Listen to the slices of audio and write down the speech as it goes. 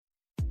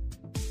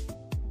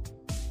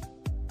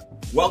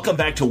Welcome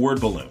back to Word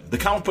Balloon, the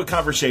comic book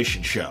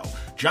conversation show.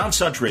 John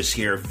Suntress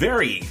here,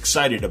 very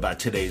excited about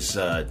today's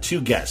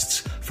two guests.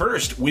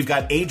 First, we've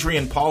got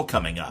Adrian Paul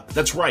coming up.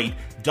 That's right,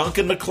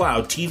 Duncan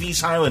Macloud,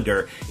 TV's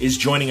Highlander, is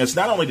joining us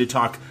not only to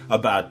talk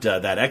about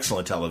that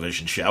excellent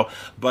television show,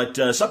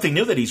 but something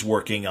new that he's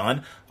working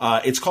on.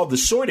 It's called The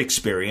Sword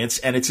Experience,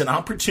 and it's an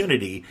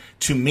opportunity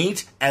to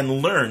meet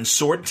and learn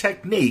sword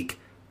technique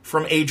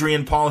from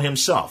Adrian Paul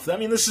himself. I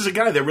mean, this is a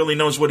guy that really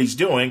knows what he's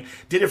doing,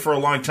 did it for a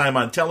long time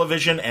on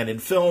television and in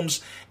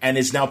films, and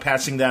is now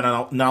passing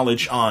that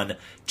knowledge on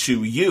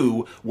to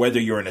you, whether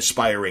you're an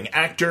aspiring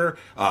actor,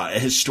 a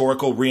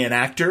historical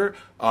reenactor,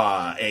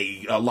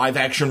 a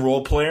live-action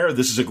role player.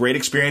 This is a great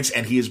experience,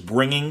 and he is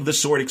bringing the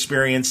sword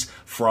experience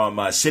from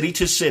city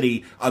to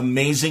city,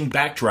 amazing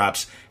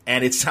backdrops,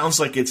 and it sounds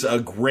like it's a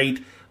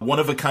great,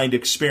 one-of-a-kind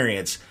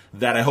experience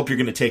that I hope you're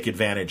going to take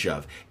advantage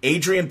of.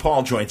 Adrian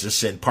Paul joins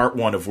us in part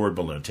one of Word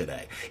Balloon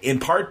today. In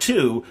part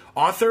two,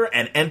 author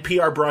and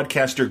NPR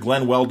broadcaster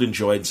Glen Weldon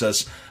joins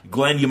us.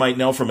 Glen, you might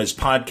know from his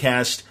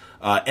podcast,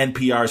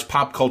 NPR's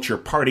Pop Culture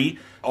Party.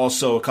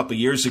 Also, a couple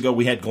years ago,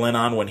 we had Glen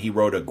on when he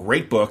wrote a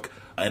great book,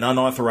 An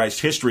Unauthorized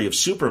History of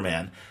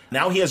Superman.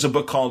 Now he has a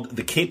book called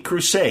The Caped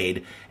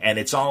Crusade, and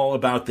it's all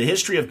about the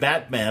history of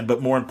Batman,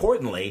 but more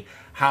importantly,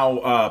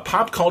 how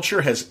pop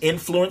culture has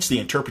influenced the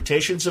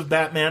interpretations of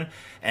Batman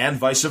and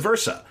vice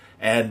versa.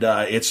 And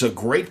it's a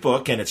great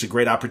book, and it's a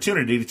great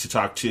opportunity to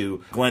talk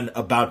to Glen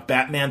about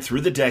Batman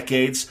through the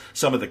decades,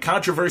 some of the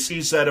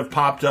controversies that have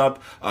popped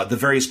up, the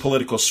various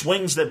political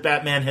swings that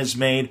Batman has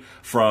made,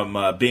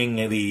 from being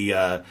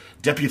the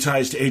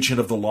deputized agent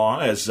of the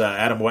law, as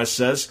Adam West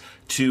says,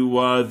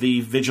 to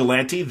the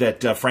vigilante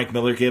that Frank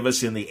Miller gave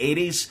us in the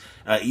 80s,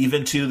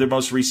 even to the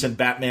most recent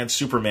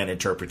Batman-Superman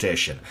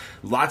interpretation.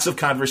 Lots of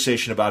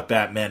conversation about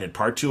Batman in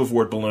part two of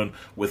Word Balloon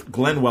with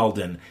Glen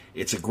Weldon.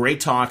 It's a great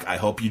talk. I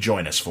hope you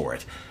join us for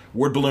it.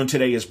 Word Balloon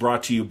today is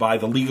brought to you by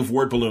the League of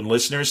Word Balloon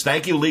listeners.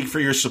 Thank you, League, for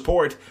your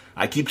support.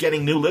 I keep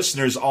getting new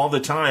listeners all the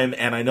time,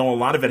 and I know a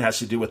lot of it has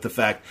to do with the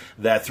fact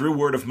that through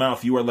word of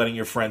mouth, you are letting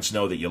your friends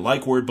know that you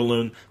like Word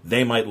Balloon.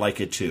 They might like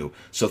it too.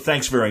 So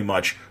thanks very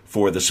much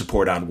for the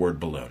support on Word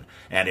Balloon.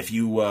 And if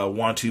you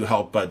want to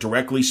help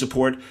directly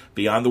support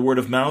beyond the word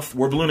of mouth,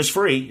 Word Balloon is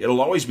free. It'll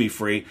always be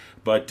free.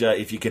 But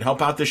if you can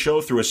help out the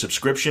show through a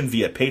subscription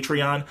via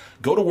Patreon,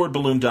 go to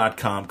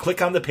wordballoon.com,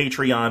 click on the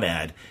Patreon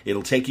ad.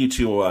 It'll take you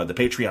to the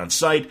Patreon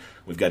site.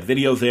 We've got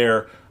video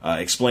there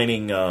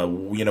explaining,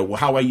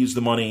 how I use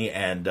the money.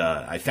 And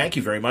I thank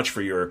you very much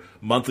for your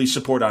monthly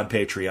support on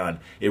Patreon.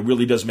 It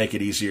really does make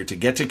it easier to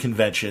get to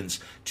conventions,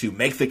 to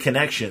make the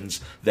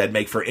connections that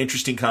make for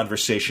interesting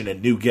conversation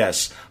and new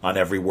guests on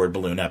every Word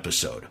Balloon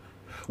episode.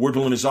 Word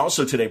Balloon is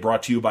also today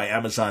brought to you by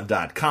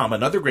Amazon.com,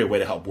 another great way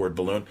to help Word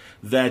Balloon,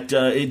 that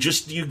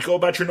you go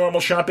about your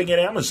normal shopping at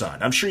Amazon.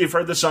 I'm sure you've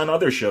heard this on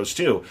other shows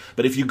too,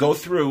 but if you go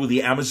through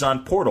the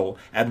Amazon portal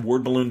at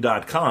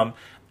wordballoon.com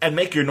and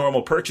make your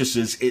normal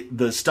purchases,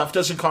 the stuff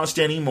doesn't cost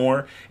any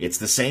more. It's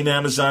the same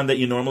Amazon that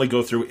you normally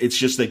go through. It's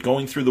just that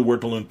going through the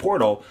Word Balloon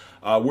portal,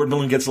 Word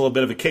Balloon gets a little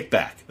bit of a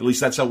kickback. At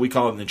least that's how we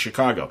call it in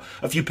Chicago.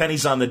 A few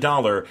pennies on the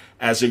dollar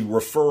as a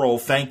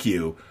referral thank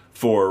you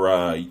for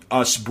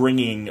us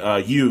bringing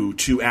you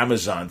to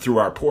Amazon through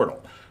our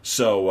portal.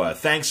 So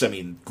thanks. I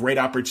mean, great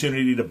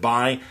opportunity to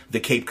buy The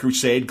Caped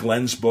Crusade,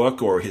 Glen's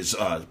book, or his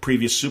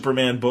previous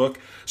Superman book.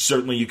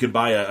 Certainly you can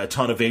buy a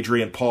ton of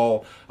Adrian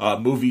Paul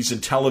movies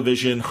and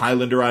television,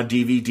 Highlander on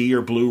DVD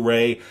or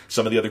Blu-ray,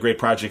 some of the other great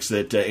projects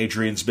that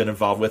Adrian's been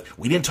involved with.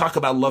 We didn't talk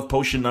about Love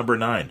Potion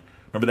 #9.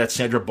 Remember that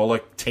Sandra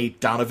Bullock,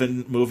 Tate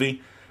Donovan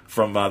movie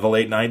from the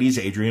late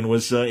 90s? Adrian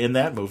was in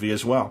that movie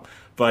as well.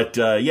 But,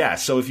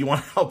 so if you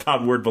want to help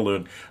out Word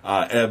Balloon,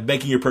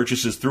 making your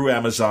purchases through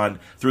Amazon,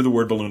 through the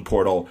Word Balloon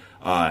portal,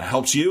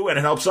 helps you and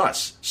it helps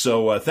us.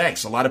 So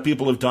thanks. A lot of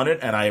people have done it,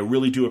 and I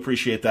really do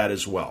appreciate that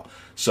as well.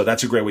 So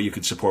that's a great way you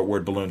can support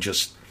Word Balloon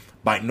just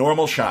by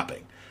normal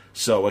shopping.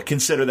 So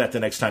consider that the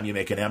next time you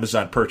make an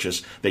Amazon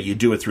purchase, that you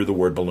do it through the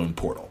Word Balloon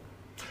portal.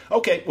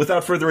 Okay,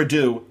 without further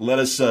ado, let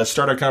us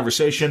start our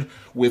conversation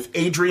with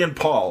Adrian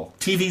Paul,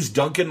 TV's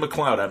Duncan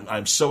Macloud.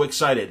 I'm so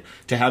excited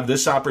to have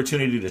this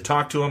opportunity to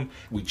talk to him.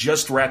 We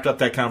just wrapped up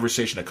that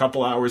conversation a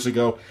couple hours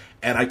ago,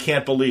 and I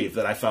can't believe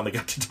that I finally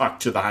got to talk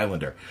to the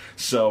Highlander.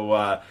 So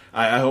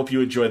I hope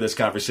you enjoy this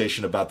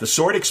conversation about the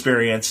sword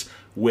experience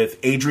with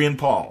Adrian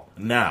Paul,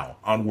 now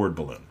on Word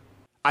Balloon.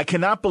 I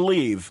cannot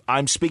believe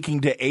I'm speaking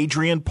to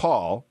Adrian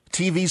Paul,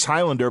 TV's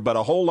Highlander, but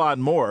a whole lot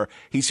more.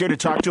 He's here to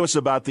talk to us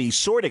about the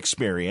sword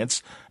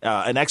experience,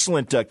 an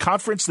excellent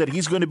conference that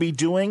he's going to be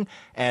doing,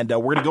 and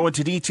we're going to go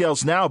into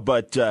details now.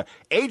 But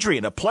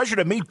Adrian, a pleasure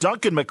to meet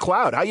Duncan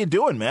Macloud. How you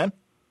doing, man?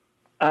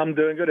 I'm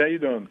doing good. How you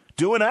doing?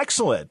 Doing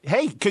excellent.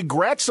 Hey,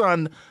 congrats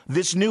on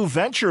this new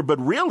venture, but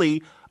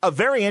really a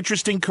very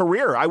interesting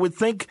career. I would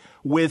think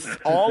with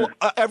all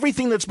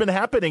everything that's been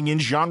happening in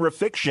genre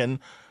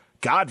fiction,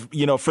 God,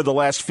 for the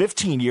last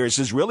 15 years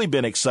has really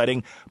been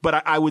exciting.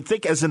 But I would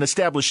think as an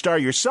established star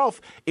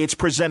yourself, it's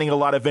presenting a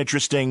lot of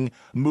interesting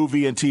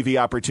movie and TV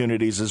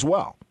opportunities as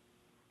well.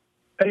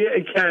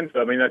 It can.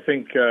 I mean, I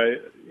think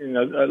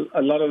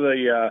a lot of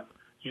the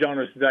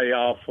genres today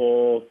are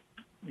for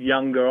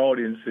younger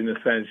audience in a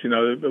sense.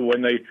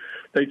 When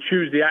they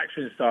choose the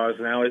action stars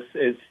now,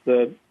 it's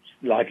the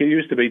like it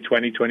used to be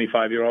 20,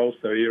 25-year-olds,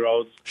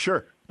 30-year-olds.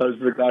 Sure.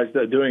 Those are the guys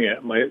that are doing it.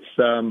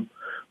 It's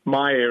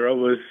my era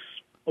was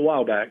a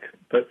while back,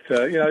 but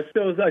I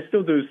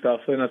still do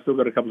stuff, and I still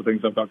got a couple of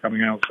things I've got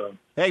coming out. So,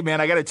 hey man,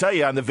 I got to tell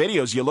you, on the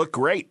videos, you look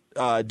great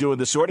doing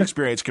the Sword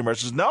Experience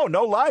commercials. No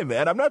lie,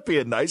 man, I'm not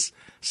being nice.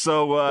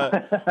 So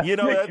you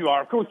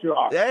are, of course you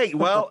are. Hey,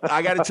 well,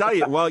 I got to tell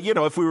you,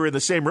 if we were in the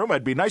same room,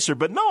 I'd be nicer.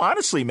 But no,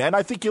 honestly, man,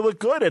 I think you look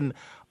good, and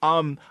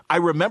I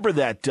remember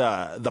that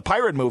the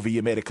pirate movie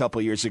you made a couple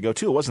of years ago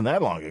too. It wasn't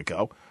that long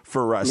ago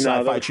for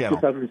Sci-Fi Channel.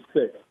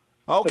 2006.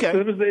 Okay.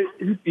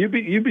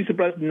 You'd be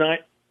surprised.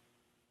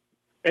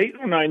 8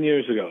 or 9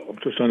 years ago. I'm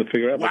just trying to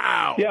figure out.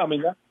 Wow. Yeah,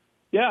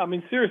 I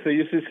mean, seriously,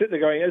 you just sit there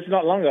going, it's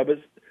not long ago, but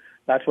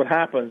that's what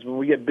happens when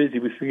we get busy.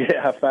 We forget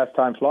how fast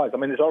time flies. I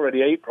mean, it's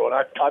already April,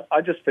 and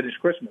I just finished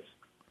Christmas.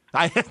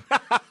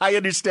 I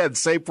understand.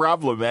 Same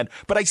problem, man.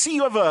 But I see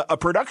you have a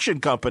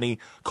production company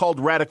called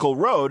Radical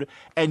Road,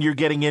 and you're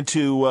getting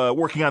into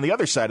working on the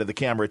other side of the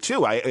camera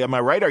too. Am I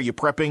right? Are you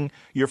prepping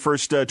your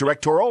first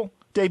directorial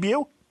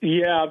debut?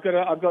 Yeah,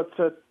 I've got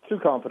two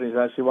companies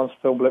actually. One's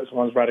Film Blitz,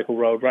 one's Radical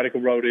Road. Radical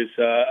Road is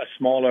a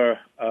smaller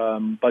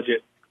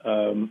budget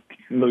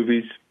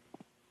movies,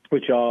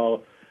 which are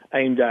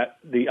aimed at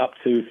the up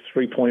to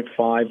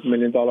 $3.5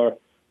 million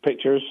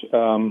pictures.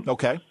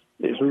 Okay.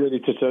 It's really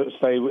to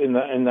stay in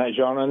that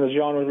genre, and the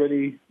genre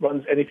really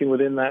runs anything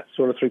within that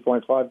sort of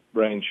 3.5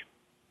 range.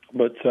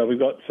 But we've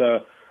got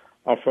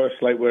our first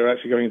slate we're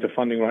actually going into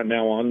funding right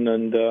now on,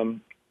 and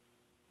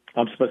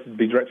I'm supposed to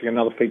be directing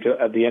another feature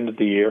at the end of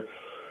the year.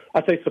 I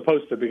say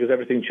supposed to because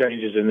everything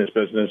changes in this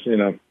business,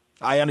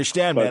 I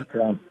understand,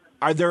 man.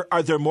 Are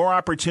there more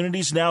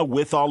opportunities now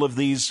with all of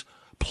these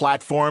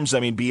platforms?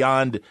 I mean,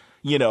 beyond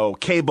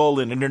cable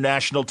and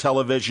international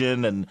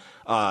television and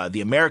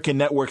the American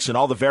networks and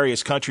all the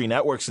various country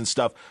networks and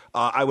stuff.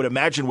 I would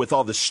imagine with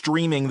all the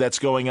streaming that's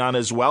going on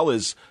as well,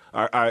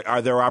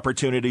 are there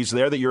opportunities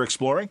there that you're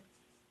exploring?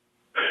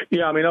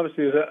 Yeah, I mean,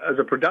 obviously, as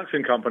a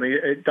production company,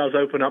 it does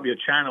open up your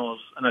channels,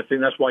 and I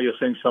think that's why you're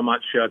seeing so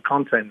much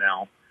content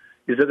now.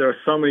 Is that there are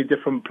so many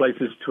different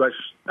places to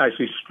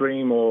actually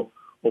stream or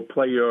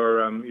play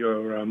your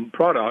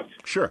product.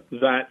 Sure.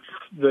 That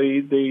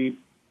the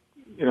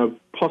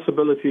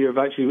possibility of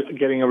actually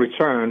getting a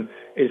return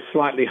is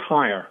slightly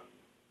higher.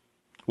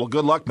 Well,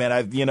 good luck,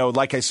 man.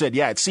 Like I said,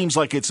 it seems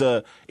like it's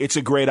a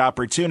great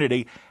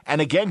opportunity. And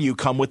again, you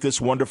come with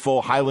this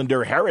wonderful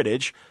Highlander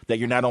heritage that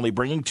you're not only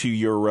bringing to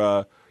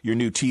your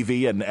new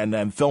TV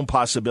and film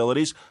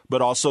possibilities,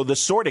 but also the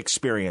Sword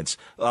Experience.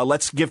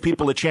 Let's give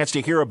people a chance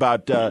to hear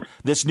about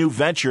this new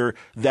venture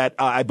that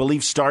I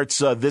believe starts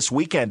this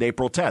weekend,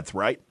 April 10th,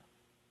 right?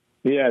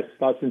 Yes,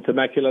 starts in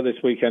Temecula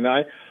this weekend.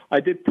 I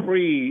did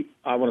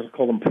I want to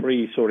call them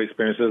pre-Sword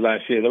Experiences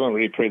last year. They weren't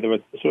really pre. They were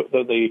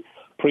the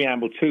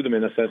preamble to them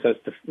in a sense as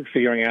to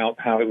figuring out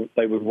how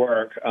they would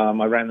work.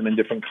 I ran them in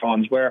different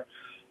cons where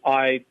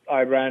I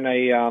ran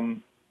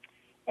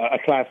a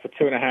class for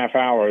 2.5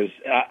 hours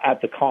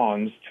at the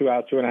cons,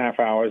 2.5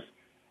 hours,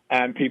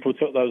 and people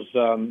took those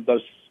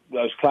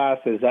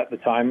classes at the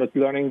time with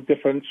learning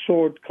different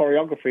sword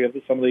choreography of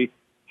some of the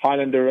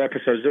Highlander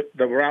episodes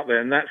that were out there,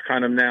 and that's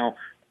kind of now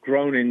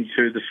grown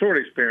into the Sword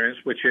Experience,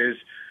 which is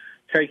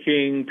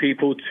taking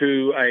people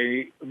to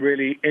a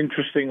really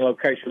interesting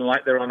location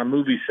like they're on a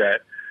movie set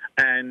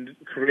and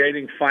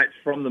creating fights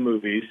from the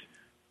movies.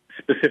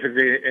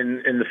 Specifically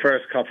in the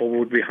first couple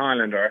would be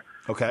Highlander.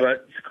 Okay.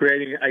 But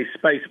creating a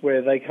space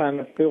where they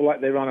kind of feel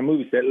like they're on a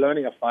movie set,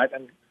 learning a fight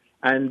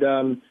and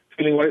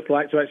feeling what it's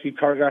like to actually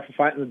choreograph a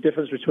fight and the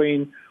difference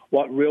between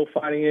what real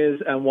fighting is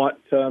and what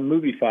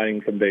movie fighting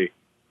can be.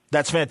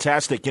 That's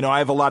fantastic. I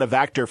have a lot of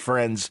actor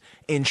friends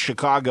in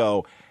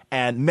Chicago,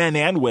 and men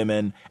and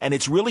women, and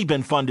it's really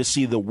been fun to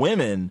see the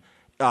women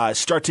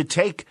start to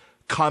take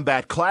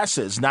combat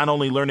classes, not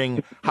only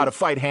learning how to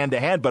fight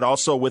hand-to-hand, but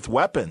also with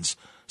weapons.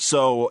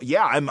 So,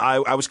 yeah,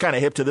 I was kind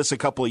of hip to this a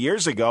couple of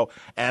years ago,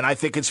 and I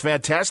think it's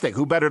fantastic.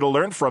 Who better to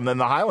learn from than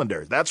the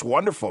Highlander? That's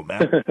wonderful,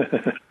 man.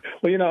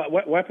 Well,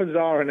 weapons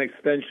are an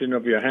extension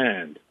of your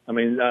hand. I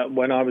mean,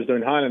 when I was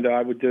doing Highlander,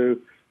 I would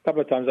do, a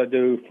couple of times I'd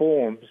do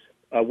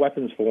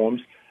weapons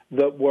forms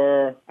that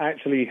were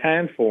actually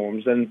hand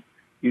forms, and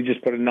you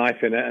just put a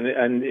knife in it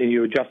and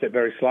you adjust it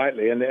very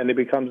slightly, and it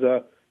becomes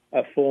a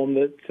form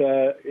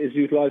that is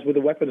utilized with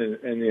a weapon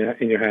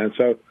in your hand.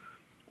 So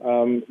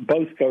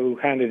both go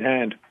hand in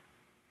hand.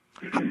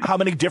 How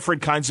many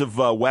different kinds of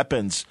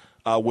weapons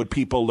would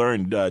people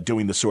learn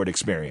doing the Sword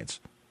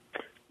Experience?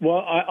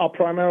 Well, I'll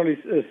primarily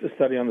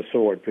study on the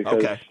sword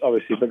because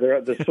obviously, but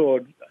the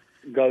sword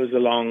goes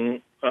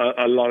along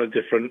a lot of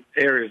different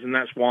areas, and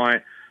that's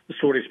why the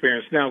Sword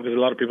Experience now, because a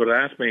lot of people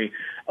have asked me,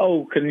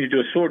 oh, can you do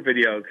a sword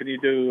video? Can you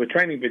do a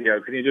training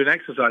video? Can you do an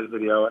exercise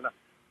video? And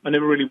I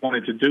never really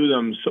wanted to do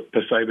them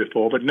per se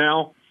before, but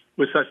now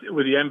with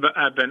the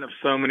advent of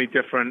so many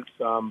different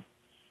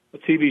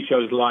TV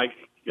shows like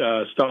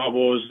Star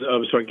Wars,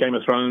 Game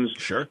of Thrones,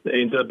 sure,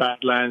 Into the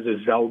Badlands,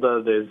 there's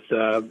Zelda, there's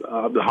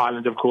the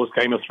Highlander, of course,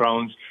 Game of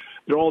Thrones.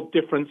 They're all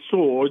different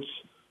swords,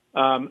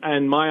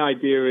 and my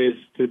idea is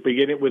to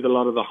begin it with a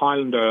lot of the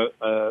Highlander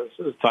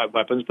type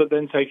weapons, but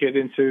then take it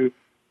into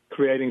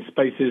creating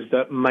spaces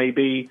that may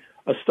be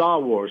a Star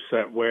Wars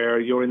set where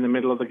you're in the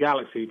middle of the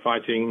galaxy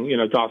fighting,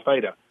 Darth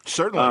Vader.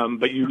 Certainly.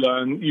 But you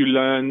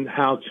learn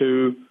how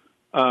to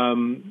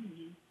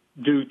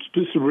do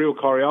some real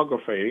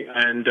choreography,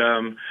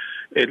 and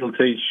it'll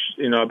teach,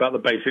 about the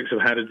basics of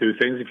how to do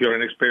things. If you're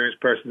an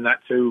experienced person, that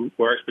too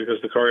works because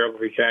the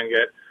choreography can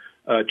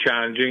get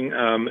challenging.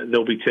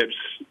 There'll be tips,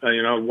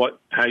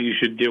 how you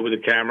should deal with the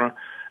camera,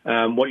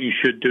 what you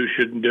should do,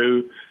 shouldn't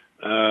do,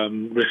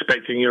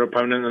 respecting your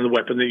opponent and the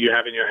weapon that you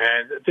have in your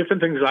hand,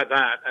 different things like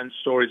that, and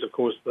stories, of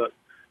course, that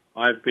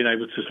I've been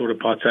able to sort of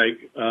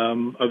partake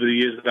over the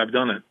years that I've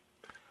done it.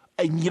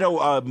 And,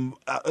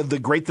 the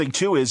great thing,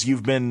 too, is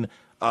you've been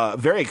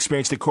very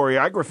experienced at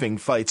choreographing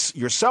fights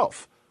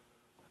yourself.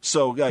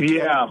 So,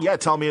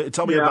 tell me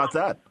about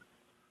that.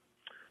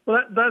 Well,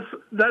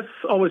 that's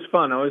always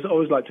fun. I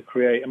always like to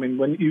create. I mean,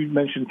 when you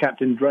mentioned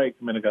Captain Drake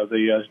a minute ago,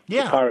 the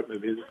pirate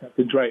movie,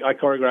 Captain Drake, I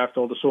choreographed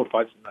all the sword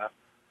fights in that.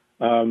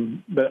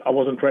 But I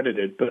wasn't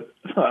credited, but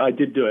I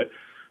did do it.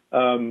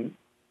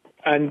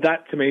 And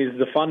that, to me, is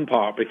the fun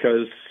part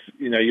because,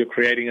 you're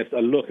creating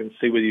a look and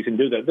see whether you can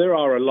do that. There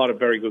are a lot of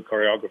very good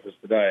choreographers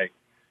today,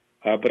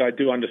 but I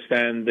do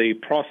understand the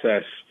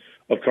process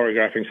of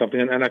choreographing something.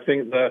 And I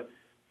think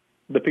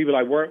the people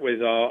I work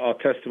with are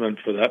testament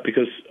for that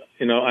because,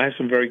 I have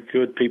some very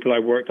good people I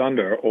worked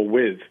under or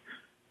with.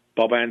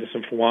 Bob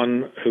Anderson, for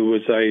one, who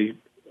was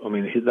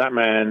that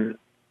man...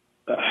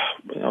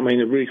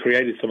 it really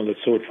created some of the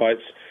sword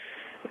fights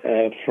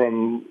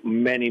from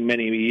many,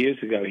 many years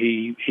ago.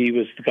 He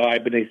was the guy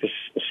beneath the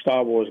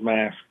Star Wars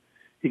mask.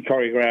 He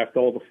choreographed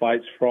all the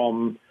fights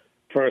from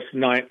First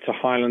Night to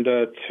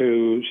Highlander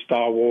to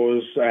Star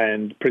Wars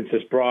and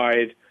Princess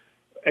Bride,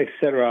 et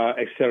cetera,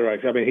 et cetera.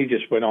 I mean, he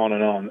just went on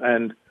and on.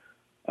 And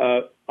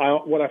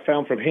what I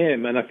found from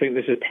him, and I think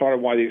this is part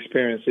of why the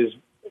experience is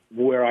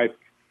where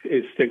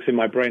it sticks in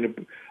my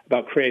brain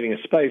about creating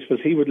a space, was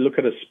he would look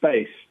at a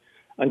space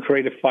and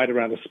create a fight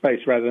around a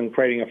space rather than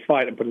creating a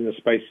fight and putting the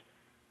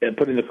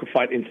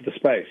fight into the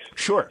space.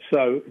 Sure.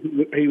 So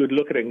he would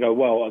look at it and go,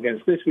 well,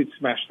 against this we'd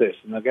smash this,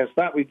 and against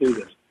that we do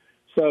this.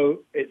 So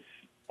it's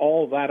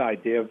all that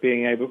idea of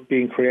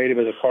being creative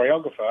as a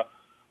choreographer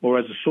or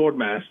as a sword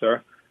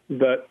master.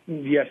 But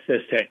yes,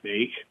 there's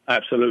technique,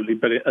 absolutely.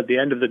 But at the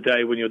end of the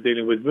day, when you're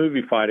dealing with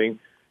movie fighting,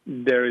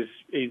 there is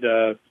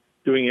either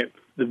doing it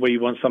the way you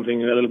want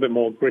something a little bit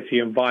more gritty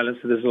and violent,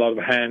 so there's a lot of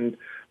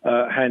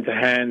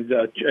hand-to-hand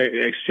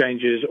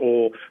exchanges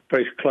or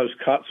very close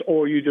cuts,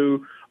 or you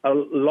do a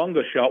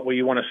longer shot where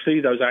you want to see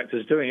those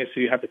actors doing it,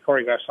 so you have to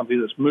choreograph something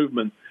that's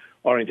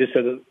movement-oriented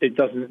so that it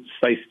doesn't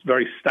stay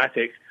very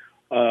static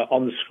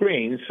on the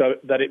screen, so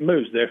that it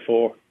moves.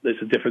 Therefore,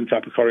 there's a different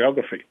type of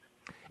choreography.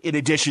 In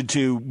addition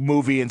to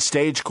movie and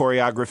stage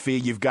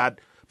choreography, you've got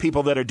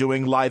people that are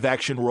doing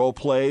live-action role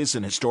plays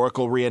and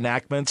historical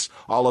reenactments.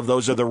 All of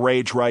those are the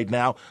rage right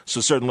now,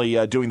 so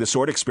certainly doing the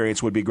sword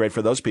experience would be great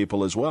for those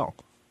people as well.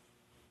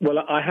 Well,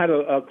 I had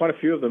quite a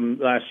few of them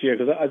last year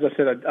because, as I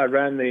said, I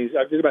ran these.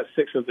 I did about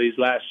 6 of these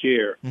last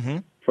year,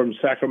 from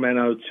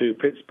Sacramento to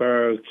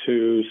Pittsburgh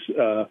to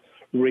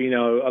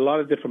Reno, a lot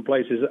of different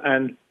places.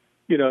 And,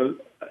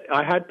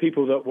 I had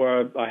people that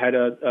were. I had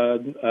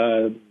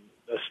a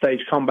stage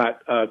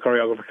combat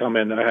choreographer come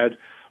in. I had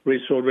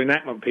sword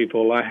reenactment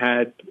people. I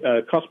had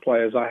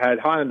cosplayers. I had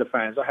Highlander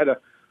fans. I had a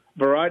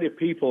variety of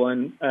people,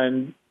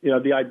 and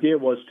the idea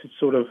was to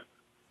sort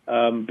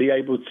of be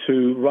able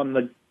to run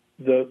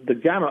the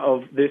gamut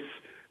of this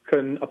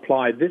can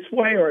apply this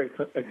way or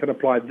it can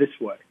apply this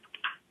way.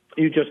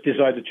 You just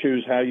decide to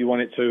choose how you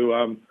want it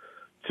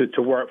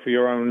to work for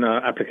your own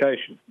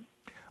application.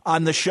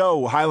 On the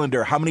show,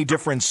 Highlander, how many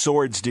different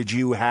swords did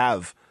you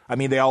have? I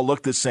mean, they all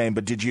look the same,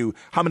 but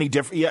how many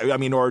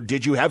different, or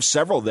did you have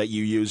several that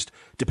you used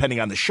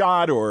depending on the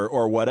shot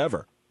or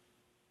whatever?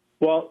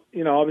 Well,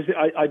 obviously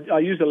I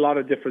used a lot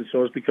of different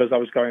swords because I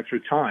was going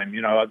through time.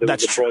 There was the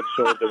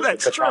broadsword, there was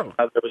That's the true.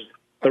 There was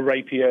the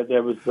rapier,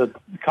 there was the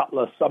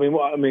cutlass.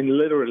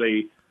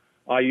 Literally,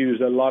 I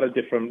used a lot of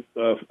different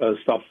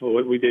stuff.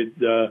 We did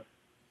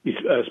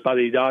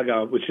espada y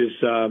daga, which is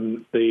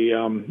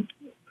the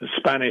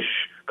Spanish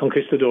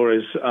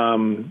conquistadores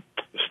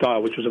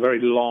style, which was a very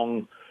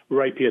long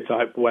rapier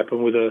type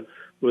weapon with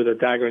a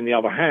dagger in the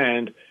other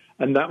hand,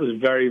 and that was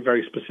very,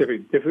 very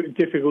specific,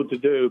 difficult to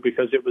do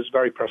because it was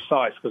very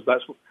precise, because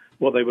that's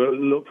what they would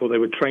look for. They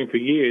would train for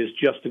years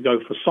just to go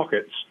for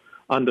sockets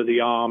under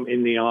the arm,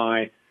 in the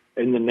eye,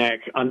 in the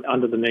neck,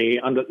 under the knee,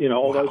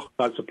 all those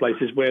types of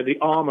places where the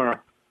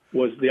armor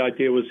was. The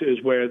idea was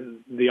where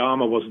the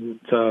armor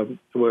wasn't,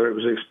 where it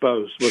was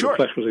exposed, where the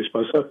flesh was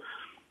exposed. So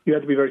you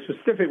had to be very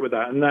specific with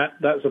that, and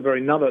that's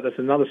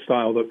another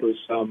style that was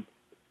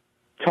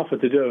tougher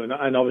to do.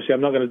 And obviously,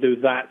 I'm not going to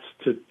do that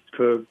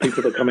for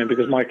people that come in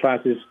because my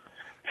class is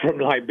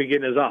like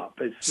beginners up.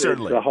 It's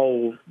the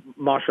whole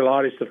martial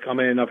artists have come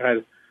in. I've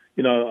had,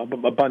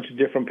 a bunch of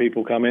different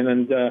people come in,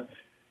 and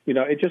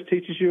it just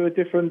teaches you a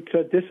different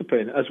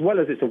discipline, as well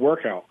as it's a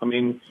workout. I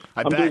mean,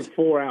 I'm doing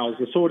 4 hours.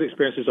 The sword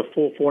experience is a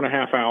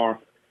 4.5 hour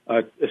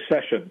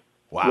session.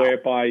 Wow.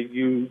 Whereby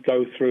you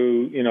go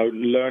through,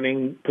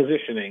 learning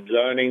positioning,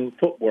 learning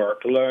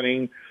footwork,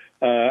 learning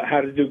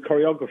how to do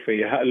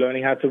choreography,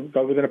 learning how to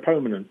go with an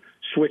opponent,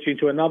 switching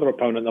to another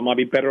opponent that might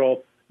be better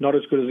or not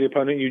as good as the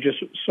opponent you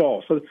just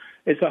saw. So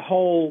it's a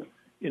whole,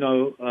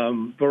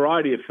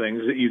 variety of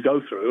things that you go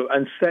through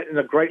and set in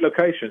a great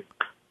location.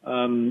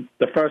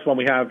 The first one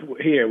we have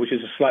here, which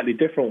is a slightly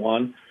different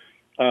one,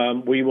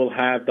 we will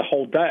have the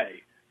whole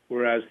day,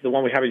 whereas the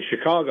one we have in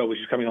Chicago, which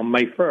is coming on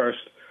May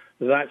 1st,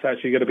 that's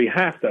actually going to be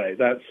half day.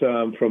 That's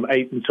from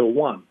 8 until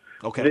 1.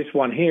 Okay. This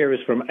one here is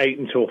from 8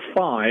 until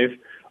 5,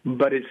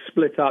 but it's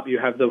split up. You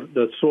have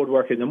the sword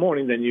work in the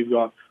morning, then you've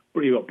got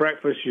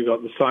breakfast, you've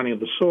got the signing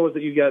of the swords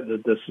that you get,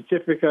 the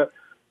certificate,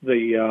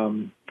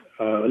 the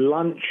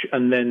lunch,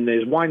 and then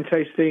there's wine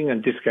tasting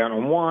and discount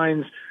on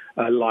wines,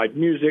 live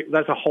music.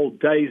 That's a whole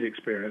day's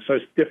experience, so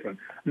it's different.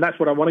 And that's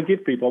what I want to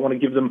give people. I want to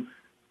give them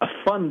a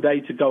fun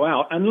day to go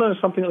out and learn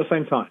something at the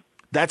same time.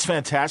 That's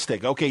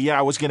fantastic. Okay, yeah,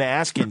 I was going to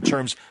ask in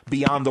terms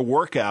beyond the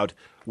workout,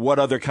 what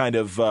other kind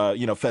of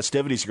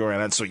festivities are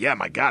going on. So yeah,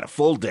 my God, a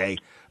full day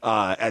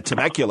at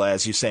Temecula,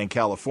 as you say, in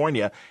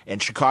California,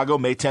 and Chicago,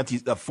 May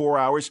 10th, 4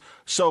 hours.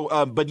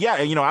 So, but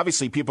yeah,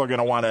 obviously people are going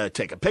to want to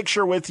take a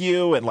picture with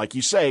you, and like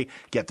you say,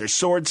 get their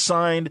swords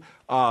signed.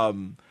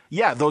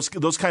 Yeah, those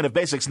kind of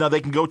basics. Now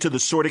they can go to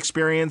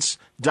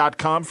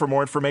theswordexperience.com for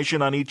more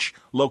information on each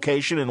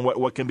location and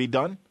what can be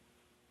done.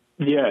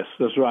 Yes,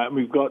 that's right.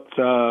 We've got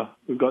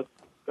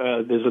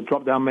there's a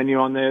drop-down menu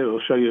on there. It'll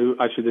show you,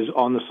 actually, there's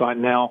on the site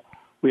now.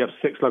 We have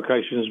 6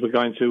 locations we're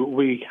going to.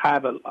 We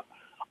have,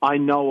 I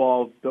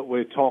know of, that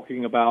we're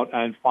talking about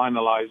and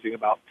finalizing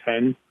about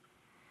 10.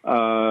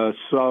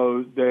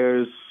 So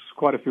there's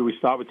quite a few. We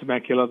start with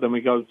Temecula, then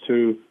we go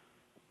to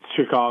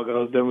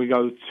Chicago, then we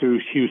go to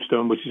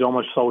Houston, which is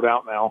almost sold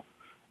out now.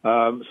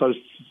 So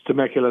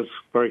Temecula's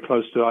very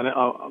close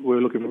to. We're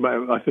looking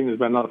for, I think there's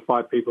about another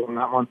 5 people on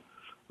that one.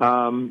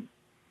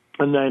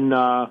 And then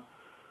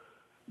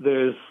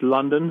there's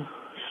London,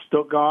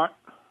 Stuttgart,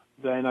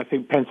 then I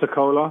think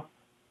Pensacola.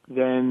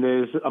 Then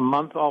there's a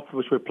month off,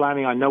 which we're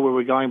planning. I know where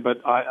we're going, but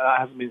it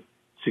hasn't been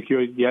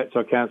secured yet, so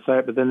I can't say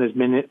it. But then there's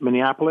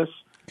Minneapolis.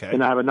 Okay.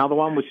 Then I have another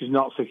one, which is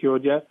not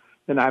secured yet.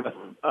 Then I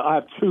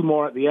have 2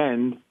 more at the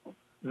end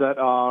that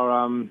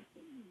are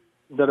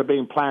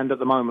being planned at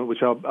the moment,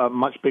 which are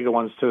much bigger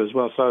ones too as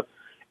well. So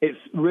it's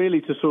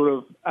really to sort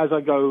of,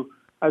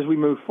 as we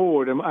move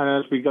forward and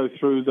as we go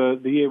through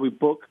the year, we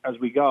book as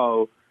we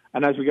go.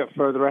 And as we get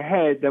further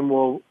ahead, then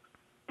we'll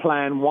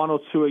plan 1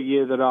 or 2 a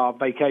year that are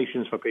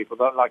vacations for people,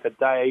 that like a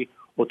day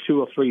or 2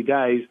 or 3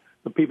 days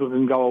that people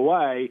can go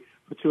away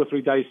for 2 or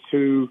 3 days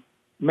to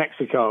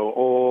Mexico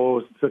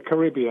or the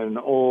Caribbean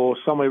or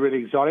somewhere really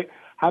exotic,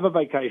 have a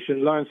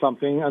vacation, learn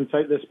something, and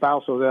take their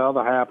spouse or their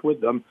other half with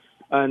them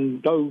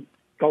and go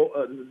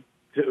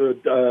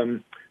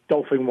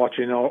dolphin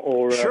watching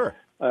or sure.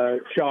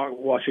 Shark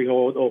watching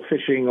or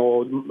fishing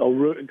or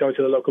go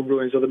to the local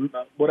ruins or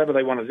whatever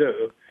they want to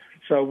do.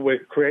 So we're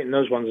creating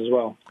those ones as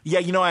well. Yeah,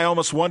 I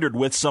almost wondered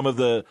with some of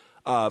the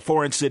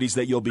foreign cities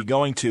that you'll be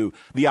going to,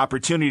 the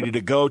opportunity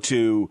to go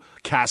to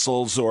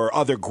castles or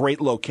other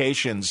great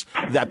locations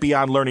that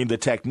beyond learning the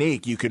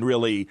technique, you can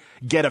really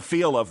get a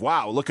feel of,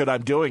 wow, look what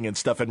I'm doing and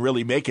stuff, and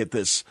really make it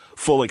this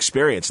full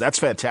experience. That's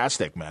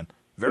fantastic, man.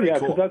 Very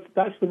cool. Yeah, because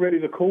that's really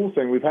the cool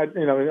thing. We've had,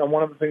 and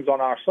one of the things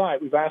on our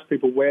site, we've asked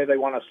people where they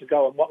want us to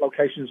go and what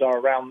locations are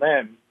around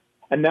them.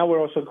 And now we're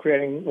also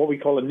creating what we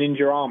call a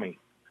ninja army.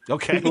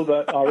 Okay. People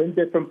that are in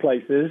different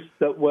places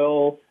that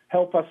will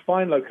help us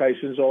find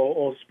locations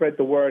or spread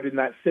the word in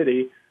that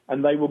city,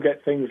 and they will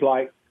get things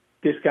like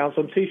discounts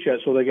on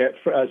T-shirts, or they get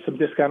some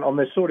discount on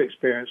their sword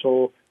experience,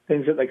 or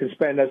things that they can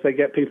spend as they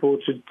get people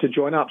to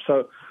join up.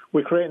 So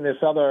we're creating this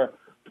other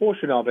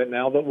portion of it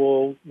now that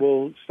will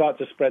start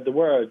to spread the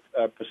word,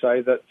 per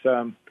se, that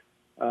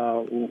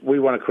we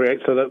want to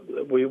create, so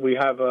that we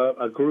have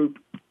a group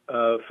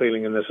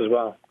feeling in this as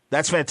well.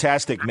 That's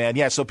fantastic, man.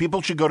 Yeah, so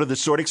people should go to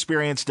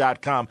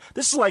theswordexperience.com.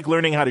 This is like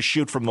learning how to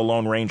shoot from the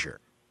Lone Ranger,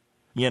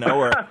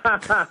 or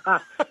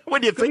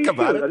when you think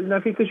about it. I didn't know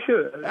if you could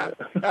shoot.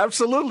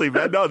 Absolutely,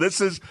 man. No,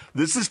 this is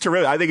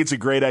terrific. I think it's a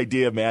great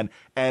idea, man,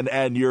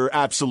 and you're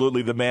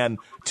absolutely the man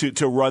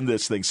to run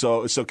this thing.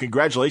 So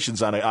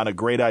congratulations on a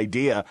great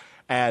idea.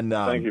 And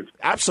thank you.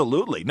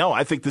 Absolutely. No,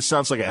 I think this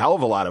sounds like a hell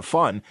of a lot of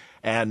fun.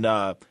 And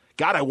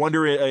God, I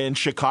wonder in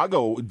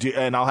Chicago,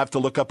 and I'll have to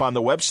look up on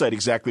the website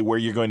exactly where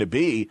you're going to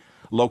be,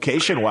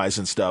 location-wise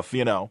and stuff,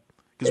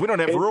 because we don't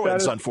have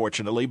ruins,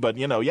 unfortunately. But,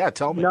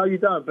 tell me. No, you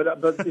don't.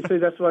 But you see,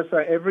 that's what I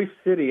say. Every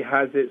city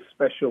has its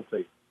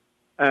specialty.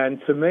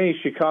 And to me,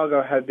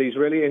 Chicago had these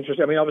really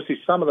interesting, obviously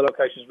some of the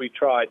locations we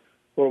tried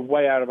were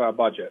way out of our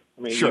budget.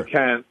 Sure.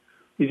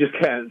 You just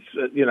can't,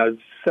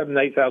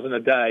 $7,000-8,000 a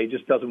day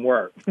just doesn't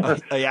work.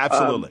 Yeah,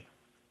 absolutely.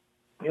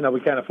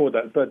 We can't afford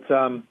that. But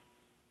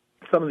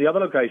some of the other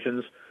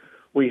locations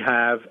we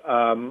have,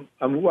 and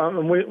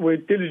we're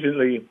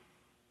diligently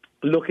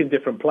looking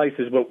different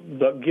places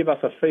that give us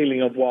a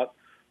feeling of what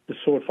the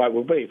sword fight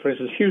will be. For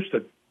instance,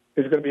 Houston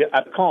is going to be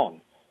at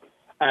Con,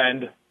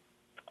 and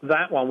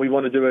that one we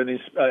want to do an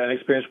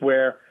experience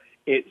where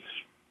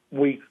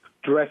we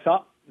dress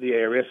up the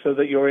area so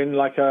that you're in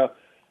like the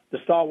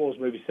Star Wars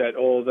movie set,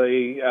 or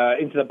the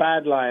Into the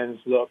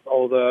Badlands look,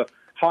 or the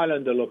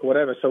Highlander look, or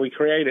whatever. So we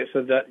create it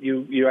so that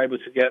you're able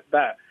to get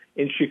that.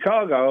 In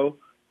Chicago,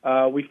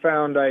 we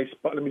found a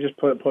spot. Let me just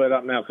pull it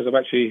up now because I've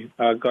actually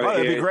got it here.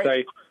 That'd be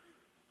great.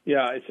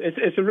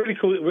 It's a really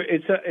cool.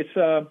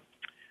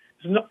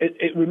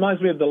 It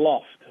reminds me of the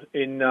Loft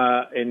in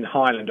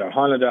Highlander.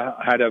 Highlander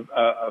had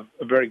a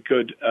very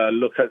good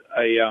look at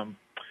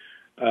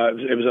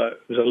it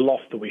was a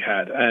loft that we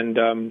had,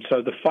 and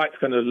so the fight's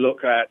going to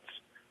look at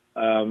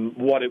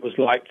what it was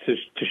like to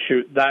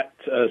shoot that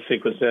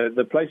sequence.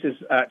 The place is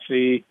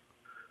actually,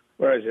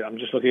 where is it? I'm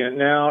just looking at it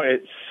now.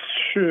 It's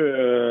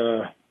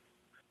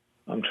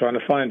I'm trying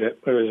to find it.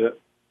 Where is it?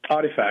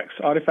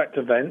 Artifact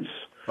Events.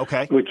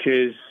 Okay. Which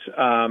is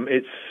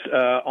it's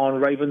on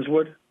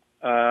Ravenswood,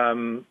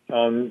 on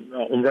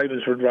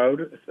Ravenswood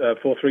Road,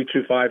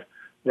 4325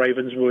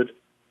 Ravenswood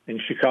in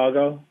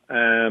Chicago.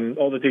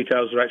 All the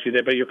details are actually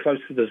there, but you're close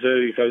to the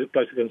zoo, you're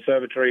close to the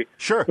conservatory.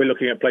 Sure. We're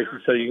looking at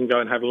places so you can go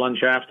and have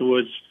lunch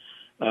afterwards.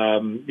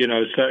 So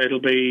it'll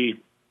be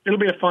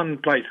a fun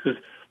place,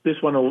 because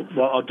this one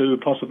I'll do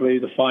possibly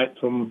the fight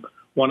from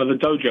one of the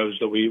dojos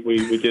that we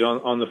did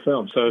on the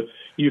film. So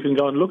you can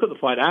go and look at the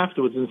fight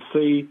afterwards and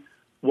see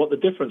what the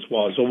difference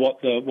was, or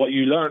what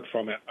you learned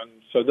from it, and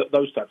so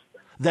those types of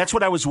things. That's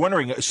what I was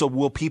wondering. So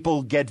will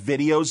people get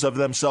videos of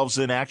themselves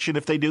in action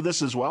if they do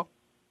this as well?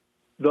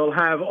 They'll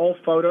have all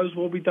photos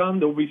will be done.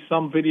 There'll be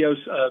some videos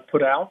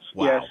put out.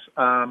 Wow. Yes,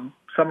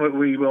 some of it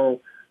we will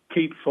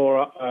keep for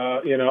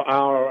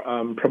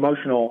our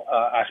promotional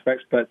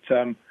aspects, but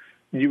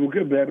you will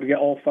be able to get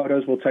all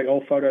photos. We'll take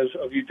all photos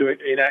of you doing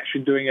in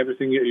action, doing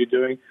everything that you're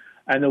doing,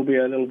 and there'll be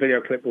a little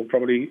video clip we'll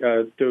probably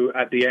do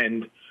at the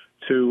end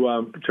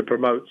to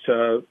promote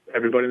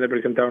everybody, and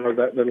everybody can download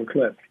that little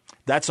clip.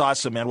 That's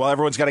awesome, man. Well,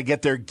 everyone's got to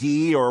get their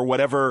gi or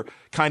whatever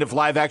kind of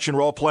live-action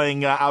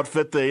role-playing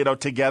outfit,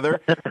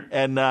 together,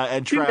 and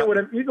try.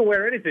 You can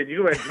wear anything. You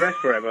can wear a dress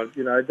forever.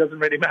 It doesn't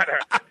really matter.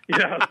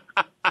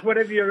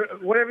 Whatever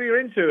you're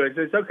into,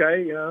 it's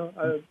okay.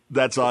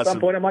 That's awesome. At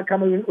some point, I might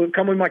come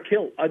with my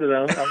kilt. I don't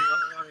know.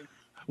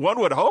 One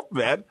would hope,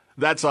 man.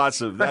 That's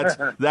awesome.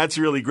 That's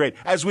really great.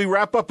 As we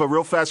wrap up, a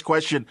real fast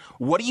question: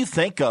 what do you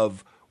think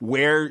of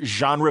where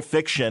genre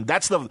fiction?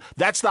 That's the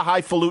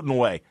highfalutin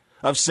way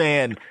of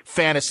saying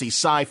fantasy,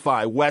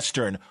 sci-fi,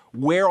 Western,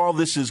 where all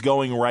this is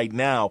going right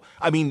now.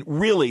 I mean,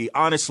 really,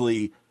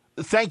 honestly,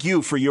 thank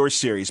you for your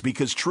series,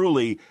 because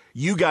truly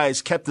you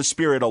guys kept the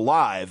spirit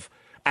alive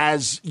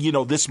as,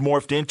 this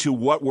morphed into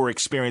what we're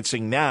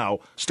experiencing now.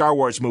 Star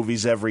Wars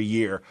movies every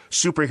year,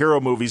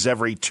 superhero movies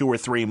every 2 or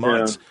 3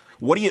 months. Yeah.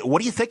 What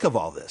do you think of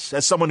all this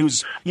as someone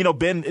who's,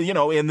 been,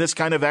 in this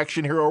kind of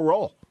action hero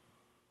role?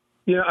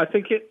 I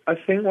think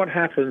what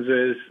happens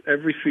is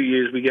every few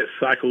years we get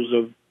cycles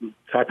of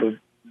type of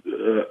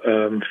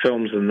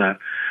films and that.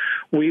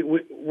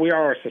 We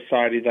are a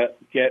society that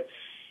gets,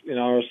 I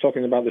was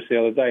talking about this the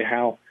other day,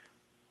 how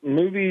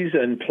movies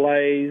and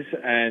plays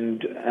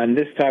and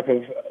these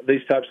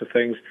types of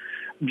things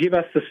give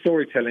us the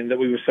storytelling that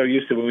we were so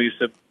used to when we used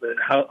to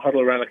huddle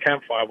around a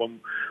campfire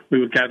when we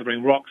were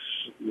gathering rocks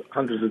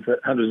hundreds of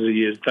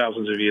years,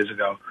 thousands of years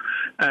ago.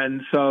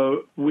 And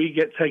so we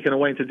get taken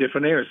away into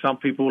different eras. Some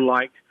people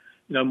like,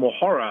 more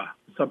horror.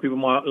 Some people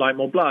might like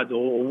more blood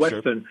or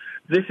Western. Sure.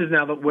 This is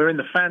now that we're in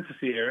the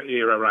fantasy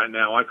era right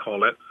now, I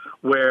call it,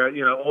 where,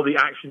 all the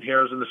action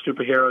heroes and the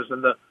superheroes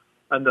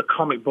and the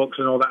comic books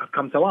and all that have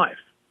come to life.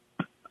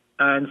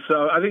 And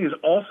so I think it's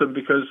awesome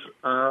because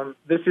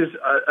this is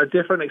a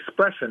different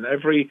expression.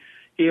 Every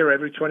era,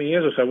 every 20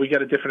 years or so, we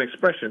get a different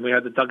expression. We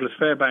had the Douglas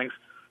Fairbanks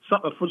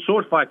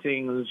sword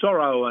fighting and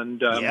Zorro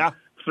and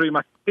Three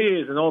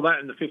Musketeers and all that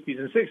in the 50s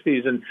and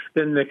 60s. And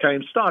then there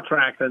came Star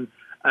Trek,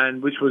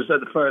 and which was at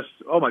the first,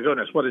 oh my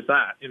goodness, what is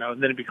that?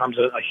 And then it becomes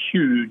a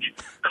huge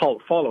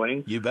cult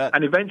following. You bet.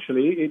 And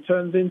eventually it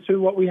turns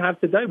into what we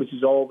have today, which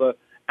is all the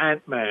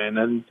Ant-Man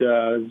and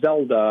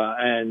Zelda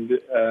and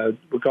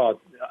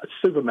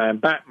Superman,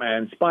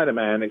 Batman,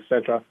 Spider-Man,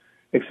 etc.,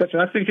 etc.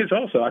 And I think it's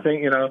also,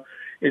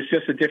 it's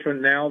just a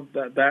different now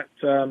that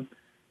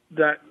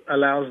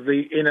allows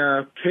the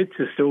inner kid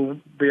to still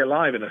be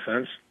alive in a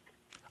sense.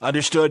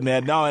 Understood,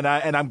 man. No, and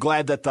I'm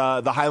glad that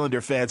the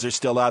Highlander fans are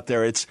still out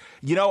there. It's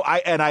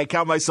I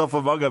count myself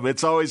among them.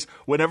 It's always,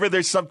 whenever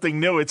there's something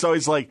new, it's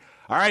always like,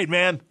 all right,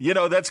 man,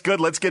 that's good.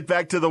 Let's get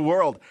back to the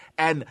world.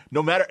 And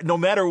no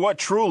matter what,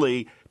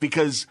 truly,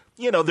 because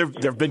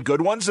there've been good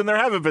ones and there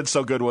haven't been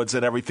so good ones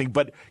and everything.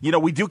 But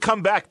we do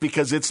come back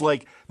because it's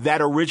like that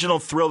original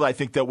thrill I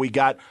think that we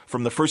got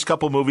from the first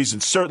couple movies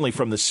and certainly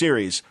from the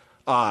series.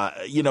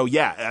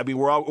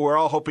 We're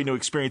all hoping to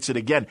experience it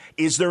again.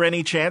 Is there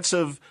any chance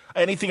of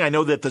anything? I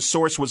know that The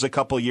Source was a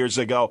couple years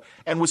ago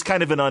and was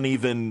kind of an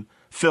uneven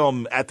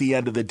film at the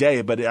end of the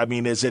day. But I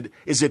mean, is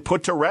it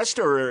put to rest,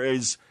 or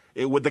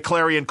would the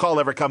clarion call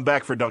ever come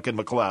back for Duncan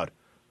Macloud?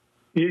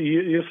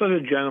 You're such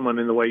a gentleman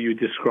in the way you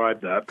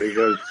describe that,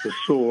 because the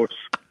source,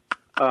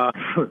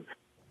 it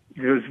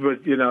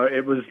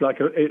was like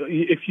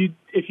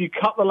if you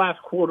cut the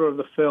last quarter of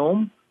the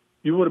film,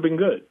 you would have been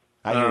good.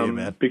 I hear you,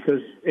 man.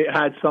 Because it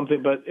had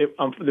something, but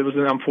there was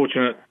an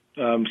unfortunate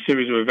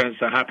series of events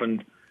that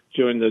happened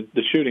during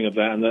the shooting of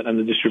that and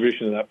the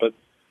distribution of that. But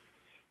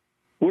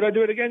would I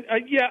do it again?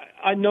 Yeah,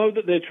 I know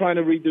that they're trying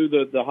to redo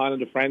the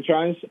Highlander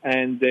franchise,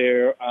 and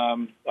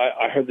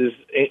I heard there's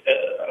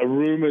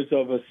rumors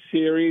of a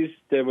series.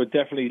 There were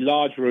definitely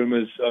large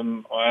rumors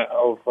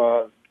of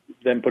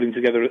them putting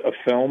together a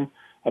film.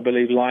 I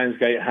believe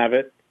Lionsgate have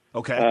it.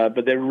 Okay.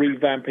 But they're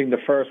revamping the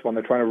first one.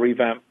 They're trying to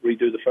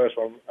redo the first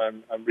one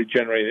and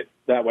regenerate it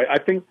that way. I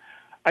think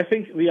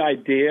the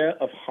idea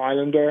of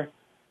Highlander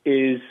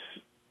is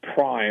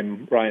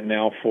prime right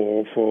now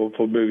for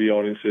movie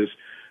audiences.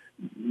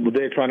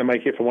 They're trying to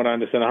make it, from what I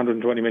understand,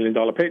 $120 million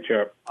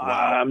picture. Wow.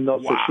 I'm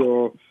not so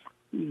sure.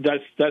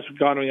 That's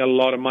garnering a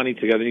lot of money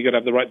together. You got to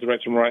have the right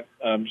direction, right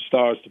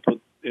stars to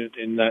put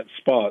in that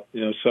spot.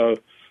 So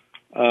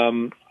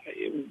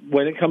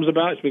when it comes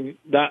about,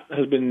 that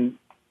has been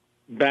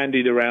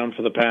bandied around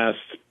for the past,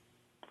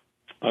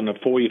 I don't know,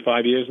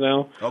 45 years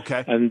now.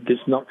 Okay. And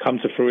it's not come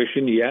to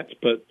fruition yet,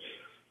 but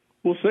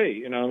we'll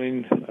see.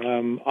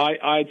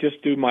 I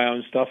just do my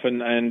own stuff,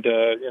 and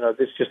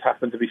this just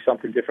happened to be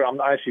something different.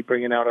 I'm actually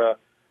bringing out a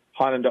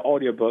Highlander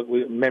audiobook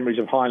with memories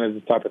of Highlander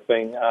type of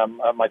thing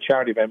at my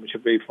charity event, which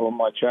will be for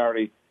my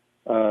charity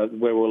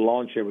where we'll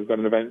launch it. We've got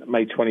an event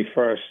May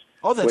 21st.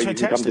 Oh, that's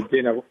fantastic. You can come to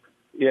dinner.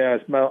 Yeah,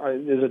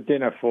 there's a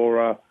dinner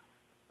for...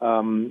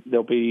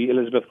 there'll be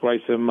Elizabeth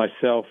Grayson,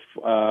 myself,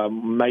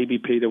 maybe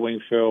Peter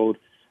Wingfield.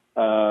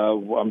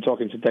 I'm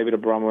talking to David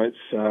Abramowitz,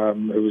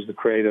 who was the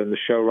creator and the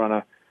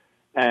showrunner.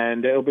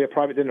 And it'll be a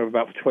private dinner of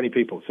about 20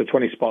 people, so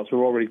 20 spots.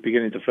 We're already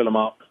beginning to fill them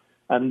up.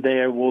 And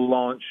there we'll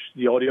launch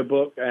the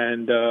audiobook,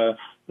 and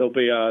there'll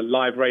be a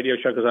live radio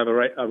show, because I have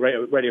a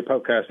radio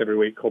podcast every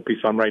week called Peace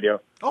Fund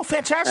Radio. Oh,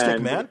 fantastic,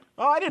 man.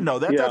 Oh, I didn't know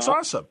that. Yeah, that's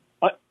awesome.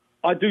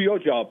 I do your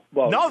job.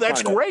 Well, no,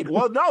 that's great.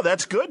 Well, no,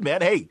 that's good,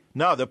 man. Hey,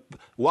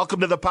 welcome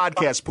to the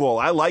podcast pool.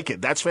 I like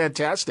it. That's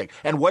fantastic.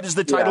 And what is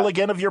the title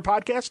again of your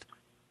podcast?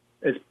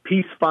 It's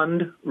Peace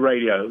Fund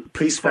Radio.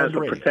 Peace stands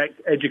for Protect,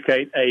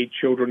 Educate, Aid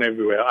Children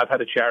Everywhere. I've had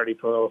a charity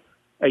for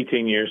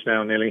 18 years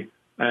now, nearly.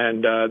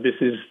 And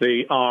this is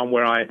the arm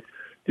where I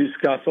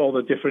discuss all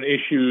the different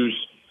issues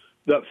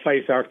that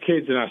face our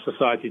kids in our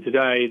society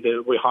today.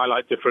 That we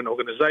highlight different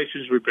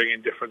organizations. We bring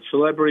in different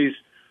celebrities.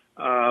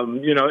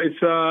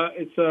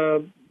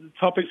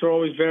 Topics are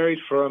always varied,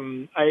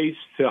 from AIDS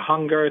to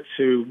hunger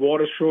to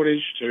water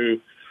shortage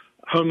to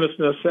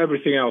homelessness,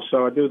 everything else.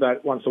 So I do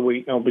that once a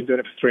week, and I've been doing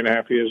it for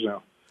 3.5 years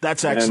now.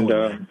 That's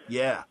excellent.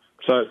 Yeah.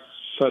 So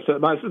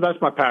that's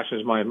my passion.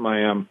 Is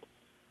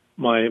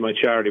my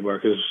charity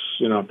work. Is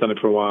I've done it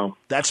for a while.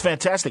 That's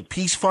fantastic.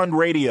 Peace Fund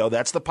Radio.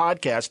 That's the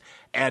podcast.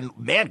 And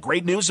man,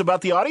 great news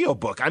about the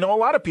audiobook. I know a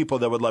lot of people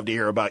that would love to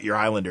hear about your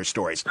Highlander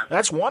stories.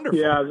 That's wonderful.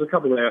 Yeah, there's a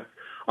couple there.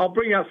 I'll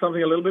bring out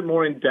something a little bit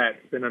more in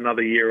depth in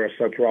another year or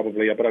so,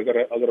 probably. But I've got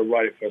to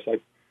write it first.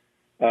 I've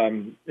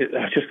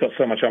just got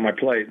so much on my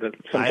plate that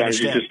sometimes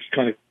you just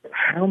kind of,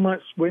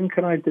 when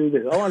can I do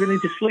this? Oh, I need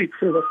to sleep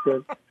too. That's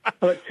good. I've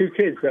got 2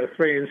 kids that are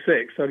 3 and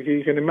 6, so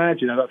you can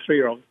imagine. I've got a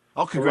 3-year-old.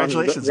 Oh,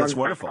 congratulations! That's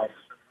wonderful.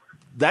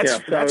 That's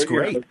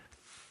great.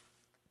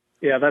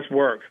 Yeah, that's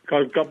work.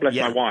 God bless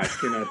my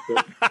wife.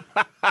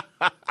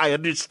 I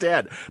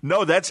understand.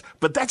 No, that's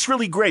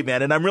really great,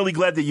 man. And I'm really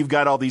glad that you've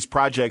got all these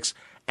projects.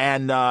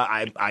 And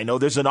I know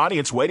there's an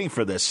audience waiting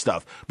for this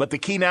stuff. But the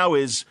key now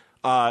is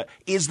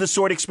the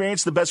Sword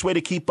Experience the best way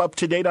to keep up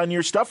to date on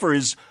your stuff, or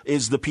is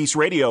the Peace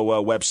Radio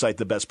website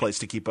the best place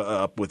to keep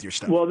up with your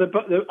stuff? Well,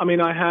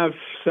 I have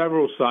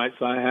several sites.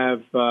 I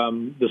have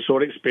the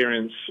Sword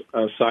Experience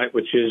site,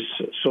 which is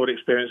Sword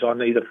Experience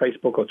on either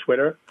Facebook or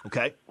Twitter.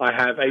 Okay. I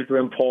have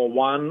Adrian Paul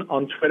 1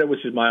 on Twitter,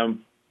 which is my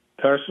own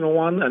personal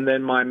one. And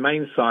then my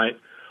main site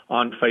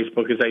on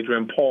Facebook is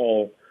Adrian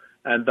Paul.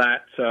 And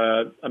that,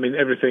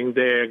 everything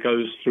there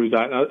goes through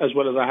that, as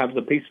well as I have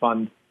the Peace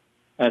Fund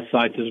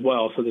site as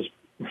well. So there's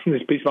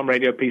Peace Fund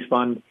Radio, Peace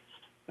Fund,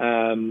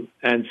 and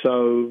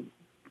so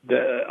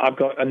I've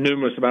got a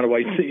numerous amount of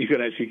ways that you can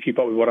actually keep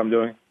up with what I'm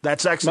doing.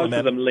 That's excellent. Most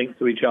of them link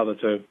to each other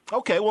too.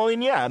 Okay, well,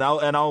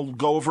 and I'll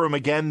go over them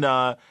again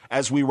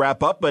as we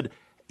wrap up. But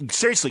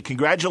seriously,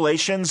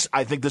 congratulations!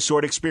 I think the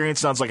Sword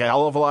Experience sounds like a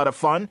hell of a lot of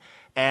fun,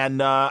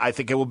 and I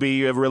think it will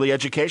be really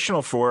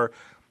educational for,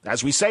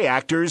 as we say,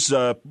 actors,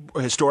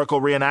 historical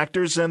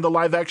reenactors, and the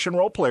live-action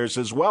role players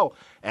as well.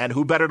 And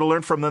who better to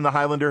learn from than the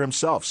Highlander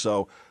himself?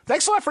 So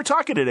thanks a lot for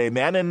talking today,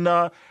 man.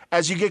 And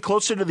as you get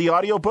closer to the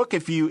audiobook,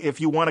 if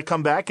you want to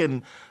come back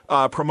and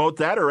promote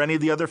that or any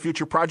of the other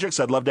future projects,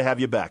 I'd love to have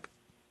you back.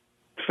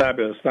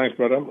 Fabulous. Thanks,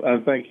 brother.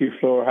 And thank you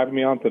for having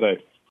me on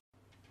today.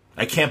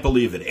 I can't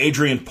believe it.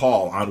 Adrian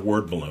Paul on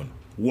Word Balloon.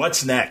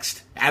 What's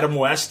next? Adam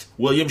West?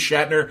 William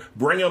Shatner?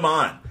 Bring him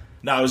on.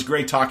 No, it was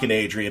great talking to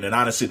Adrian, and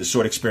honestly, the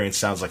Sword Experience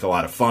sounds like a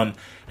lot of fun,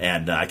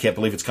 and I can't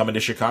believe it's coming to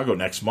Chicago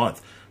next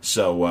month.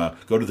 So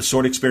go to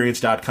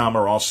theswordexperience.com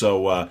or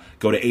also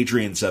go to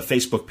Adrian's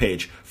Facebook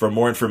page for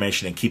more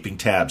information and keeping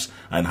tabs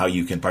on how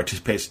you can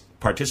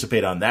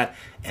participate on that.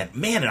 And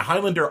man, a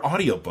Highlander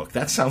audiobook.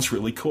 That sounds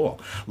really cool.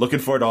 Looking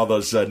forward to all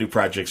those new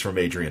projects from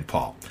Adrian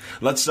Paul.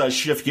 Let's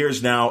shift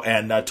gears now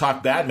and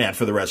talk Batman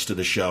for the rest of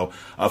the show.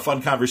 A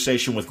fun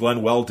conversation with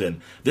Glen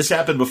Weldon. This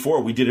happened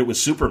before. We did it with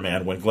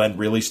Superman when Glen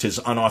released his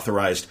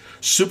unauthorized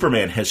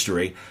Superman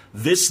history.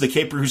 This, The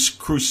Cape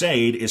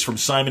Crusade, is from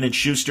Simon and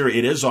Schuster.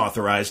 It is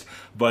authorized,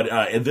 but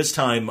at this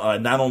time,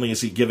 not only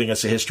is he giving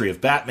us a history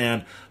of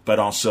Batman, but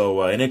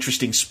also an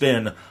interesting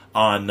spin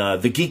on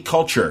the geek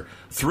culture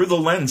through the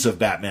lens of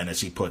Batman,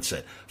 as he puts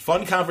it.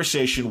 Fun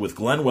conversation with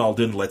Glen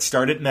Weldon. Let's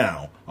start it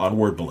now on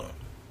Word Balloon.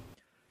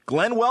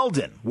 Glen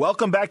Weldon,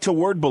 welcome back to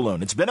Word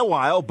Balloon. It's been a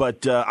while,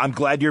 but I'm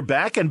glad you're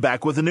back and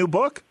back with a new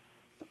book.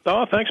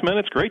 Oh, thanks, man.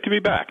 It's great to be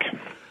back.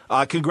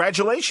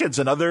 Congratulations.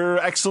 Another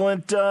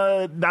excellent,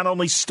 not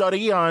only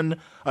study on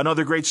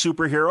another great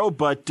superhero,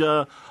 but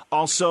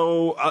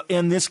also,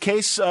 in this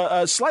case,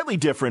 a slightly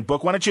different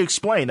book. Why don't you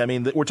explain? I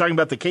mean, we're talking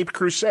about the Cape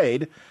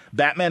Crusade,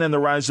 Batman and the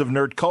Rise of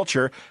Nerd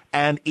Culture,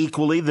 and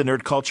equally the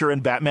nerd culture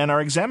and Batman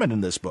are examined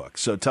in this book.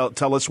 So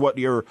tell us what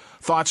your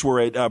thoughts were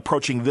at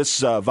approaching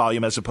this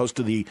volume as opposed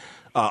to the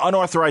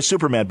unauthorized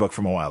Superman book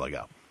from a while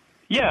ago.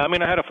 Yeah, I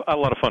mean, I had a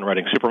lot of fun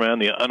writing Superman,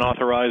 the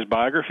unauthorized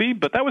biography,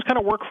 but that was kind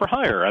of work for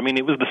hire. I mean,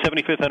 it was the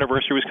 75th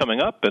anniversary was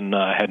coming up, and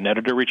I had an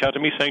editor reach out to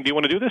me saying, do you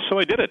want to do this? So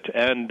I did it,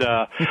 and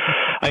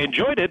I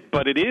enjoyed it,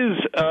 but it is,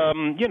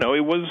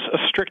 it was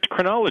a strict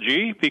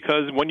chronology,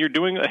 because when you're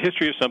doing a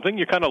history of something,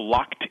 you're kind of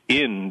locked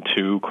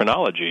into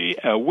chronology,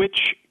 which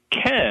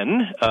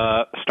can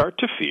start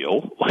to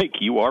feel like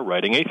you are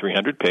writing a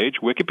 300-page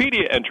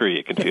Wikipedia entry.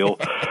 It can feel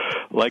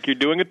like you're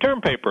doing a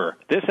term paper.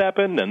 This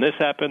happened, and this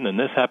happened, and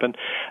this happened.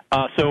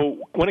 So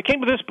when it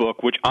came to this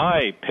book, which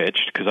I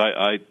pitched, because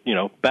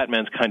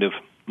Batman's kind of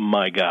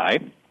my guy,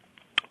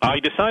 I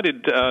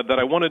decided that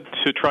I wanted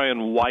to try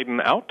and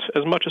widen out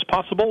as much as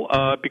possible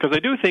because I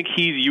do think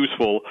he's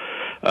useful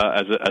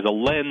as a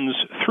lens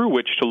through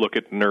which to look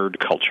at nerd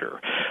culture.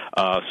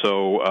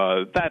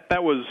 So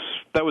that was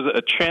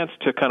a chance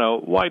to kind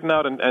of widen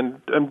out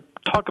and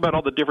talk about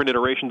all the different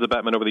iterations of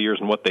Batman over the years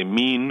and what they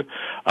mean.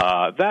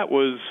 That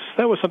was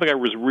something I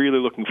was really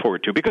looking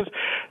forward to, because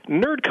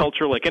nerd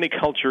culture, like any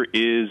culture,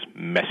 is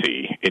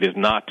messy. It is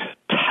not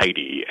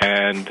tidy,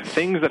 and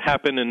things that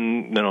happen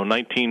in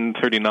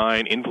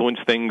 1939 influence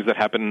things that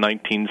happen in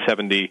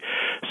 1970.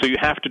 So you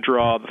have to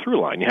draw the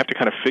through line. You have to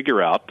kind of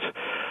figure out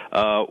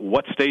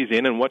what stays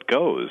in and what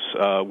goes.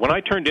 When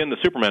I turned in the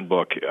Superman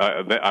book,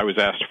 I was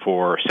asked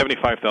for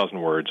 75,000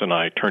 words, and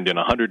I turned in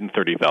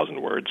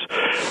 130,000 words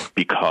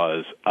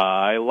because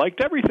I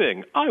liked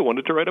everything. I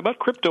wanted to write about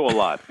crypto a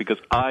lot because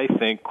I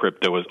think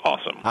crypto is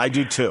awesome. I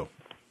do too.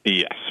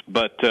 Yes,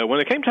 but when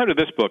it came time to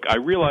this book, I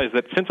realized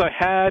that since I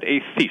had a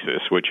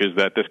thesis, which is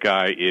that this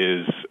guy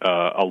is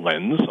a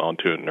lens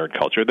onto nerd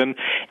culture, then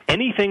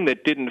anything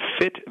that didn't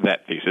fit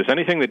that thesis,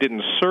 anything that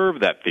didn't serve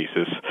that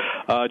thesis,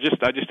 I just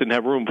didn't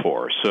have room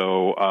for.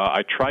 So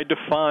I tried to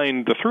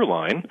find the through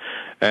line,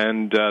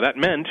 and that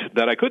meant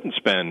that I couldn't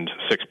spend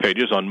 6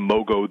 pages on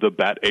Mogo the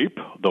Bat Ape,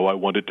 though I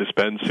wanted to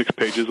spend 6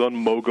 pages on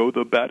Mogo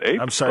the Bat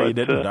Ape. I'm sorry you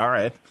didn't. All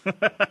right.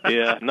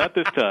 Yeah, not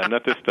this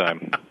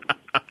time.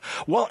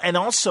 Well, and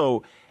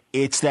also,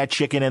 it's that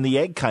chicken and the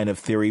egg kind of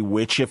theory,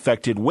 which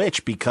affected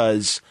which,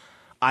 because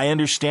I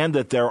understand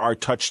that there are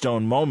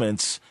touchstone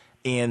moments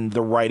in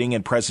the writing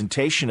and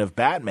presentation of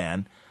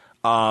Batman,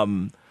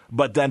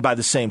 but then by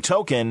the same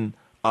token,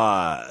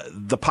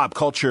 the pop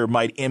culture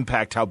might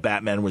impact how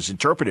Batman was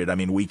interpreted. I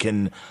mean, we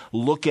can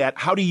look at,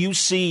 how do you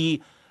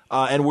see,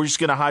 and we're just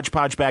going to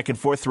hodgepodge back and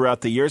forth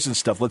throughout the years and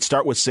stuff. Let's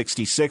start with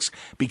 66,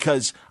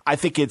 because I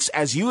think it's,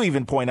 as you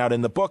even point out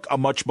in the book, a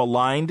much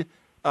maligned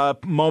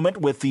moment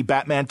with the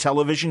Batman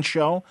television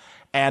show,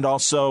 and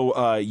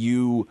also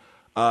you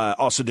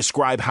also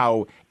describe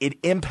how it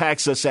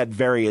impacts us at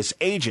various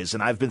ages.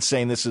 And I've been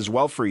saying this as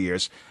well for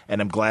years,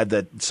 and I'm glad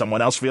that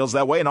someone else feels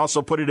that way and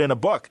also put it in a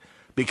book,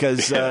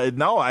 because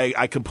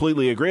I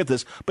completely agree with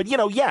this. But,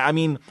 I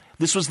mean,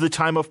 this was the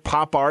time of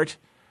pop art,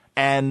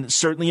 and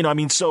certainly,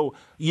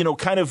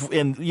 kind of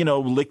in,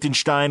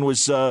 Liechtenstein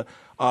was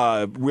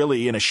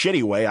really in a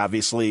shitty way,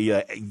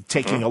 obviously,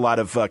 taking a lot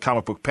of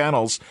comic book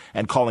panels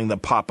and calling them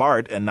pop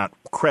art and not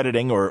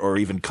crediting or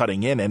even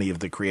cutting in any of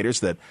the creators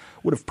that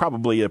would have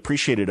probably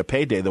appreciated a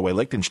payday the way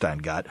Liechtenstein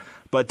got.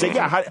 But,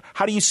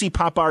 how do you see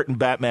pop art and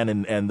Batman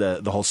and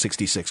the whole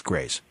 66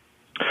 craze?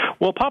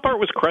 Well, pop art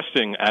was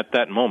cresting at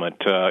that moment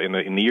in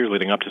the years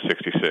leading up to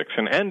 66,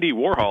 and Andy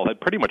Warhol had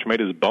pretty much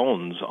made his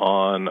bones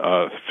on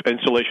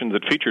installations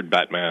that featured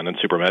Batman and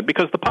Superman,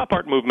 because the pop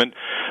art movement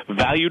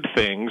valued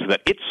things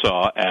that it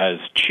saw as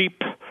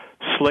cheap,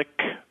 slick,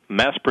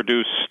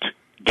 mass-produced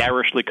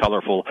garishly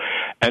colorful,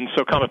 and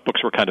so comic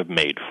books were kind of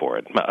made for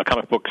it.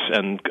 Comic books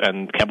and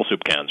Campbell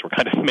soup cans were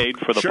kind of made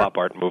for the pop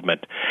art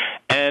movement.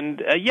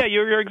 And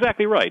you're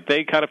exactly right.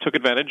 They kind of took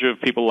advantage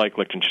of people like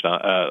Lichtenstein,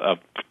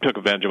 took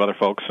advantage of other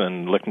folks,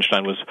 and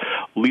Lichtenstein was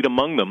lead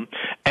among them.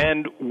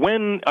 And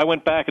when I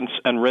went back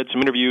and read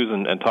some interviews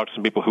and talked to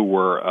some people who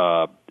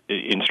were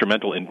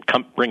instrumental in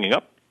bringing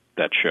up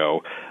that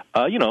show,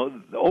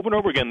 over and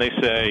over again they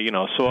say,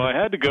 so I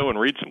had to go and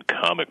read some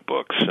comic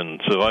books,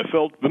 and so I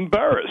felt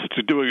embarrassed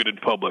doing it in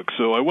public,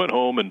 so I went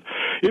home, and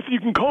if you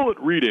can call it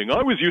reading,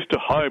 I was used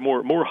to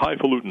more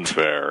highfalutin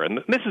fare. And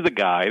this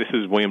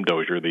is William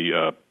Dozier,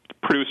 the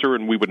producer,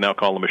 and we would now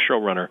call him a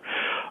showrunner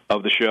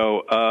of the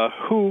show,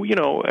 who,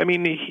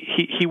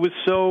 he was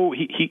so,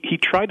 he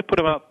tried to put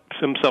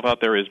himself out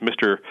there as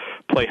Mr.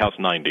 Playhouse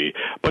 90,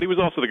 but he was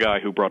also the guy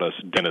who brought us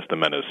Dennis the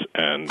Menace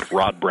and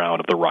Rod Brown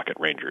of the Rocket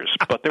Rangers.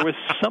 But there was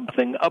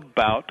something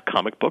about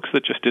comic books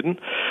that just didn't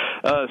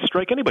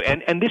strike anybody.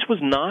 And this was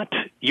not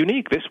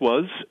unique. This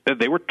was,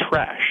 they were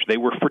trash. They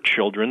were for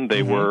children.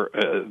 They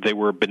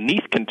were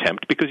beneath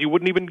contempt because you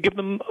wouldn't even give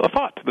them a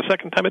thought the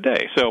second time a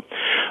day. So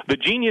the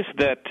genius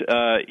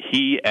that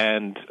he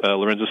and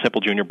Lorenzo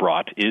Semple Jr.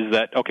 brought is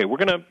that, okay, we're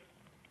going to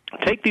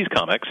take these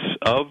comics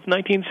of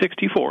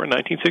 1964 and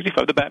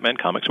 1965, the Batman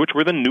comics, which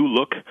were the New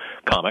Look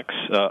comics,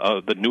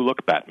 the New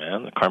Look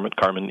Batman, Carmen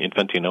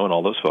Infantino and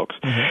all those folks,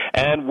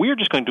 and we're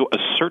just going to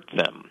assert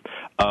them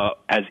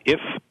as if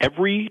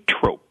every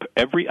trope,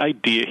 every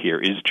idea here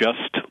is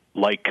just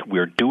like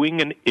we're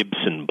doing an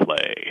Ibsen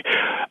play.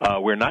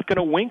 We're not going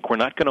to wink, we're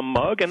not going to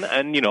mug, and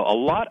a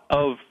lot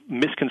of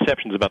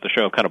misconceptions about the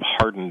show have kind of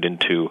hardened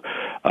into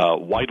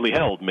widely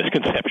held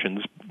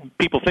misconceptions.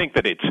 People think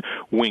that it's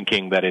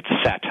winking, that it's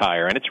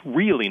satire, and it's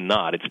really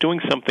not. It's doing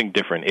something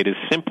different. It is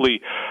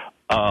simply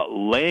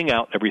laying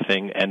out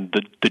everything, and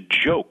the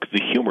joke,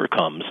 the humor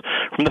comes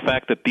from the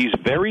fact that these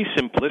very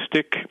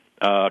simplistic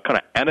kind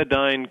of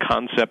anodyne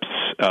concepts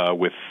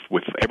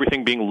with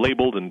everything being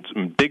labeled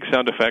and big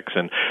sound effects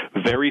and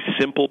very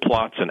simple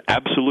plots and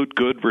absolute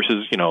good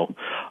versus,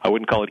 I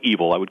wouldn't call it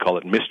evil, I would call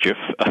it mischief,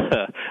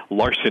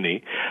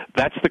 larceny.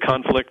 That's the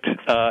conflict,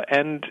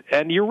 and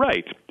you're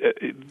right.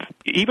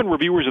 Even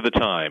reviewers of the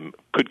time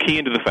could key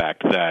into the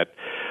fact that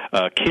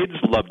kids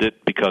loved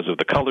it because of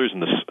the colors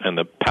and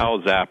the pow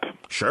zap.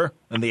 Sure,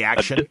 and the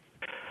action.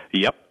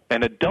 Yep,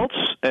 and adults,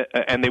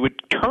 and they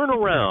would turn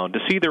around to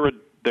see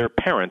their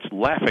parents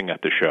laughing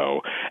at the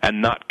show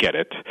and not get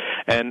it.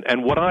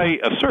 And what I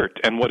assert,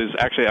 and what is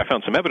actually I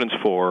found some evidence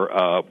for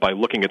by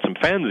looking at some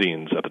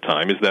fanzines at the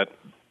time, is that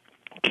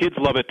kids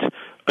love it,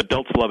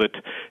 adults love it,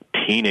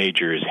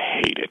 teenagers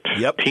hate it.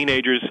 Yep.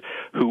 Teenagers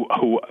who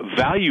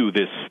value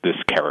this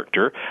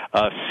character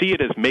see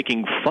it as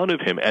making fun of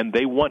him, and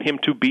they want him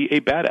to be a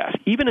badass.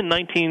 Even in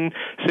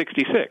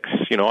 1966,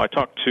 I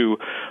talked to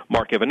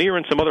Mark Evanier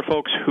and some other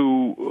folks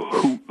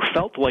who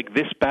felt like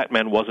this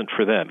Batman wasn't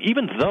for them,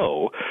 even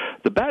though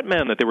the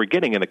Batman that they were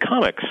getting in the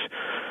comics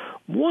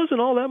wasn't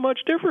all that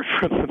much different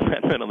from the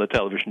Batman on the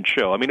television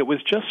show. I mean, it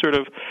was just sort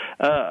of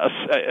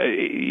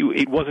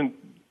it wasn't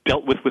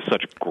dealt with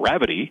such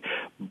gravity,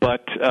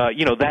 but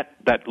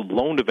that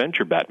lone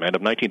adventure Batman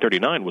of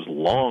 1939 was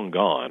long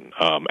gone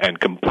and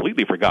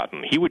completely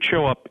forgotten. He would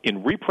show up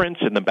in reprints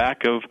in the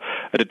back of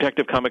a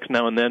Detective Comics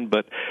now and then,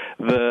 but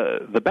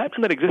the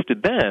Batman that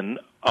existed then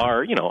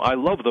are, I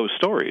love those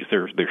stories.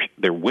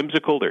 They're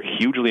whimsical, they're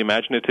hugely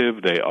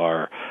imaginative, they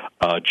are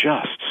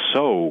just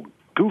so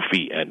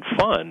goofy and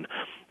fun.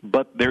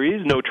 But there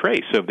is no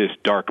trace of this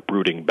dark,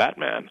 brooding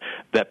Batman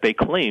that they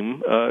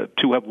claim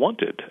to have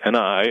wanted. And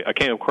I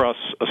came across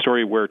a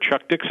story where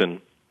Chuck Dixon,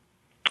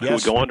 who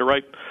would go on to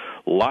write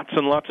lots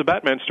and lots of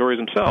Batman stories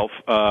himself,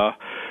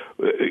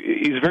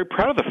 he's very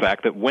proud of the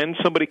fact that when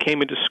somebody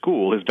came into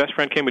school, his best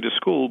friend came into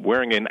school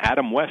wearing an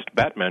Adam West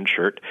Batman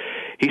shirt,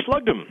 he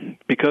slugged him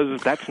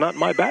because that's not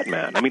my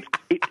Batman. I mean,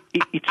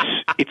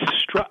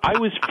 I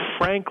was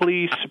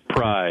frankly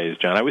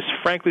surprised, John. I was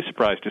frankly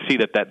surprised to see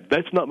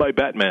that's not my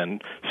Batman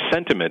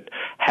sentiment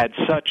had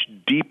such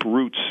deep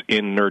roots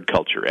in nerd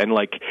culture. And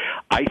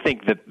I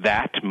think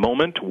that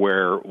moment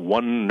where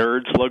one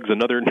nerd slugs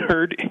another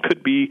nerd, it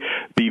could be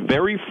the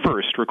very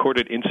first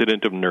recorded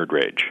incident of nerd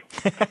rage.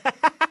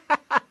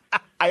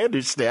 I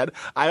understand.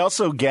 I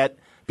also get,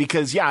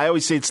 because, I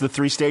always say it's the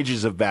 3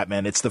 stages of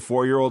Batman. It's the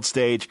 4-year-old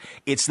stage.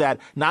 It's that.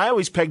 Now, I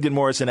always pegged it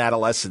more as an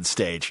adolescent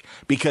stage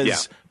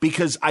because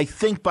I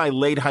think by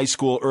late high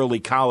school, early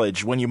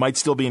college, when you might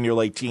still be in your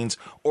late teens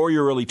or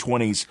your early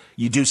 20s,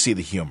 you do see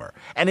the humor.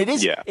 And it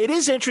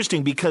is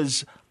interesting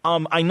because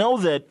I know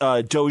that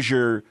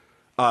Dozier,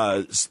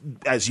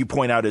 as you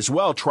point out as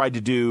well, tried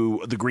to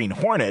do the Green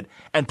Hornet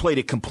and played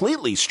it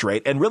completely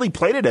straight and really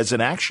played it as an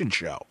action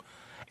show.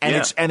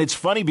 And it's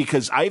funny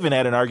because I even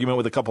had an argument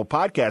with a couple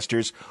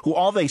podcasters who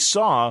all they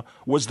saw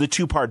was the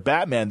 2-part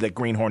Batman that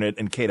Green Hornet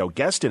and Kato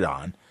guested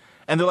on.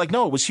 And they're like,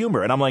 no, it was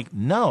humor. And I'm like,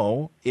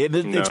 no,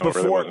 it's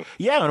before. Really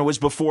and it was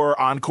before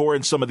Encore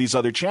and some of these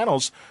other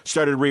channels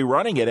started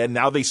rerunning it. And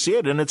now they see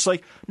it. And it's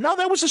like, no,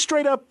 that was a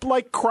straight up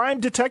like crime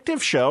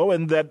detective show.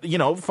 And that,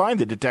 fine,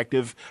 the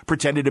detective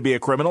pretended to be a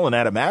criminal and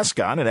had a mask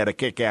on and had a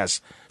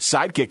kick-ass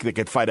sidekick that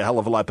could fight a hell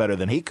of a lot better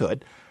than he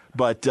could.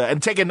 But,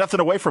 and taking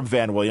nothing away from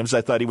Van Williams, I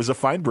thought he was a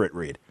fine Brit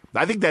Reed.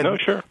 I think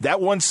that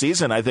that one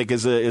season, I think,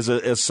 is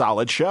a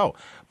solid show.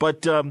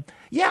 But now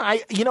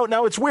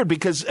it's weird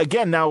because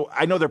again, now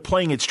I know they're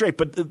playing it straight,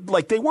 but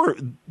like they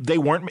weren't.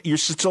 You're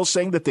still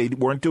saying that they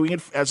weren't doing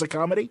it as a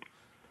comedy?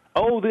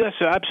 Oh, yes,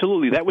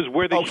 absolutely. That was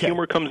where the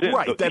humor comes in.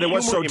 Right, that it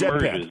was so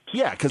deadpan.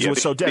 Yeah, because it was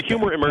so deadpan. The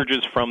humor emerges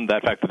from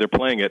that fact that they're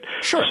playing it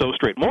so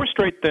straight. More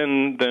straight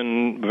than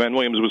Van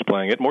Williams was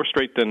playing it, more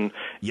straight than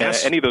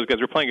any of those guys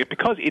were playing it,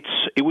 because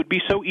it would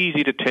be so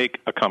easy to take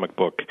a comic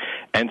book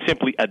and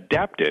simply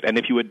adapt it. And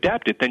if you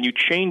adapt it, then you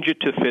change it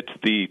to fit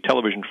the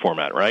television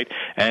format, right?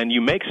 And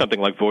you make something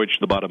like Voyage to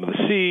the Bottom of the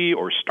Sea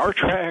or Star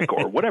Trek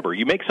or whatever.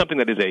 You make something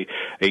that is a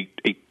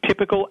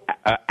typical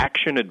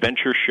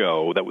action-adventure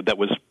show that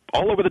was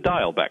all over the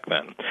dial back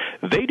then.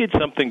 They did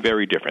something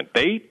very different.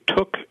 They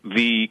took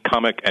the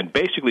comic and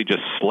basically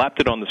just slapped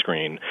it on the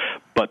screen,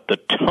 but the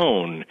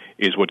tone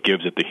is what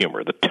gives it the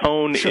humor. The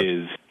tone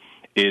is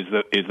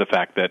the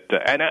fact that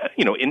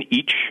in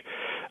each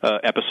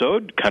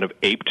episode kind of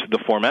aped the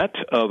format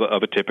of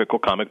a typical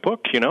comic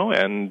book,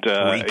 and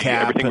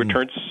everything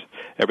returns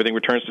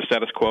to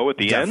status quo at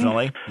the end.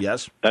 Definitely,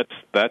 yes. That's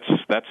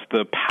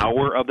the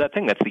power of that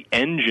thing. That's the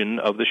engine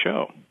of the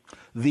show.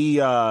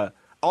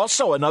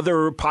 Also,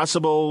 another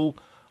possible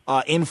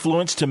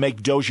influence to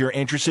make Dozier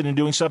interested in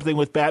doing something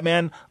with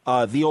Batman,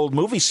 the old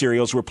movie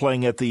serials were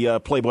playing at the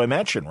Playboy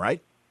Mansion,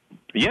 right?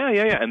 Yeah,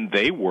 and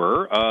they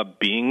were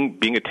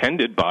being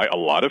attended by a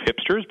lot of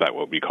hipsters, by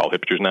what we call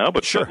hipsters now,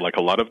 but like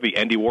a lot of the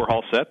Andy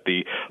Warhol set,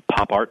 the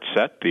pop art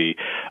set,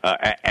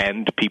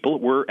 and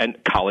people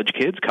and college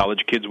kids.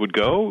 College kids would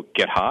go,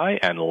 get high,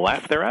 and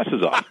laugh their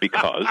asses off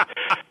because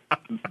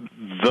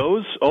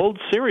those old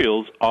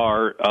serials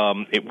are,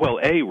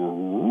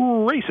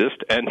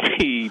 racist, and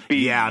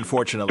B,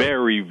 unfortunately,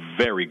 very,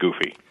 very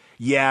goofy.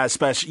 Yeah,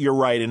 you're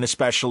right, and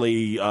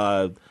especially.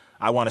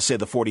 I want to say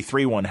the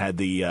 43 one had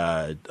was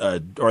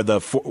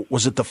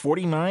it the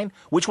 49?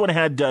 Which one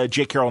had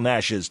J. Carrol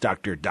Nash as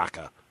Dr.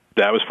 Daka?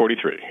 That was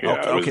 43.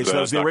 Yeah, okay, so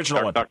that was the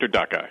original one. Dr.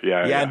 Daka,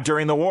 yeah. And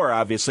during the war,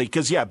 obviously,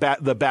 because,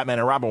 the Batman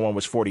and Robin one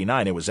was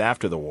 49. It was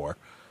after the war.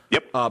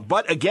 Yep.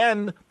 But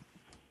again,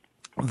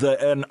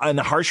 and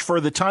harsh for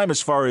the time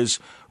as far as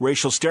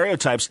racial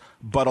stereotypes,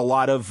 but a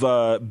lot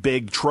of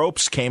big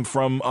tropes came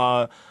from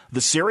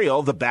the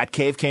serial. The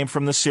Batcave came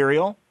from the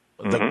serial.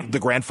 The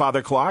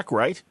grandfather clock,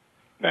 right?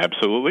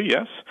 Absolutely,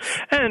 yes.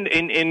 And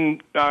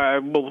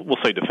we'll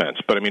say defense,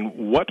 but I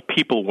mean, what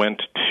people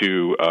went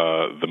to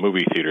the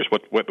movie theaters,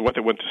 what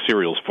they went to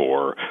serials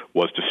for,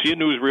 was to see a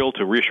newsreel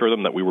to reassure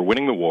them that we were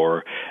winning the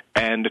war,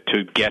 and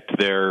to get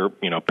their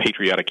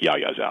patriotic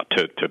yayas out,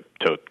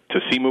 to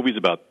see movies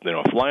about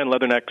flying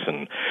leathernecks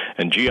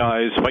and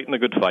GIs fighting the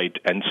good fight.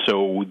 And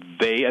so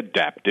they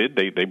adapted.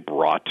 They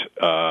brought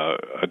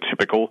a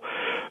typical,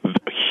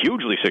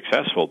 hugely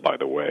successful, by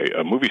the way,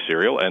 a movie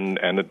serial, and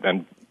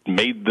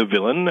made the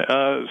villain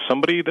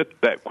somebody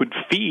that could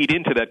feed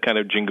into that kind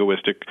of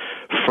jingoistic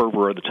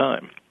fervor of the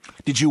time.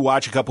 Did you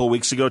watch a couple of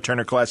weeks ago?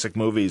 Turner Classic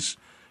Movies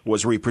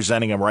was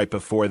representing him right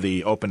before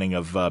the opening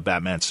of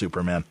Batman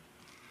Superman.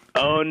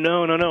 Oh,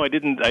 no, I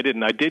didn't. I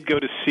did go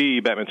to see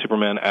Batman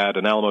Superman at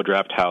an Alamo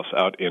Draft House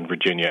out in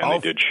Virginia, and they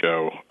did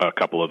show a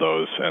couple of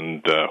those.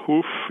 And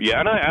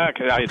and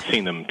I had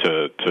seen them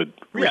to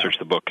research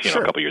the book a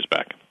couple years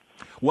back.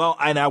 Well,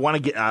 and I want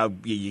to get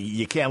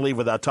you can't leave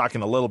without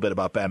talking a little bit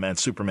about Batman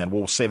Superman.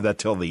 We'll save that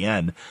till the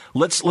end.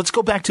 Let's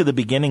go back to the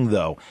beginning,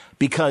 though,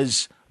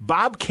 because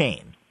Bob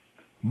Kane,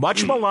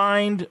 much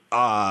maligned,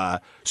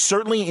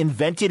 certainly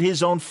invented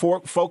his own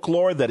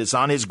folklore that is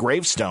on his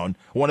gravestone.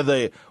 One of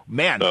the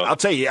I'll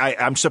tell you,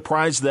 I'm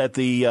surprised that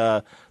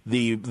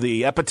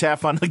the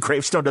epitaph on the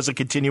gravestone doesn't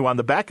continue on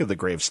the back of the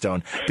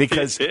gravestone,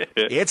 because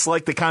it's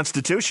like the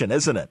Constitution,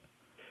 isn't it?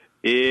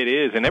 It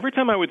is, and every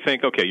time I would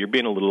think, okay, you're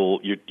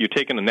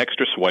taking an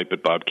extra swipe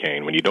at Bob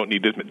Kane when you don't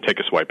need to take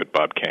a swipe at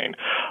Bob Kane.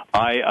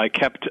 I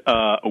kept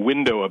a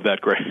window of that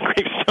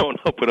gravestone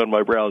open on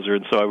my browser,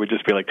 and so I would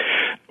just be like,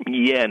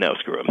 yeah, no,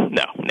 screw him.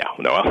 No,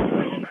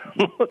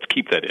 let's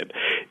keep that in.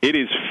 It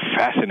is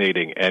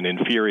fascinating and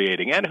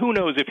infuriating, and who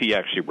knows if he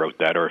actually wrote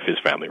that or if his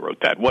family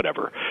wrote that,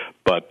 whatever.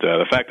 But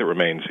the fact that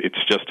remains,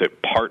 it's just a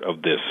part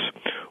of this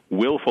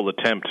willful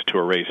attempt to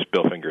erase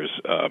Bill Finger's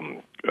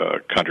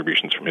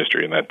contributions from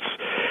history, and that's,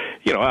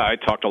 I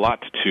talked a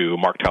lot to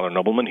Mark Tyler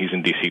Nobleman. He's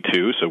in D.C.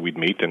 too, so we'd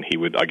meet, and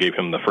I gave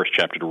him the first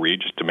chapter to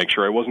read just to make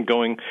sure I wasn't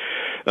going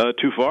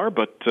too far.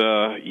 But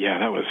that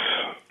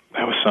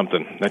was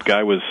something. That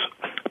guy was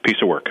a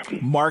piece of work.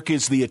 Mark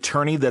is the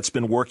attorney that's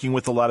been working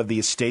with a lot of the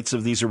estates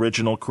of these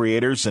original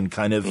creators and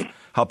kind of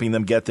helping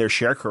them get their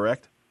share,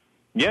 correct?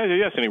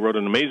 Yes, and he wrote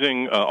an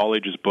amazing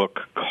all-ages book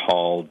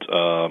called,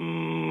 I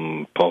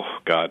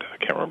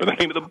can't remember the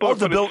name of the book.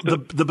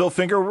 The Bill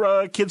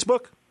Finger kids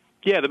book?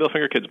 Yeah, the Bill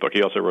Finger kids book.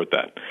 He also wrote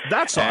that.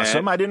 That's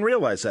awesome. I didn't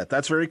realize that.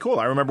 That's very cool.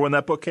 I remember when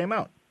that book came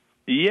out.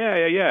 Yeah,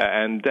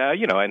 and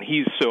and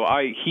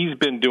he's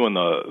been doing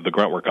the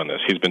grunt work on this.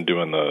 He's been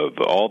doing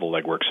all the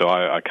legwork. So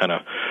I kind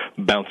of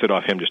bounced it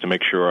off him just to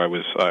make sure I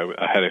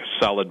had a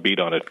solid beat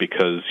on it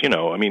because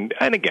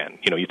and again,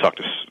 you talk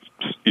to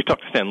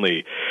Stan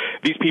Lee.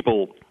 These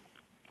people,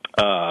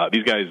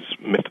 these guys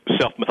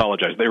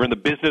self-mythologize. They're in the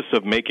business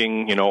of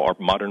making our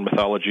modern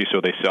mythology,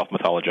 so they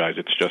self-mythologize.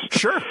 It's just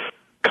sure.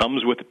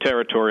 Comes with the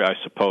territory, I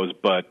suppose,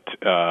 but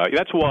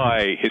that's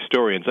why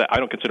historians, I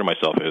don't consider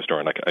myself a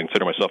historian, I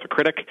consider myself a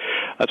critic.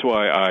 That's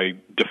why I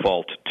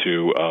default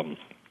to,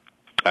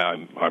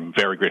 I'm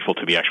very grateful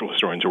to the actual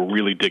historians who are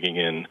really digging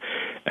in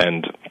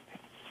and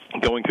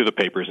going through the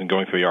papers and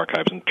going through the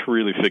archives and to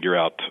really figure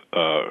out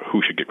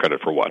who should get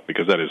credit for what,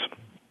 because that is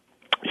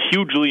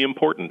hugely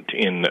important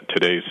in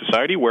today's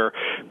society where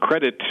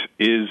credit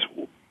is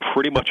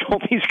pretty much all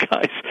these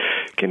guys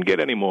can get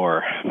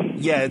anymore.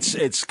 Yeah,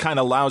 it's kind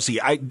of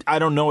lousy. I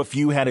don't know if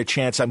you had a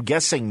chance. I'm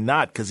guessing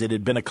not because it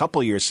had been a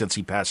couple years since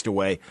he passed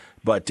away.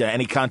 But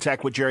any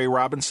contact with Jerry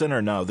Robinson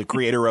or no, the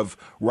creator of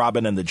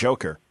Robin and the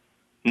Joker?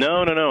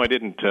 No, I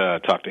didn't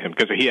talk to him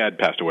because he had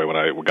passed away when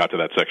I got to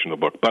that section of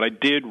the book. But I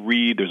did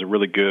read. There's a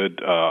really good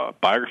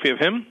biography of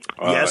him.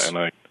 Yes. And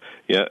I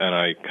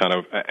kind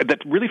of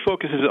that really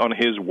focuses on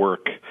his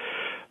work.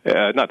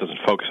 Doesn't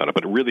focus on it,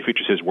 but it really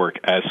features his work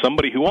as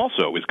somebody who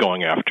also was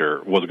going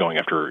after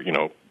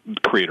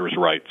creators'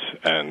 rights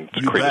and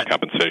creators'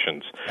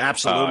 compensations.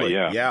 Absolutely,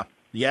 yeah.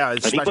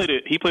 And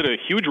he played a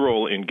huge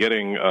role in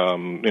getting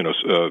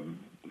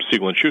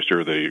Siegel and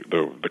Schuster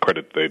the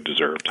credit they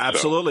deserved.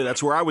 Absolutely,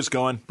 That's where I was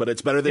going, but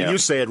it's better that you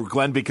say it,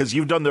 Glenn, because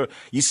you've done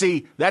you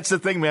see, that's the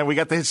thing, man. We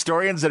got the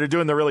historians that are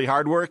doing the really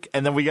hard work,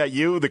 and then we got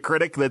you, the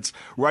critic that's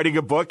writing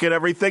a book and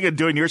everything and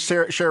doing your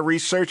share of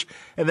research,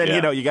 and then,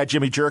 you got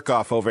Jimmy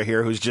Jerkoff over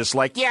here who's just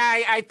like,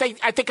 I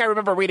think I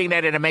remember reading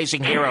that in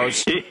Amazing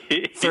Heroes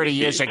 30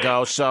 years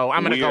ago, so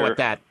I'm going to go with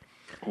that.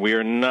 We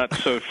are not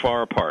so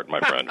far apart, my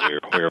friend.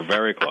 We are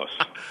very close.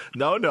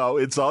 No,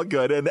 it's all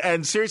good.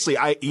 And seriously,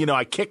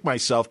 I kick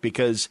myself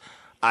because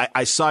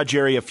I saw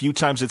Jerry a few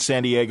times at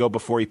San Diego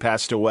before he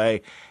passed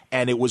away,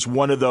 and it was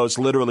one of those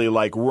literally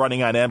like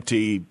running on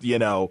empty,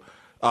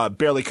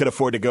 barely could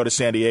afford to go to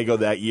San Diego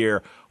that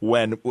year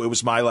when it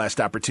was my last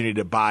opportunity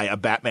to buy a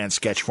Batman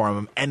sketch from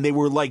him. And they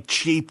were like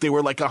cheap. They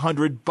were like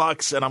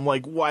 $100. And I'm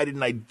like, why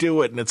didn't I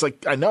do it? And it's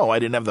like, I know I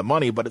didn't have the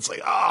money, but it's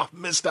like,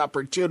 missed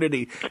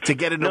opportunity to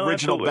get an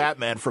original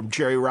Batman from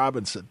Jerry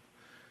Robinson.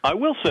 I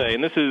will say,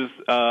 and this is,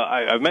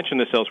 I've mentioned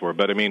this elsewhere,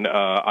 but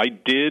I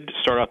did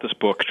start out this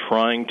book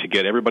trying to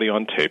get everybody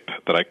on tape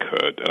that I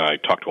could, and I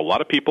talked to a lot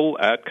of people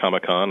at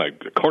Comic-Con. I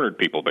cornered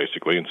people,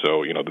 basically, and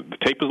so, the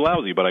tape was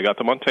lousy, but I got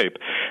them on tape,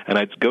 and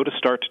I'd go to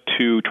start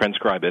to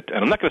transcribe it,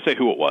 and I'm not going to say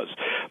who it was,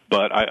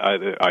 but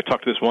I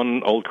talked to this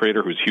one old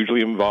creator who's hugely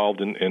involved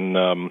in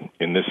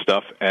this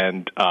stuff,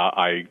 and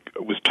I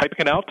was typing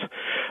it out.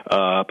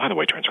 By the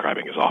way,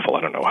 transcribing is awful.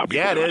 I don't know how people do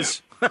it. Yeah, it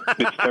is.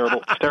 It's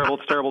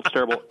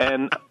terrible.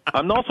 And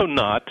I'm also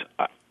not,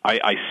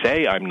 I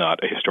say I'm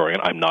not a historian,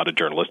 I'm not a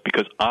journalist,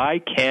 because I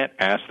can't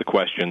ask the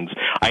questions.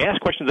 I ask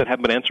questions that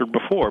haven't been answered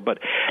before, but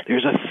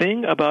there's a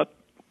thing about,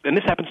 and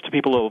this happens to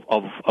people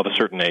of a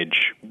certain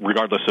age,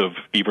 regardless of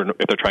even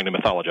if they're trying to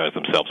mythologize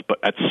themselves, but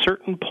at a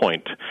certain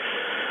point,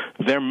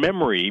 their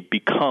memory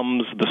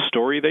becomes the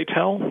story they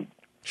tell.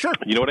 Sure.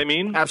 You know what I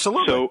mean?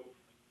 Absolutely.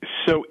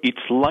 So it's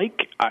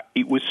like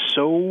it was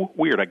so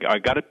weird. I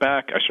got it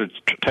back. I started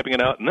typing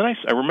it out, and then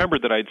I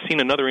remembered that I'd seen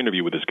another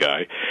interview with this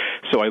guy.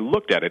 So I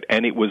looked at it,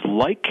 and it was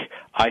like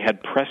I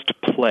had pressed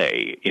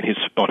play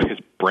on his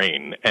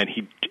brain, and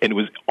it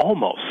was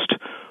almost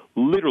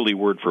literally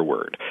word for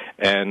word.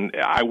 And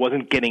I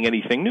wasn't getting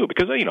anything new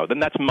because, then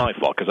that's my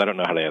fault because I don't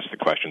know how to ask the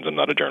questions. I'm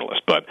not a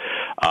journalist. But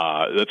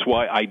that's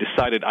why I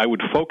decided I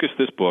would focus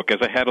this book, as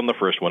I had on the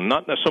first one,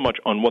 not so much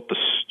on what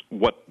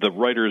the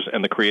writers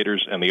and the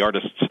creators and the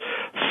artists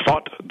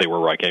thought they were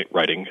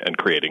writing and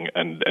creating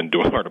and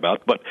doing art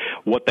about, but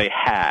what they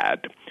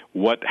had,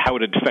 how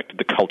it had affected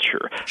the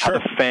culture, how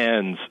the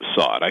fans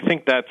saw it. I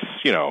think that's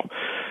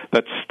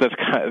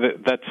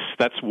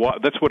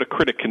what a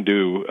critic can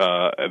do.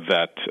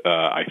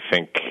 I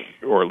think,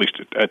 or at least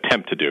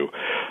attempt to do.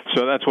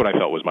 So that's what I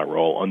felt was my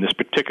role on this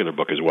particular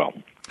book as well.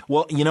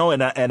 Well,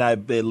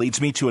 it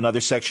leads me to another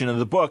section of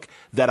the book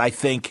that I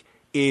think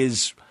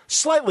is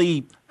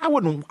slightly, I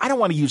don't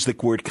want to use the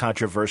word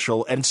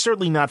controversial, and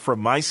certainly not from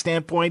my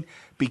standpoint,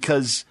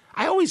 because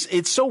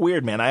it's so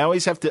weird, man. I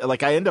always have to,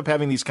 I end up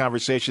having these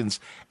conversations,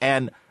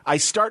 and I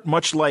start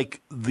much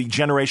like the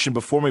generation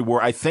before me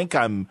where I think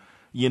I'm,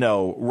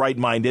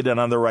 right-minded and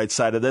on the right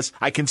side of this.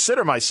 I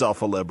consider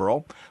myself a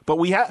liberal, but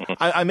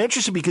I'm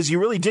interested because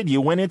you really did.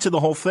 You went into the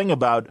whole thing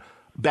about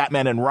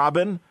Batman and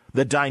Robin,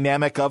 the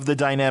dynamic of the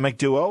dynamic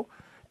duo,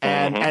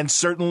 and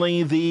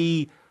certainly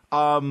the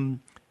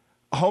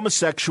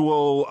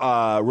homosexual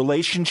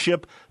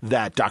relationship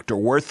that Dr.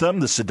 Wortham,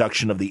 the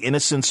Seduction of the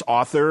Innocents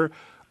author,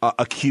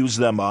 accused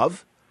them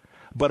of,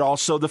 but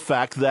also the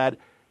fact that,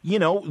 you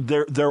know,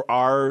 there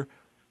are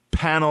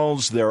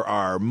panels, there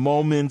are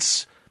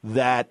moments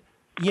that,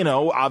 you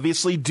know,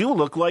 obviously do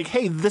look like,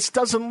 hey, this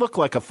doesn't look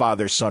like a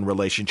father-son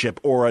relationship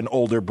or an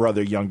older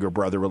brother, younger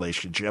brother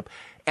relationship.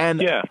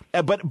 And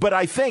but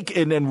I think,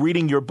 in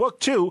reading your book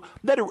too,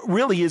 that it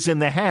really is in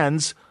the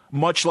hands,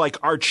 much like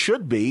art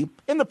should be,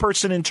 in the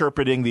person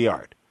interpreting the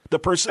art, the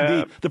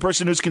person the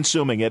person who's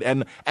consuming it,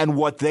 and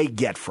what they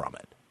get from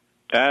it.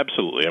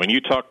 Absolutely. I mean, you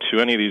talk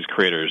to any of these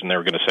creators, and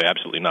they're going to say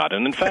absolutely not.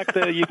 And in fact,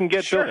 you can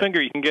get Sure. Bill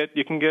Finger, you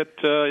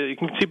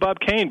can see Bob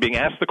Kane being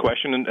asked the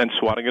question and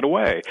swatting it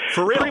away.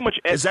 For real? Pretty much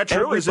is that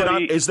true? Is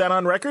that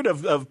on record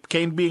of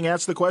Kane being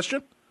asked the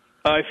question?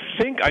 I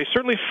think I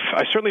certainly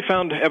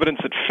found evidence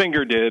that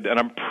Finger did, and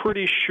I'm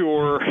pretty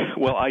sure.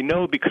 Well, I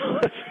know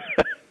because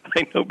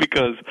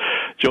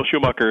Joel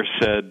Schumacher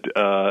said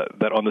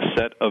that on the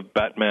set of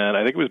Batman,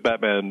 I think it was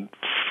Batman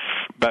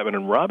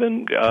and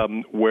Robin,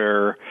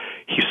 where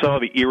he saw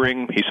the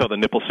earring, he saw the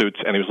nipple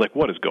suits, and he was like,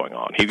 "What is going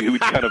on?" He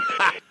would kind of.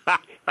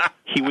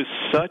 He was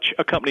such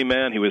a company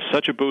man. He was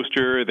such a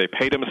booster. They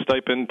paid him a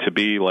stipend to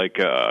be like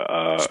an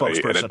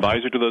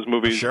advisor to those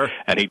movies. Sure.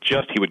 And he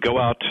would go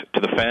out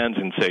to the fans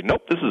and say,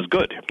 "Nope, this is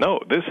good. No,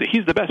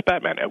 he's the best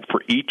Batman,"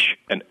 for each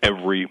and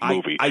every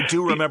movie. I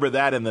do remember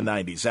that in the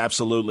 90s.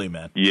 Absolutely,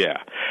 man. Yeah.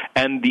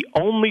 And the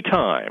only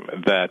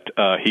time that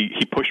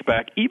he pushed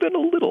back even a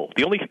little,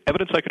 the only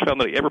evidence I could find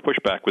that he ever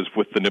pushed back was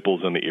with the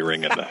nipples and the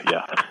earring and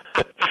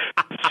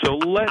So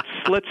let's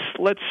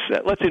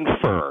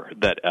infer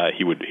that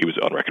he was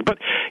on record. But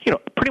you know,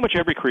 pretty much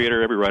every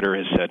creator, every writer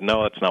has said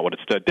no, that's not what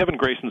it's said. Devin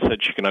Grayson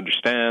said she can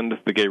understand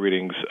the gay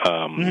readings,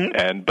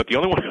 but the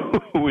only one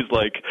who is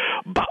like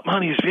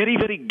Batman is very,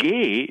 very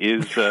gay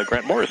is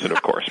Grant Morrison,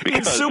 of course, because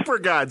in Super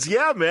Gods,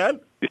 yeah, man.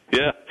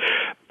 Yeah.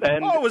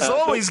 And, it was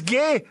always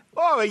gay.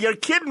 Oh, you're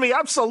kidding me.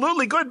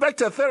 Absolutely. Going back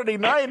to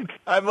 39.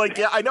 I'm like,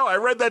 yeah, I know. I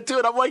read that too.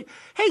 And I'm like,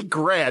 hey,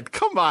 Grant,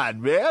 come on,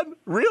 man.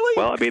 Really?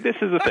 Well, I mean, this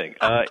is the thing.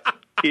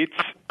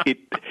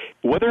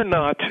 Whether or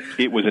not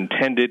it was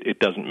intended, it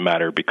doesn't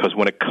matter, because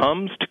when it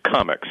comes to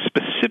comics,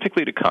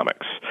 specifically to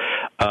comics,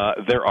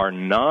 there are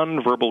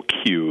nonverbal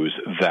cues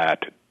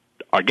that,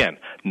 again,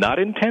 not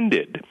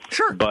intended,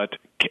 sure, but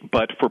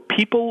for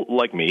people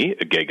like me,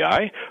 a gay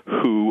guy,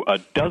 who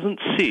doesn't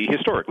see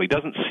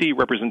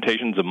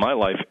representations of my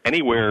life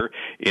anywhere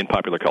in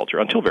popular culture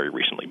until very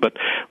recently. But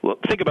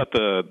think about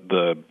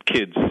the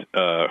kids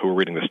who were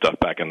reading this stuff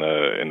back in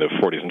the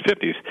 40s and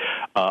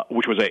 50s,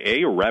 which was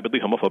a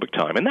rabidly homophobic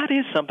time, and that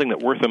is something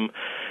that Wortham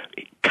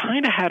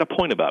kind of had a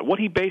point about. What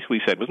he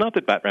basically said was not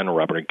that Batman and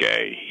Robin are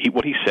gay.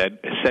 What he said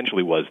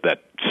essentially was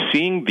that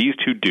seeing these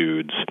two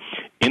dudes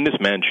in this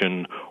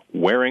mansion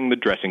wearing the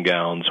dressing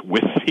gowns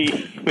with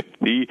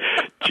the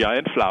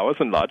giant flowers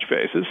and large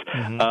faces,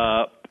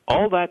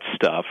 all that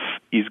stuff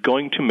is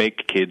going to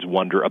make kids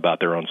wonder about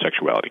their own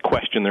sexuality,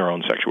 question their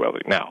own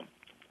sexuality. Now,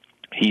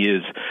 he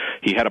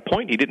had a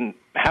point. He didn't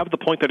have the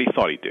point that he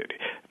thought he did.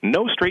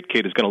 No straight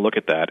kid is going to look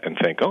at that and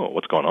think, oh,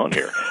 what's going on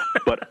here?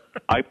 But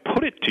I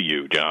put it to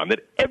you, John, that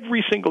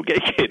every single gay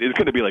kid is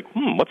going to be like,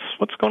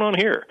 what's going on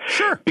here?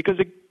 Sure. Because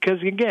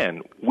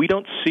again, we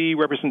don't see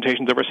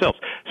representations of ourselves.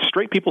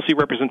 Straight people see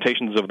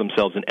representations of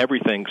themselves in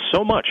everything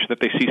so much that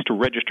they cease to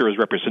register as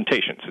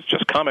representations. It's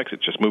just comics,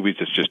 it's just movies,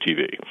 it's just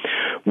TV.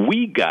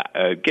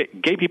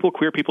 Gay people,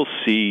 queer people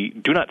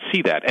do not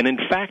see that. And in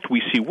fact,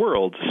 we see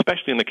worlds,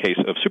 especially in the case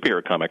of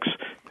superhero comics,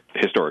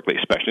 historically,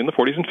 especially in the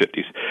 40s and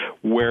 50s,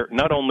 where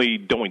not only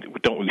don't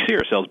we see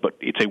ourselves, but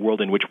it's a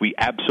world in which we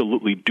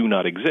absolutely do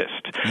not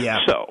exist. Yeah.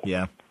 So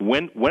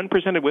when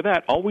presented with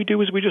that, all we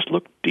do is we just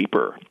look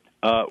deeper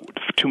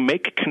to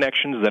make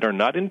connections that are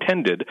not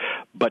intended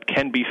but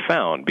can be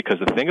found. Because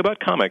the thing about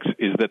comics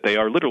is that they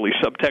are literally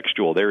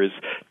subtextual. There is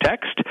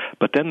text,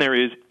 but then there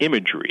is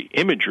imagery.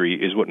 Imagery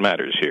is what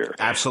matters here.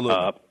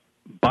 Absolutely.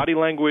 Body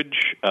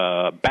language,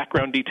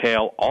 background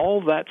detail,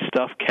 all that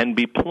stuff can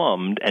be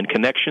plumbed and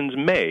connections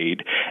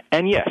made.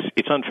 And yes,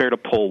 it's unfair to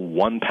pull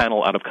one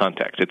panel out of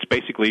context. It's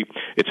basically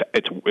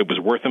it was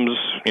Wortham's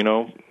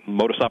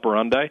modus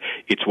operandi.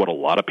 It's what a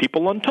lot of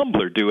people on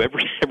Tumblr do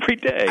every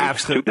day.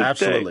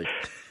 Absolutely.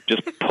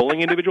 Just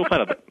pulling individual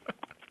panels.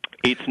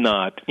 It's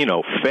not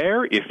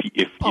fair if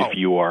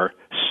you are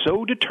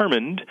so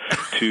determined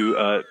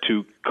to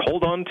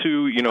hold on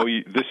to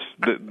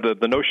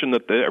the notion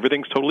that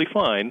everything's totally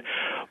fine,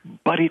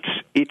 but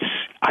it's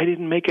I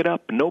didn't make it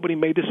up. Nobody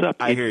made this up.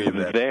 I hear you,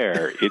 man.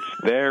 It's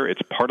there.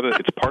 It's part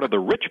of the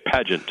rich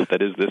pageant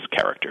that is this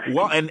character.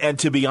 Well, and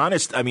to be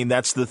honest, I mean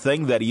that's the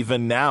thing that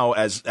even now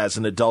as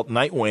an adult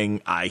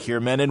Nightwing, I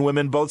hear men and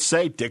women both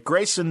say, "Dick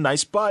Grayson,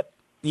 nice butt."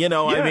 I mean,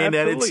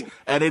 absolutely.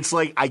 and it's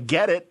like, I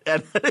get it.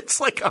 And it's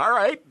like, all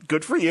right,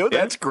 good for you.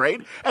 That's great.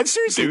 And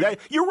seriously,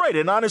 you're right.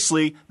 And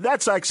honestly,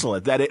 that's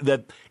excellent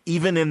that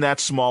even in that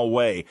small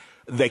way,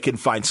 they can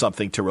find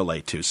something to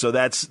relate to. So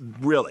that's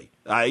really,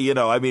 but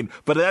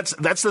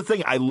that's the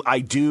thing.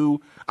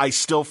 I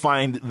still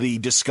find the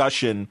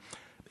discussion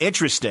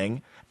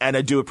interesting, and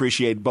I do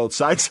appreciate both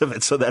sides of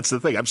it. So that's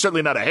the thing. I'm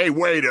certainly not hey,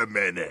 wait a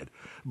minute.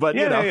 But,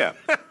 yeah.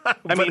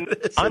 I mean,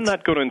 I'm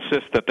not going to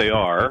insist that they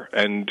are,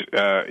 and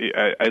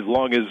as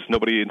long as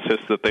nobody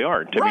insists that they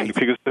aren't. I mean,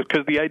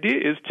 because the idea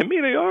is, to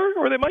me, they are,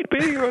 or they might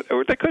be,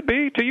 or they could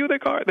be. To you, they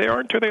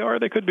aren't, or they are, or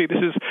they could be.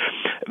 This is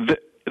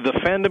the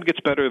fandom gets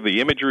better, the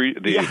imagery,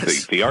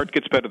 the art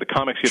gets better, the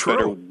comics get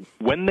better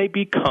when they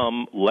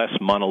become less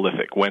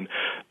monolithic. When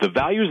the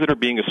values that are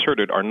being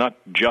asserted are not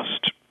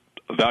just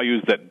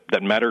values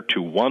that matter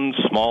to one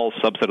small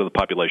subset of the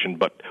population,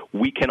 but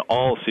we can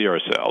all see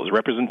ourselves.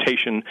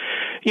 Representation,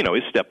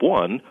 is step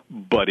one,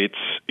 but it's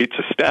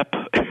a step,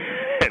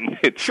 and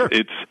these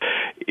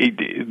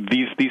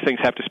things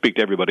have to speak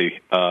to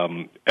everybody,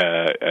 and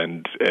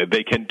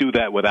they can do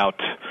that without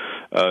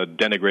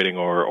denigrating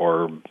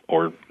or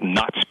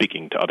not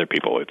speaking to other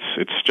people.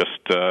 It's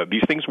just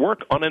these things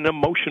work on an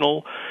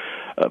emotional,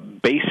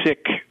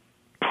 basic,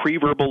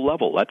 pre-verbal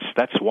level.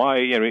 That's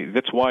why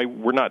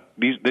we're not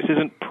this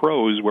isn't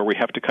prose where we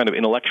have to kind of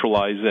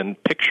intellectualize and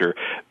picture.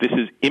 This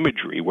is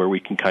imagery where we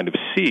can kind of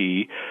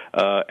see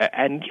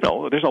and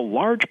there's a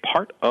large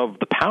part of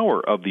the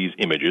power of these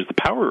images, the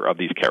power of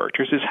these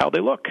characters is how they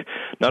look.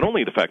 Not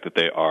only the fact that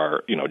they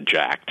are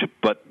jacked,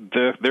 but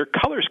their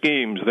color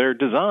schemes, their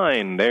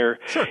design,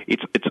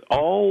 it's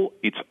all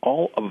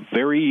a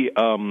very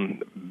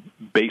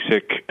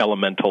basic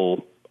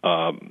elemental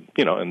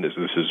and this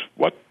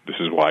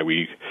is why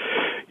we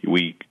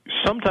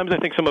sometimes I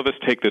think some of us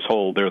take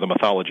they're the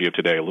mythology of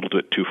today a little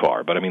bit too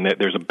far. But I mean,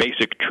 there's a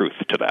basic truth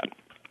to that.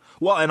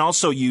 Well, and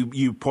also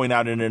you point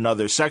out in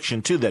another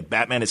section too that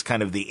Batman is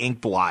kind of the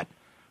ink blot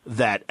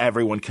that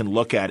everyone can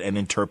look at and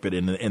interpret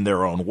in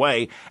their own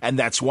way, and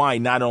that's why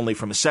not only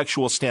from a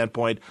sexual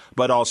standpoint,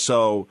 but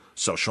also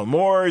social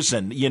mores,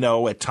 and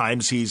at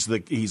times he's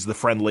the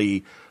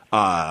friendly.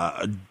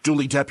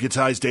 Duly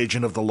deputized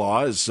agent of the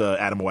law, as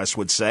Adam West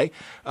would say,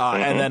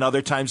 and then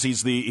other times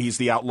he's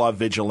the outlaw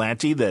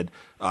vigilante that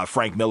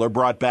Frank Miller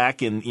brought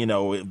back in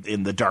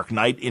the Dark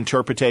Knight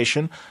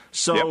interpretation.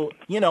 So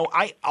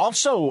I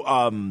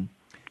also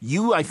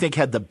you I think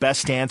had the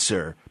best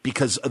answer,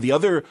 because the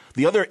other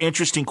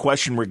interesting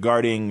question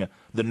regarding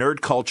the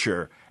nerd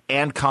culture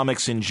and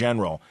comics in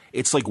general.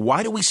 It's like,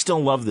 why do we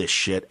still love this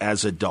shit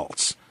as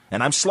adults?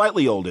 And I'm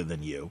slightly older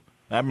than you.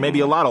 Maybe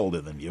a lot older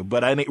than you,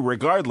 but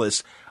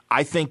regardless,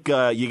 I think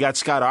you got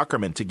Scott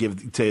Aukerman to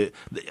give to.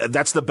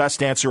 That's the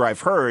best answer I've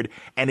heard,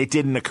 and it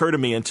didn't occur to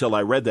me until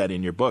I read that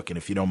in your book. And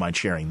if you don't mind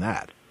sharing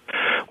that.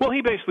 Well,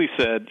 he basically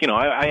said,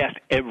 I asked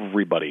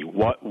everybody,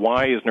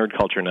 why is nerd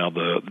culture now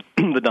the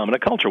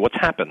dominant culture? What's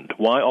happened?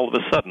 Why all of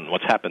a sudden?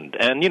 What's happened?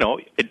 And,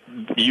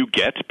 you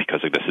get,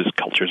 because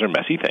cultures are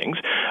messy things,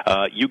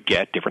 you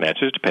get different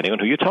answers depending on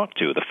who you talk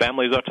to. The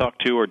families I talk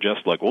to are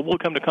just like, well, we'll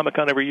come to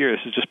Comic-Con every year.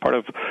 This is just part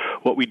of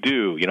what we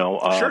do.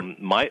 Sure.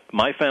 My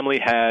family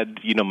had,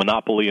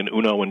 Monopoly and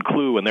Uno and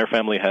Clue, and their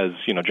family has,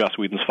 Joss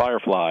Whedon's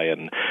Firefly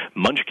and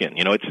Munchkin.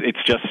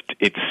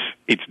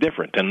 It's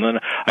different. And then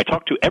I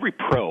talked to every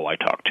pro I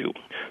talked to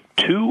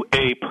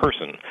a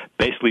person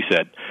basically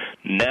said,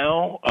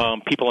 now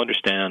people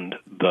understand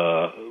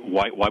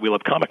why we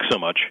love comics so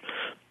much,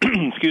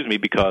 excuse me,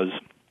 because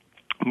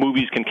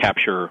movies can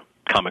capture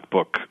comic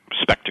book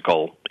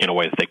spectacle in a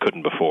way that they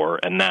couldn't before,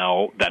 and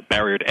now that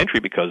barrier to entry,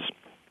 because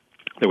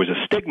there was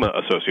a stigma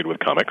associated with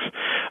comics,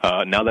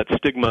 now that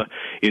stigma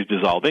is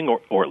dissolving,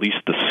 or at least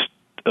the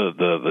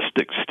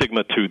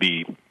stigma to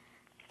the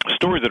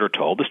stories that are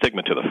told, the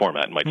stigma to the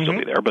format might still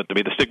be there, but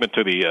the stigma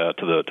to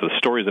the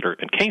stories that are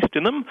encased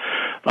in them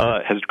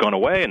has gone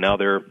away, and now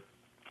they're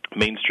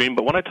mainstream.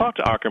 But when I talked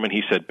to Aukerman,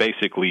 he said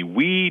basically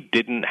my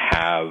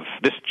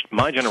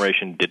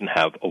generation didn't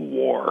have a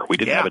war. We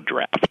didn't have a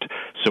draft.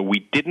 So we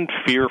didn't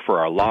fear for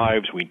our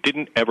lives. We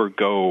didn't ever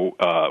ever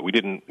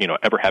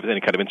have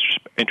any kind of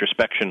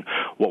introspection.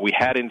 What we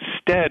had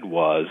instead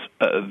was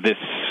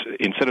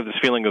instead of this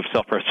feeling of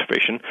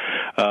self-preservation,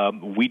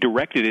 we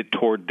directed it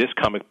toward this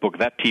comic book,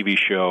 that TV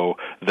show,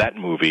 that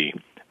movie.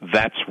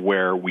 That's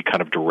where we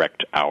kind of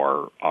direct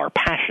our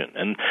passion.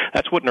 And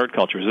that's what nerd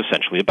culture is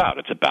essentially about.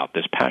 It's about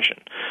this passion.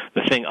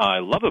 The thing I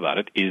love about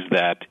it is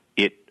that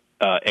it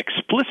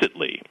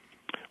explicitly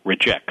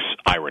rejects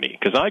irony.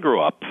 Because I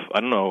grew up,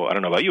 I don't know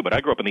about you, but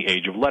I grew up in the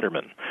age of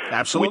Letterman.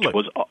 Absolutely.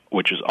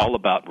 Which is all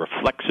about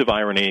reflexive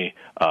irony,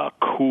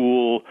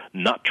 cool,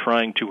 not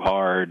trying too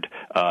hard,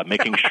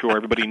 making sure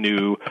everybody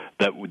knew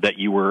that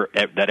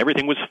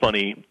everything was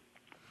funny,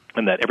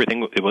 and that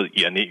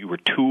you were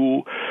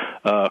too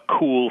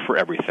cool for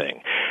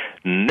everything.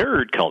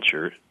 Nerd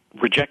culture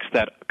rejects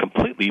that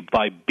completely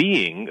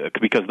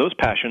because those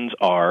passions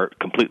are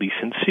completely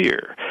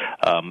sincere.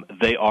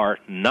 They are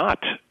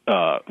not,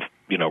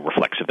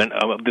 reflexive.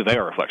 They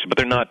are reflexive, but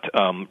they're not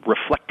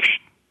reflective.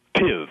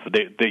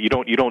 You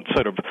don't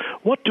sort of,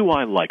 what do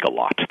I like a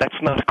lot?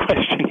 That's not a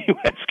question you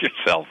ask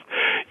yourself.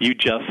 You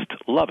just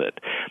love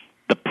it.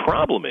 The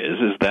problem is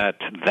that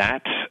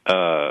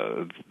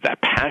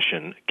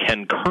passion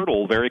can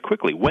curdle very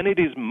quickly when it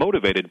is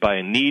motivated by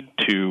a need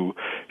to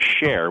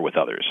share with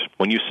others.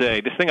 When you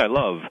say, this thing I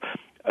love,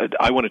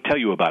 I want to tell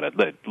you about it.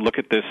 Look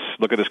at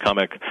this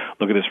comic.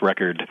 Look at this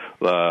record.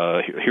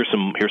 Here's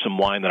some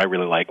wine that I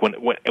really like.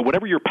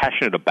 Whatever you're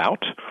passionate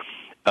about,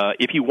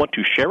 if you want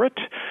to share it,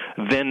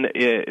 then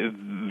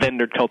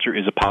nerd culture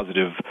is a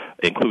positive,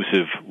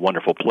 inclusive,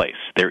 wonderful place.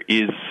 There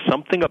is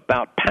something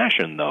about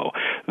passion, though,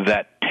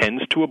 that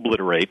tends to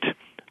obliterate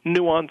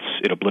nuance,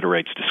 it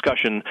obliterates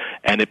discussion,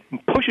 and it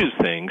pushes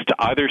things to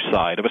either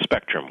side of a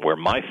spectrum where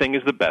my thing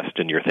is the best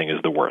and your thing is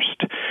the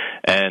worst.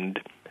 And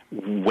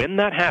when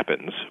that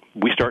happens,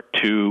 we start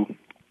to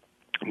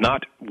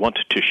not want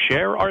to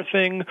share our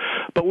thing,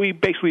 but we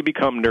basically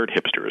become nerd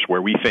hipsters,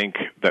 where we think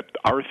that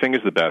our thing is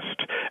the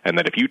best, and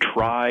that if you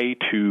try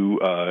to,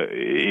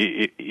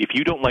 if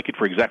you don't like it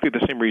for exactly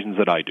the same reasons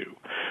that I do,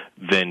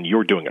 then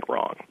you're doing it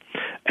wrong.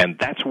 And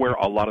that's where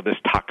a lot of this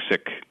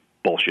toxic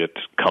bullshit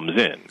comes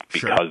in,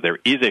 because there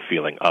is a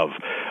feeling of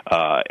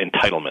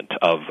entitlement,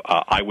 of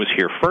I was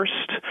here first,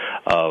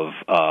 of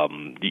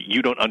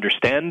you don't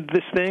understand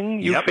this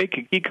thing, you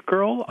fake geek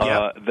girl.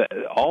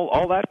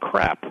 All that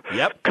crap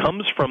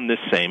comes from this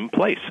same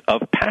place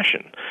of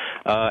passion.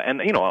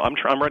 And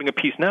I'm writing a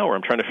piece now where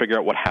I'm trying to figure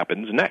out what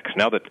happens next.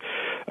 Now that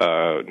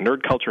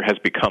nerd culture has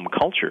become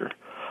culture,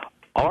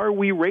 are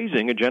we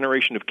raising a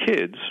generation of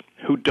kids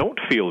who don't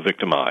feel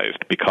victimized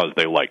because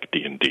they like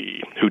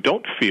D&D, who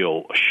don't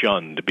feel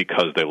shunned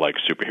because they like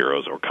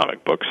superheroes or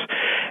comic books?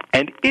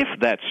 And if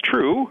that's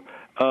true,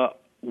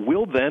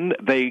 will then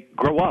they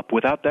grow up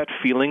without that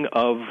feeling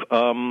of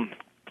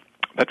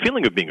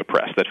being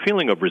oppressed, that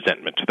feeling of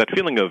resentment, that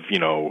feeling of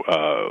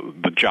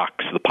the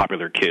jocks, the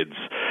popular kids,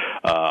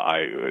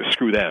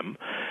 screw them?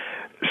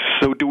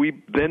 So do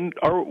we then?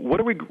 What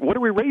are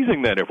we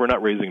raising then if we're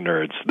not raising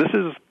nerds?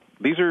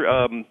 These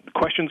are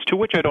questions to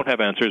which I don't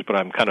have answers, but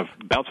I'm kind of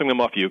bouncing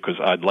them off you because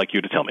I'd like you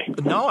to tell me.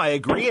 No, I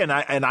agree, and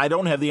I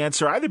don't have the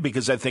answer either,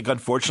 because I think,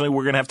 unfortunately,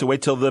 we're going to have to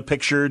wait till the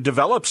picture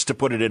develops, to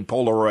put it in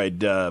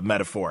Polaroid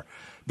metaphor.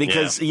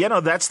 Because,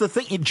 that's the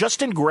thing.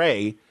 Justin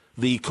Gray,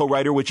 the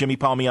co-writer with Jimmy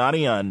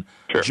Palmiotti on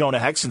Jonah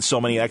Hex and so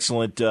many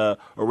excellent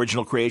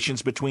original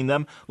creations between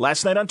them,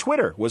 last night on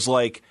Twitter was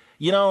like,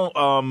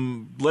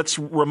 let's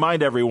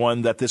remind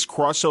everyone that this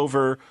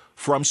crossover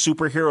from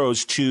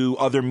superheroes to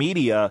other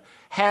media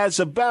has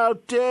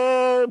about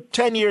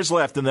 10 years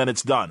left, and then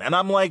it's done. And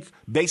I'm like,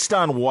 based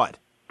on what?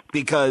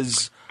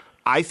 Because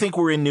I think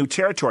we're in new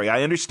territory.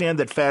 I understand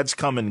that fads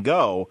come and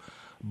go,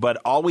 but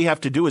all we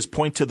have to do is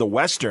point to the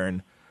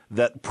Western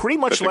that pretty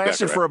much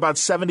lasted for about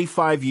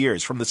 75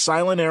 years, from the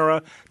silent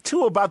era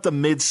to about the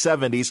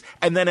mid-'70s,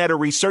 and then had a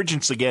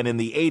resurgence again in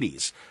the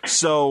 80s.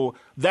 So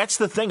that's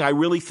the thing. I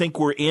really think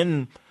we're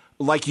in,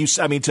 like you,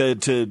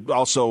 to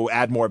also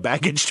add more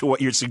baggage to what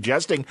you're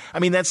suggesting. I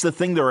mean, that's the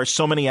thing. There are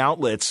so many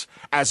outlets,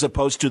 as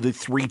opposed to the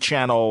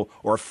 3-channel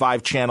or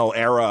 5-channel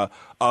era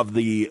of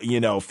the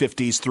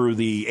 50s through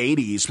the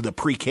 80s, the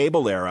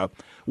pre-cable era,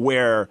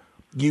 where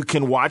you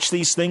can watch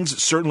these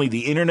things. Certainly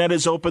the internet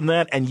has opened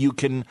that, and you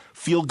can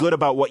feel good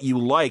about what you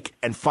like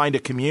and find a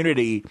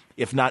community,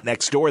 if not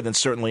next door, then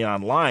certainly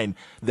online,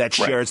 that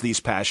shares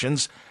these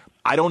passions.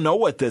 I don't know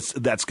what that's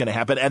going to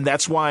happen, and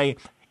that's why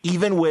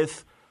even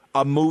with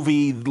a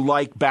movie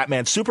like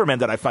Batman Superman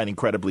that I find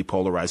incredibly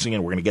polarizing,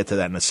 and we're going to get to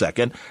that in a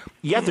second,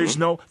 there's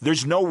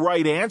no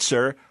right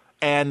answer.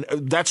 And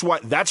that's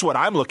what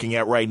I'm looking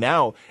at right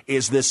now,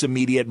 is this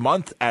immediate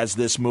month as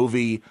this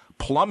movie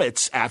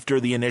plummets after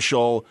the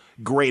initial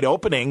great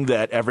opening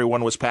that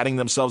everyone was patting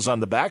themselves on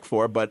the back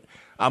for. But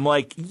I'm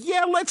like,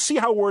 let's see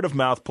how word of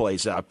mouth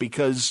plays out,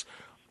 because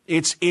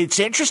it's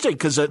interesting,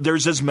 because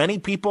there's as many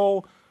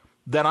people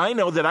that I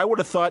know that I would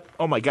have thought,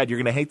 oh my God, you're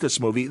going to hate this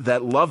movie,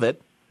 that love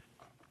it,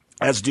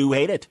 as do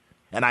hate it.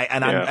 And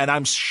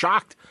I'm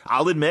shocked.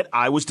 I'll admit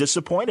I was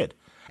disappointed.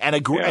 And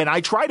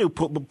I try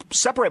to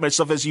separate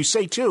myself, as you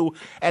say, too,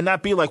 and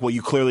not be like, well,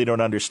 you clearly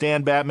don't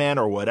understand Batman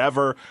or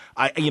whatever.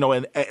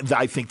 And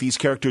I think these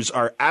characters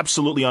are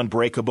absolutely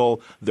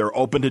unbreakable. They're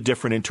open to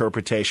different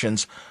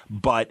interpretations.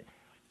 But,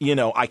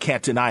 I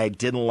can't deny I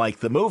didn't like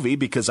the movie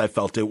because I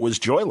felt it was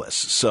joyless.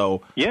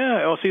 So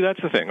see,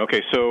 that's the thing.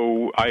 Okay,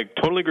 so I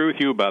totally agree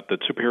with you about that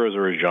superheroes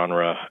are a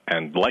genre,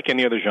 and like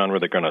any other genre,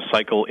 they're going to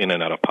cycle in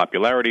and out of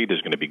popularity. There's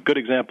going to be good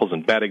examples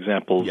and bad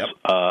examples. Yep.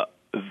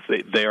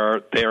 They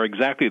are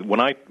exactly,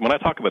 when I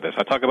talk about this,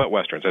 I talk about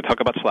westerns, I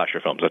talk about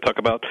slasher films, I talk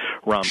about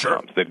rom-coms.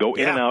 Sure. They go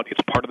in and out. It's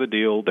part of the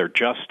deal. They're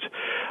just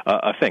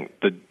a thing.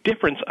 The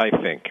difference, I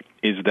think,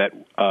 is that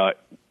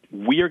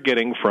we are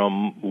getting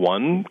from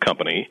one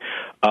company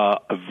a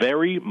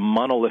very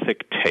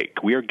monolithic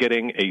take. We are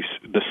getting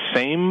the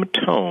same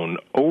tone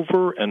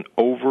over and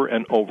over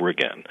and over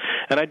again.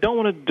 And I don't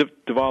want to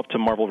devolve to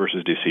Marvel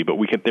versus DC, but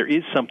there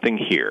is something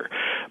here.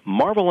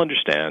 Marvel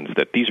understands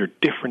that these are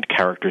different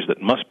characters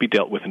that must be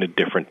dealt with in a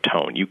different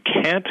tone. You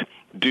can't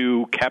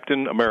do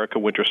Captain America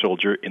Winter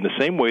Soldier in the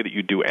same way that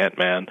you do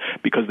Ant-Man,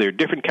 because they're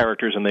different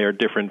characters and they are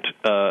different.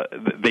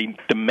 They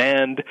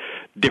demand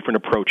different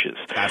approaches.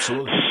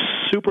 Absolutely.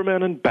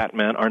 Superman and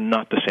Batman are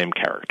not the same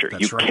character.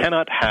 That's right.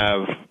 Cannot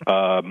have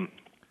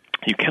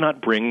you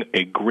cannot bring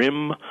a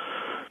grim,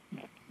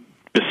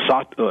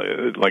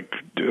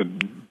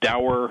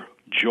 dour,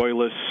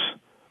 joyless,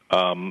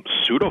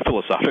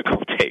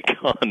 pseudo-philosophical take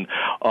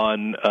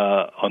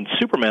on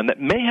Superman that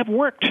may have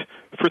worked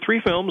for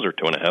 3 films or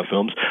 2.5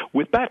 films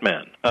with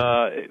Batman,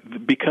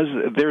 because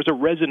there's a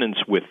resonance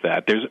with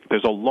that.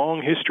 There's a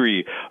long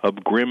history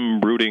of grim,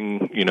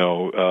 brooding,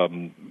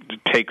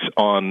 takes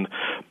on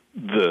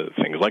the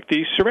things like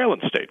the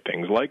surveillance state,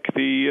 things like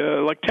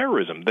the like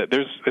terrorism. That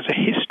there's a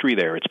history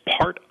there. It's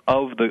part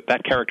of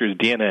that character's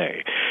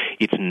DNA.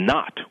 It's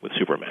not with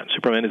Superman.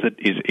 Superman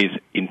is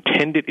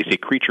intended is a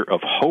creature of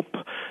hope,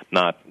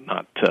 not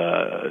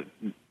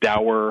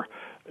dour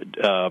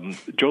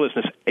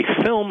joylessness. A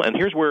film, and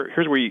here's where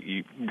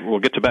we'll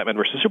get to Batman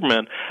versus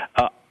Superman.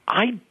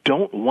 I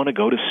don't want to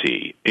go to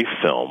see a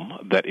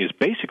film that is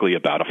basically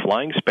about a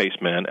flying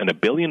spaceman and a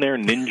billionaire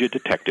ninja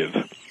detective,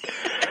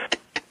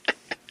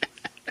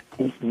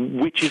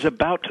 which is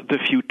about the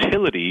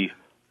futility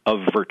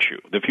of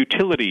virtue, the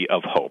futility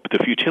of hope, the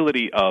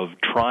futility of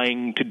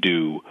trying to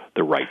do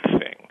the right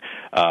thing.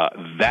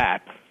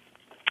 That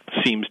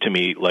seems to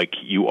me like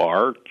you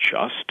are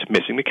just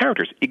missing the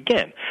characters.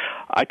 Again,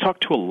 I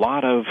talked to a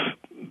lot of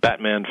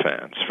Batman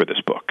fans for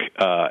this book,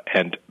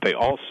 and they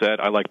all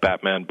said, I like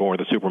Batman more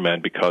than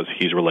Superman because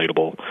he's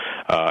relatable.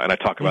 And I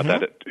talk about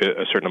that at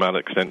a certain amount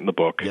of extent in the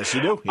book. Yes,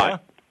 you do. Yeah.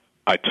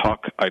 I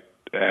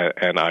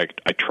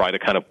try to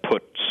kind of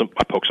poke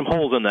some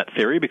holes in that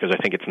theory because I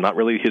think it's not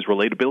really his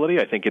relatability.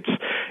 I think it's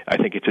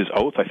his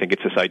oath. I think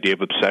it's this idea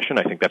of obsession.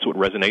 I think that's what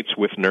resonates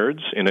with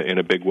nerds in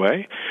a big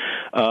way.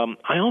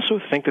 I also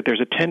think that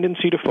there's a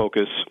tendency to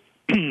focus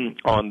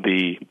on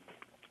the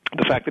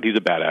fact that he's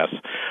a badass,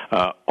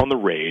 on the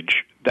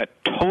rage, that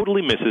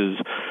totally misses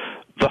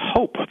the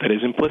hope that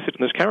is implicit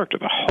in this character.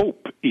 The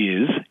hope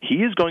is he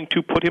is going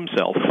to put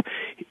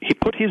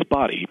his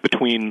body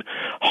between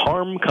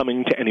harm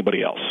coming to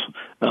anybody else.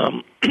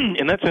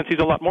 In that sense, he's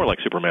a lot more like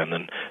Superman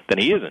than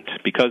he isn't,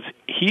 because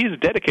he is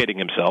dedicating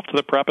himself to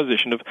the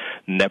proposition of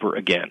never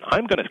again.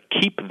 I'm going to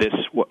keep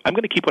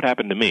what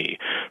happened to me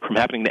from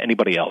happening to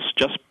anybody else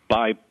just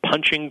by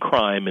punching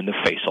crime in the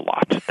face a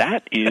lot.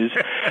 That is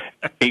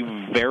a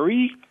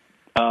very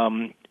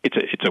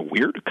It's a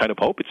weird kind of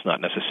hope. It's not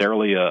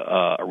necessarily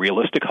a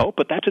realistic hope,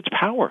 but that's its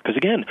power. Because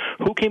again,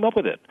 who came up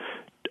with it?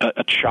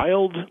 A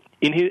child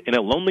in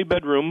a lonely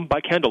bedroom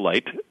by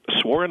candlelight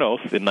swore an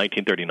oath in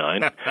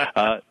 1939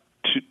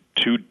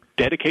 to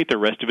dedicate the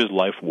rest of his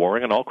life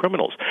warring on all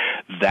criminals.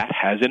 That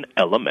has an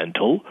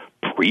elemental,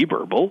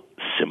 pre-verbal,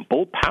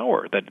 simple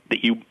power that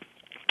if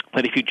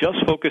you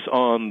just focus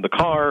on the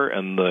car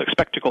and the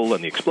spectacle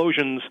and the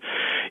explosions,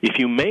 if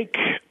you make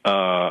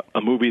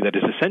a movie that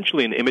is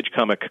essentially an image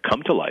comic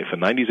come to life, a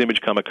 90s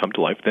image comic come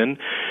to life, then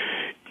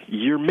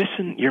you're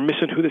missing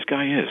who this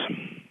guy is.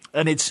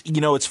 And it's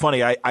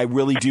funny. I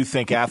really do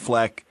think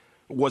Affleck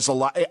was a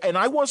lot, and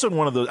I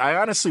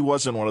honestly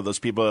wasn't one of those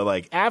people that are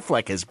like,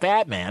 Affleck is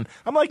Batman.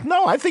 I'm like,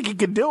 no, I think he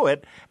could do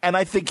it. And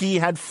I think he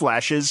had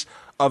flashes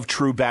of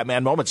true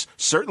Batman moments,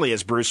 certainly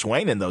as Bruce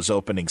Wayne in those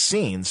opening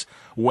scenes,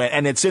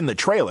 and it's in the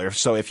trailer,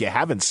 so if you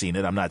haven't seen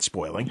it, I'm not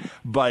spoiling,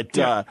 but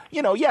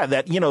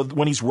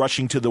when he's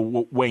rushing to the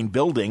Wayne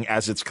building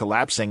as it's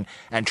collapsing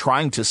and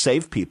trying to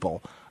save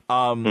people,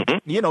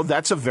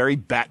 that's a very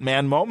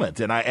Batman moment,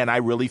 and I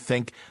really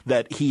think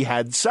that he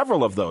had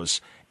several of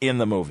those in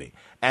the movie,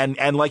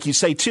 and like you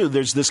say too,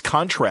 there's this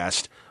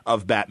contrast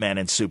of Batman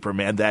and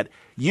Superman that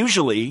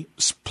usually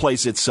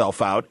plays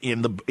itself out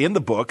in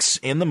the books,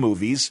 in the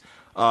movies.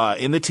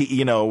 In the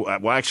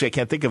actually I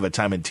can't think of a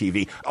time in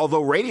TV,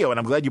 although radio, and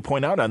I'm glad you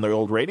point out on the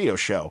old radio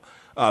show,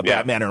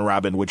 Batman and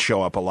Robin would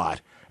show up a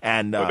lot.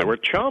 And they were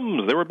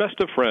chums. They were best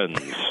of friends.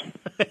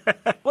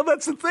 Well,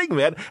 that's the thing,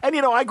 man. And,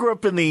 I grew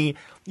up in the,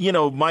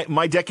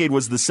 my decade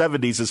was the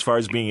 70s as far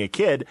as being a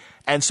kid.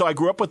 And so I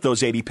grew up with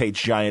those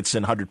 80-page giants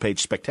and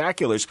 100-page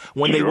spectaculars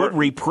when they would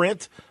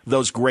reprint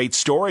those great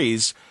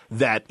stories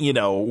that,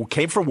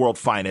 came from World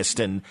Finest.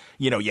 And,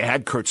 you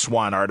had Kurt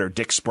Swan art or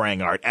Dick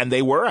Sprang art. And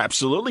they were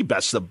absolutely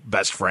best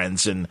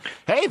friends. And,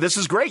 hey, this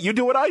is great. You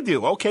do what I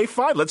do. Okay,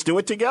 fine. Let's do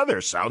it together.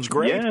 Sounds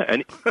great. Yeah,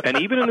 and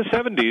even in the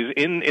 70s,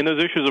 in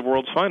those issues of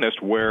World's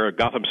Finest, where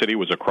Gotham City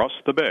was across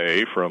the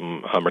bay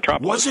from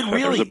Metropolis. Was it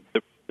really?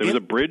 There was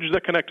a bridge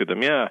that connected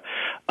them, yeah.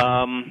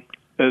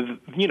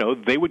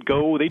 They would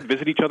go, they'd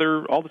visit each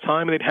other all the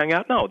time, and they'd hang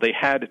out. No, they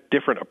had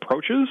different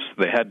approaches.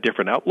 They had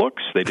different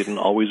outlooks. They didn't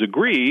always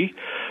agree,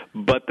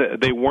 but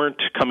they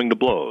weren't coming to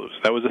blows.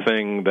 That was the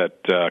thing that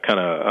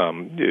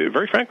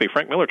very frankly,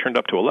 Frank Miller turned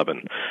up to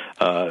 11.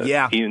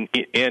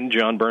 And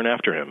John Byrne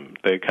after him.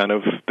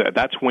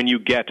 That's when you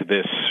get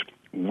this.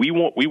 We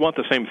want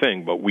the same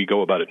thing, but we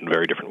go about it in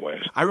very different ways.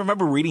 I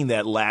remember reading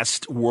that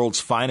last World's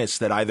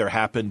Finest that either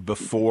happened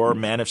before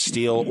Man of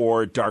Steel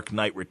or Dark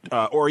Knight,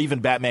 or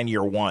even Batman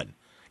Year One,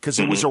 because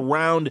it was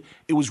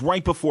it was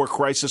right before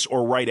Crisis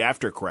or right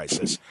after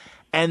Crisis,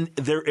 and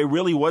it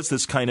really was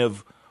this kind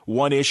of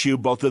one issue,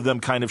 both of them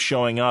kind of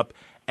showing up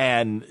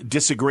and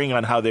disagreeing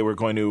on how they were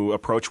going to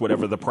approach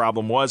whatever the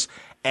problem was,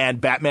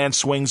 and Batman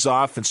swings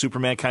off and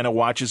Superman kind of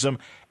watches him,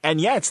 and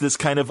it's this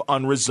kind of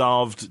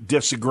unresolved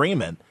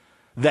disagreement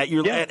that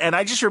you're, and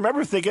I just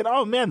remember thinking,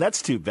 oh man,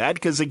 that's too bad.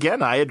 Because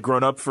again, I had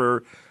grown up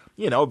for,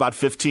 about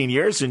 15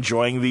 years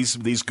enjoying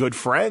these good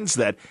friends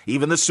that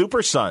even the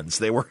Super Sons,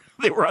 they were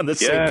on the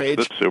same page.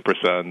 Yes, the Super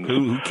Sons.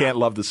 Who can't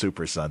love the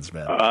Super Sons,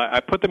 man? I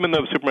put them in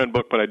the Superman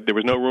book, but there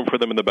was no room for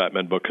them in the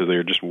Batman book because they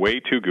were just way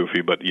too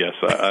goofy. But yes,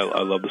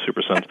 I love the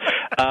Super Sons.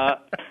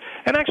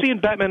 And actually, in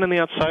Batman and the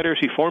Outsiders,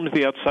 he forms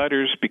the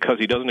Outsiders because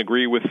he doesn't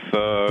agree with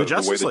the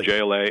way the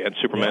JLA and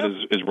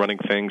Superman is running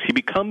things. He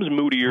becomes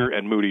moodier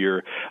and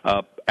moodier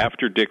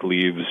after Dick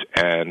leaves,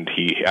 and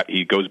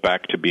he goes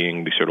back to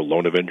being the sort of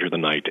lone avenger of the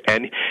night.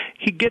 And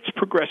he gets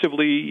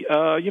progressively,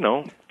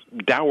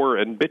 dour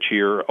and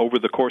bitchier over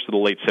the course of the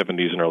late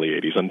 70s and early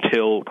 80s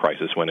until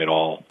Crisis, when it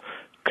all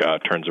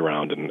turns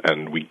around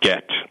and we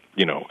get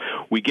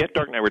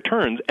Dark Knight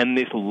Returns, and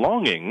this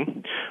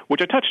longing,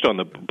 which I touched on in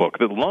the book,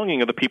 the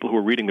longing of the people who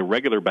are reading the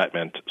regular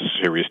Batman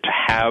series to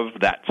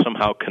have that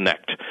somehow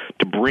connect,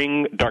 to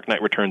bring Dark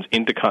Knight Returns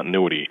into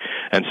continuity.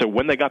 And so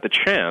when they got the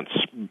chance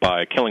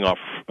by killing off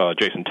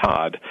Jason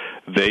Todd,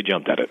 they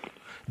jumped at it.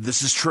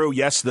 This is true,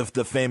 yes,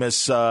 the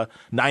famous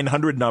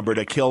 900 number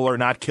to kill or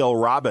not kill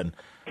Robin.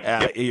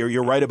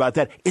 You're right about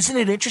that. Isn't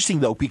it interesting,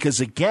 though, because,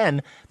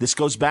 again, this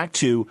goes back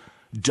to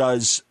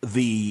does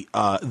the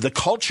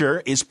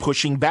culture is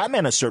pushing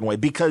Batman a certain way?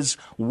 Because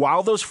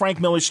while those Frank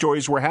Miller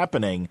stories were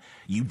happening,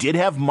 you did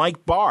have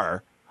Mike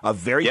Barr, a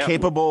very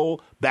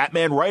capable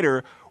Batman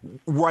writer,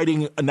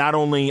 writing not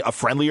only a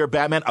friendlier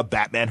Batman, a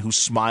Batman who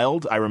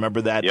smiled. I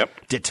remember that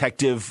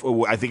Detective,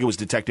 I think it was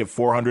Detective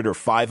 400 or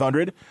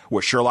 500,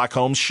 where Sherlock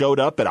Holmes showed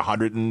up at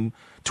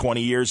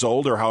 120 years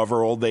old or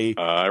however old they...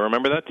 I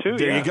remember that too,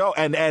 There you go.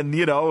 And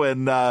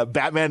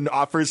Batman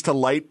offers to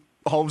light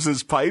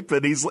Holmes's pipe,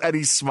 and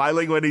he's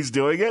smiling when he's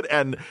doing it,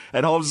 and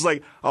Holmes is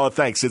like, "Oh,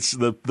 thanks, it's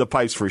the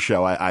pipe's for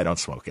show. I don't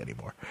smoke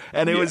anymore."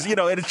 And it was, and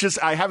it's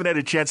just I haven't had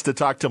a chance to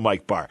talk to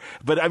Mike Barr,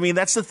 but I mean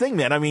that's the thing,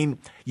 man. I mean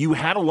you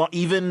had a lot,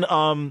 even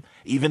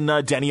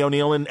Denny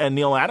O'Neil and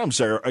Neil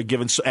Adams are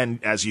given, and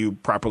as you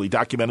properly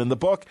document in the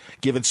book,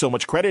 given so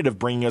much credit of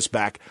bringing us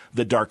back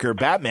the darker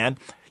Batman.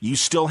 You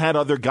still had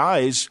other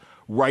guys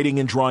writing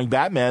and drawing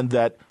Batman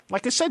that,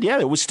 like I said,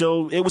 it was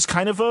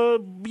kind of a,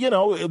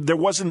 there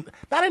wasn't,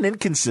 not an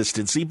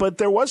inconsistency, but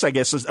there was, I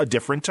guess, a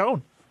different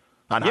tone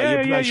on how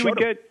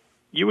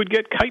you would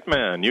get Kite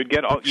Man. You'd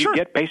get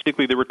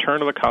basically the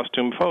return of the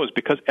costume foes,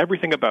 because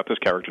everything about this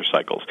character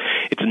cycles.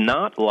 It's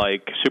not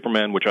like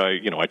Superman, which I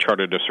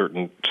charted a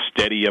certain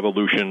steady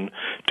evolution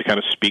to kind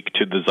of speak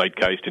to the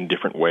zeitgeist in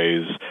different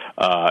ways.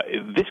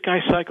 This guy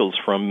cycles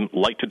from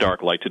light to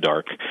dark,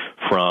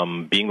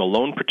 from being a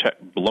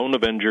lone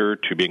avenger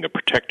to being a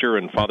protector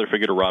and father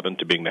figure to Robin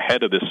to being the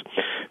head of this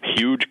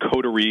huge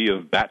coterie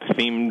of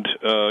bat-themed,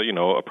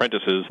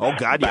 apprentices. Oh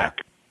God,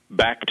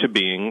 back to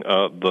being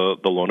the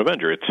lone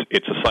avenger.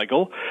 It's a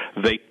cycle.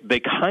 They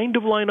kind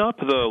of line up,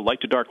 the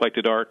light to dark,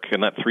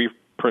 and that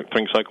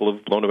three-thing cycle of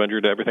lone avenger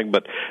to everything,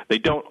 but they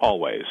don't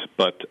always.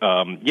 But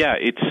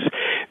it's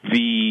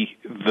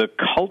the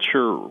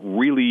culture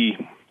really.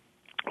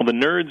 Well, the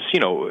nerds,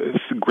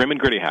 Grim and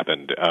Gritty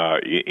happened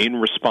in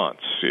response.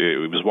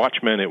 It was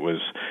Watchmen, it was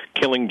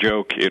Killing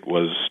Joke, it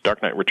was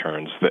Dark Knight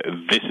Returns.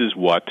 This is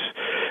what...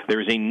 There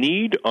is a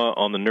need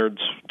on the nerds,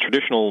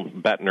 traditional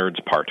Bat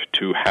nerds' part,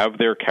 to have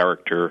this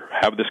character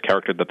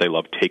that they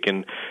love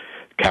taken,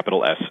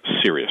 capital S,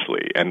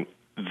 seriously. And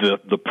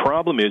the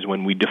problem is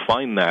when we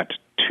define that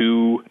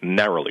too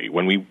narrowly,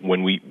 when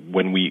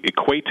we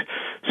equate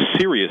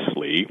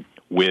seriously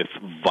with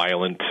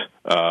violent,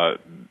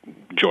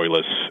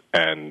 joyless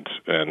and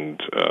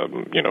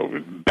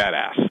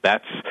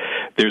badass.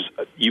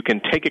 You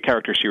can take a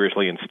character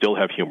seriously and still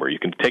have humor. You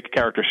can take a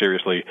character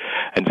seriously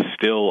and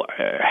still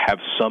have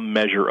some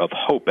measure of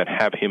hope and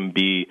have him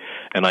be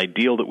an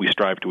ideal that we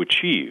strive to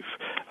achieve.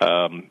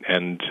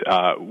 And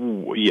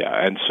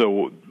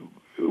so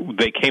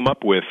they came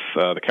up with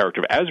the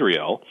character of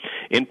Azrael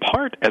in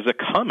part as a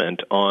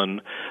comment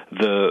on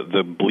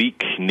the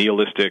bleak,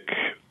 nihilistic,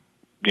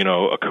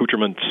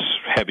 accoutrements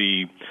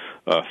heavy,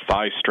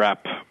 thigh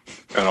strap,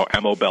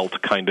 ammo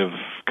belt kind of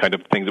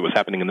things that was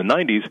happening in the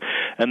 90s,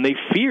 and they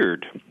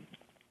feared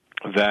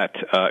that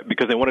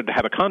because they wanted to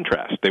have a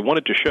contrast. They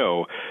wanted to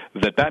show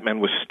that Batman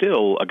was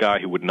still a guy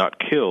who would not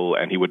kill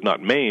and he would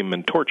not maim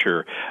and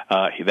torture,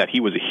 that he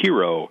was a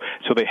hero.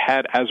 So they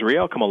had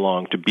Azrael come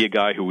along to be a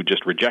guy who would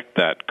just reject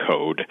that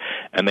code,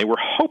 and they were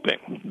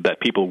hoping that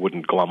people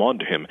wouldn't glom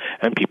onto him,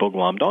 and people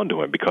glommed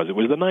onto him because it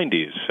was the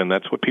 90s, and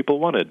that's what people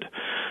wanted.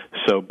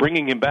 So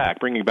bringing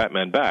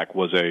Batman back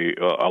was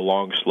a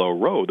long, slow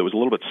road that was a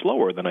little bit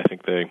slower than I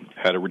think they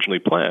had originally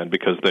planned,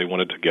 because they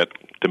wanted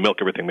to milk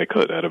everything they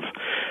could out of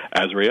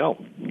Azrael.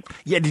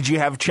 Yeah, did you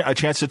have a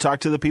chance to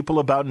talk to the people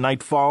about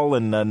Nightfall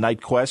and Night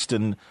Quest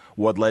and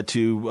what led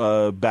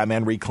to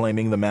Batman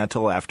reclaiming the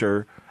mantle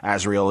after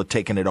Azrael had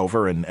taken it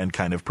over and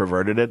kind of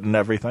perverted it and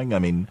everything? I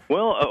mean...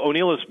 Well,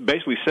 O'Neill has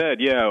basically said,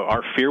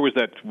 our fear was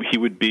that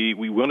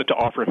we wanted to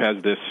offer him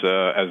as this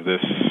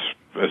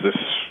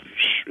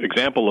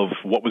example of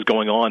what was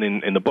going on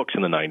in the books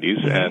in the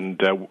 90s,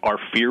 and our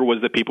fear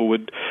was that people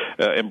would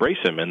embrace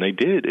him, and they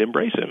did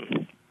embrace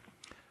him.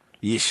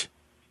 Yeesh.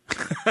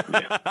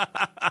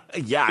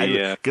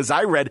 Yeah, because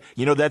I read,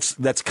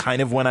 that's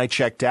kind of when I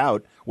checked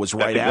out. Was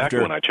right that's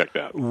after when I checked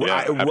out.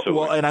 Yeah, absolutely.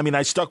 Well, and I mean,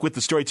 I stuck with the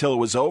story till it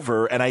was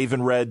over, and I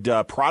even read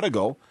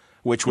Prodigal,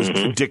 which was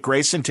Dick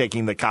Grayson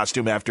taking the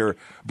costume after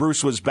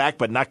Bruce was back,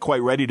 but not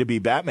quite ready to be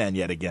Batman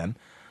yet again.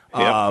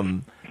 Yep.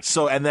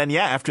 So, and then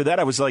after that,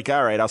 I was like,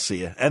 all right, I'll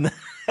see you, and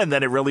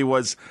then it really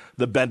was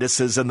the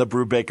Bendises and the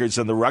Brubakers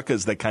and the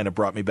Ruckas that kind of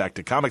brought me back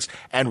to comics,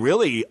 and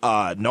really,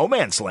 No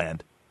Man's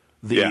Land.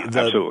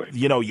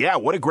 Absolutely.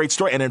 What a great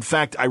story. And in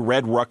fact, I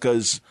read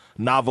Rucka's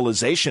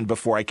novelization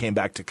before I came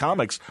back to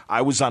comics.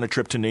 I was on a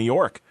trip to New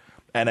York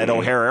and at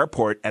O'Hare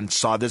Airport and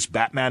saw this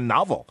Batman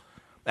novel.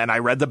 And I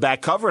read the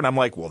back cover and I'm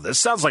like, well, this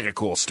sounds like a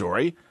cool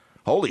story.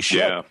 Holy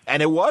shit. Yeah.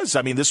 And it was.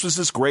 I mean, this was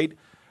this great,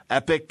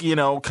 epic,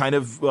 kind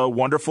of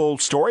wonderful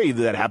story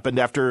that happened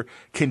after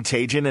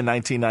Contagion in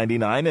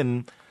 1999.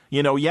 And,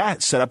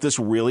 it set up this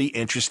really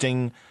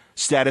interesting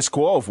status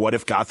quo of what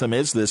if Gotham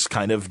is this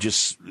kind of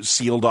just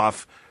sealed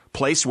off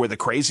place where the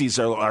crazies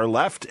are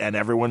left and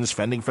everyone's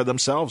fending for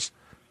themselves.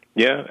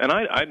 Yeah, and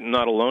I'm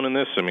not alone in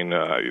this. I mean,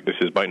 this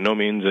is by no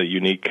means a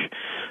unique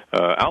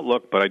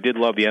outlook, but I did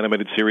love the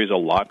animated series a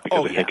lot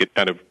because I think it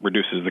kind of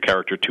reduces the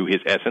character to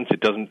his essence. It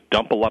doesn't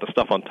dump a lot of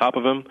stuff on top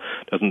of him.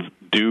 Doesn't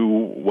do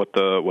what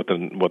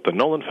the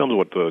Nolan films,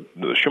 what the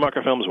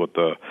Schumacher films, what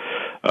the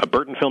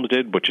Burton films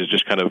did, which is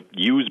just kind of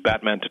use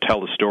Batman to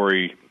tell the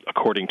story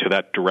according to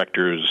that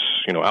director's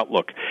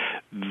outlook.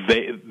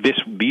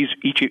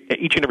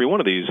 Each and every one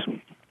of these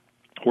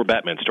were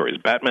Batman stories.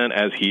 Batman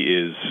as he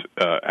is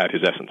at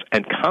his essence.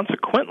 And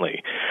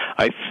consequently,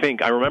 I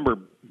remember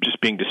just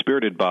being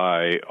dispirited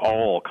by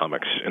all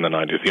comics in the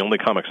 90s. The only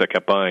comics I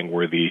kept buying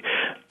were the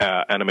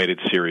animated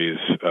series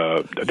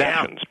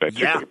adaptations,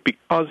 basically,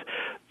 because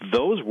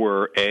those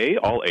were, A,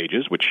 all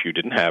ages, which you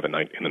didn't have in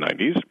the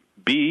 90s,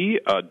 B,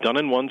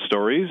 done-in-one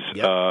stories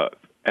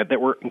that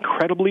were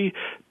incredibly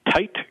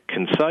tight,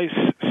 concise,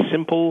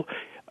 simple,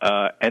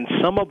 and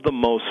some of the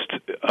most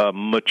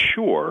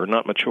mature,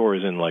 not mature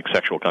as in like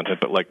sexual content,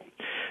 but like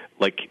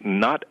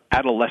not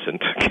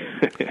adolescent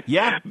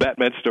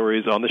Batman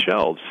stories on the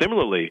shelves.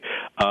 Similarly,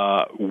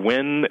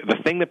 when the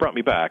thing that brought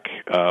me back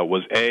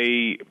was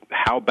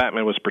how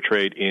Batman was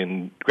portrayed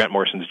in Grant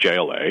Morrison's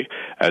JLA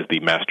as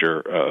the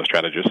master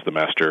strategist, the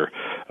master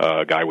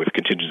guy with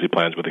contingency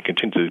plans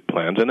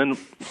and then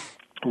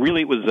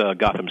really it was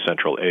Gotham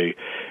Central, a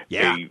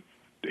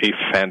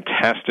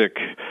fantastic.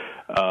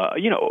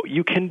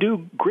 You can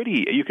do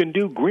gritty, you can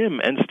do grim,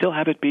 and still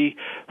have it be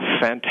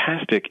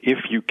fantastic if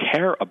you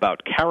care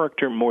about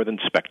character more than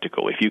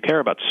spectacle, if you care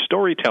about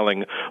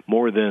storytelling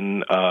more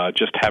than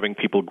just having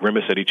people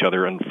grimace at each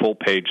other in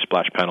full-page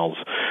splash panels,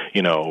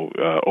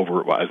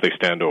 over as they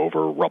stand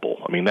over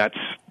rubble. I mean,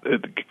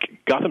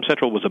 Gotham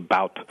Central was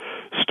about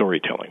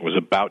storytelling, was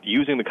about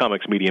using the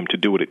comics medium to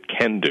do what it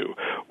can do,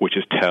 which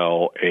is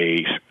tell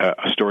a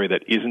story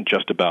that isn't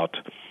just about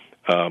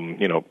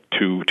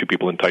two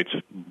people in tights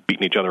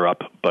beating each other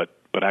up, but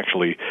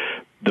actually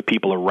the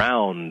people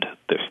around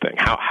this thing.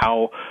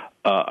 How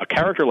a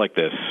character like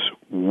this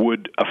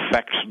would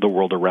affect the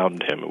world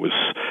around him. It was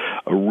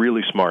a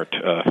really smart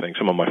thing.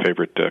 Some of my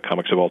favorite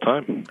comics of all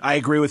time. I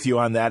agree with you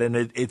on that, and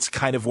it's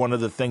kind of one of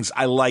the things.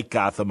 I like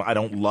Gotham. I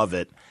don't love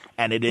it,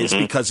 and it is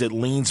because it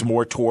leans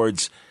more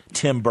towards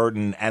Tim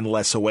Burton and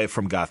less away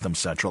from Gotham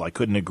Central. I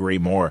couldn't agree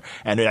more,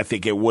 and I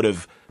think it would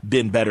have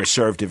been better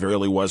served if it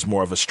really was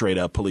more of a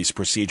straight-up police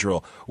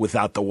procedural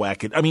without the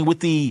whack. I mean,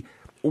 with the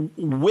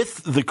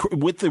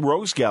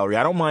Rogues Gallery,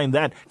 I don't mind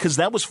that because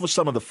that was for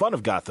some of the fun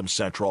of Gotham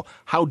Central.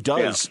 How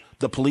does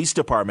the police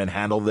department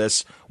handle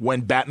this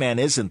when Batman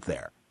isn't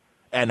there?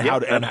 And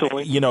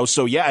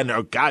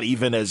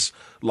even as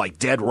like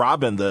Dead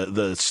Robin,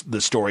 the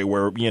story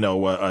where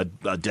a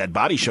dead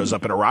body shows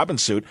up in a Robin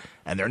suit,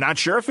 and they're not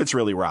sure if it's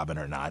really Robin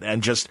or not,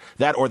 and just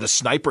that, or the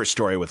sniper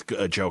story with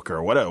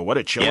Joker, what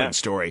a chilling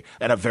story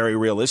and a very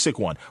realistic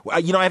one.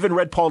 I haven't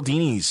read Paul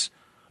Dini's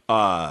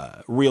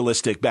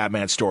realistic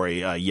Batman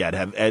story yet.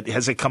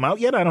 Has it come out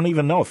yet? I don't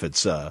even know if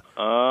it's. I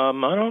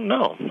don't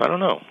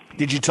know.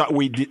 Did you talk?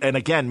 And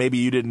again, maybe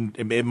you didn't.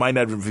 It might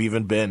not have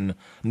even been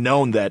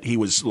known that he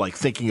was like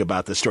thinking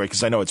about this story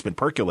because I know it's been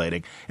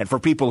percolating. And for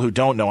people who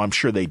don't know, I'm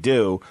sure they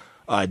do.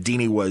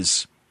 Dini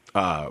was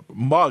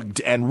mugged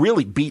and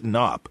really beaten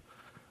up.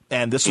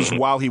 And this was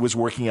while he was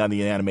working on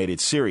the animated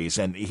series.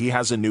 And he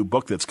has a new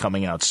book that's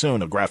coming out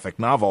soon, a graphic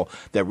novel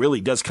that really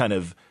does kind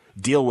of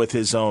deal with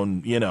his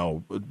own,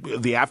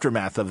 the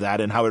aftermath of that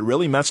and how it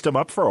really messed him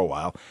up for a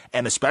while.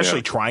 And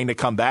especially trying to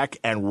come back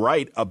and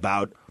write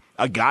about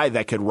a guy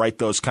that could right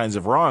those kinds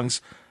of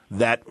wrongs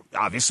that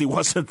obviously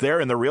wasn't there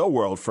in the real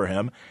world for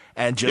him.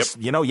 And just,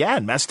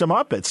 it messed him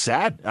up. It's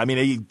sad. I mean,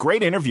 a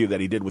great interview that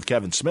he did with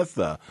Kevin Smith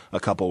a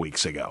couple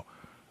weeks ago.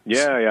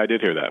 Yeah, I did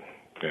hear that.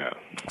 Yeah.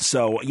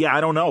 So, I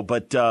don't know.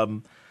 But,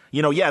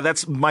 Yeah,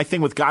 that's my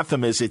thing with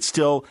Gotham is it's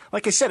still,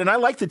 like I said, and I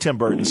like the Tim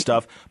Burton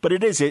stuff, but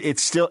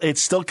it's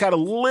still got a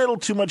little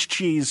too much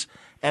cheese,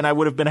 and I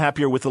would have been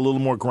happier with a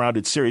little more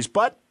grounded series,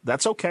 but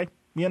that's okay.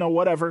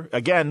 Whatever.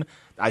 Again,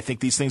 I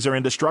think these things are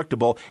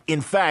indestructible.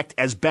 In fact,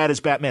 as bad as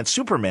Batman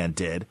Superman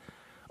did,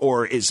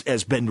 or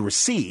has been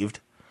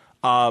received,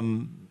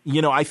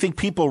 I think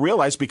people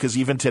realize, because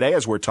even today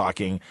as we're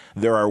talking,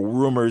 there are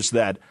rumors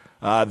that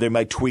they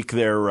might tweak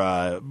their,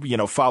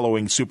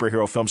 following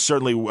superhero films.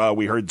 Certainly,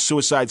 we heard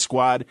Suicide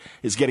Squad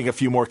is getting a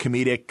few more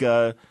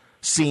comedic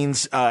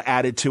scenes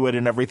added to it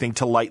and everything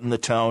to lighten the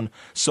tone.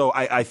 So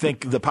I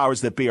think the powers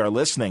that be are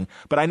listening.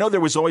 But I know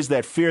there was always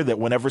that fear that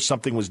whenever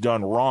something was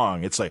done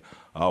wrong, it's like,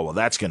 oh, well,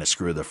 that's going to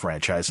screw the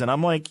franchise. And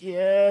I'm like,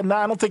 I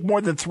don't think more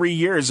than 3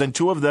 years, and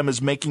 2 of them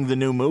is making the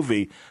new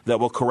movie that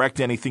will correct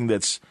anything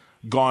that's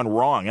gone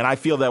wrong. And I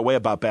feel that way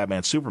about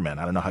Batman Superman.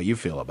 I don't know how you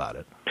feel about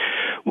it.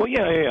 Well,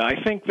 yeah.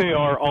 I think they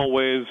are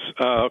always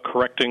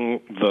correcting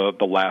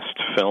the last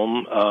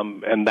film,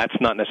 and that's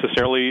not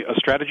necessarily a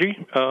strategy.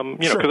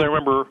 Because I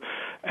remember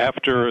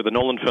after the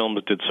Nolan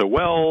films did so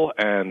well,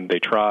 and they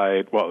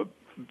tried. Well,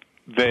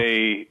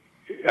 I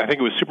think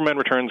it was Superman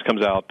Returns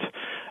comes out,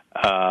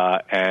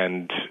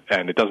 and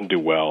it doesn't do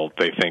well.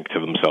 They think to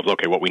themselves,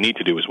 okay, what we need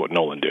to do is what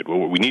Nolan did.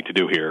 What we need to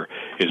do here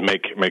is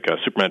make a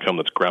Superman film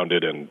that's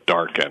grounded and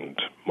dark and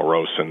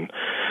morose and.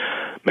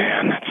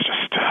 Man, that's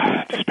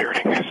just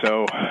dispiriting.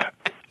 So,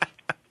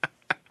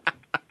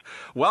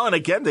 well, and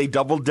again, they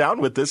doubled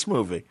down with this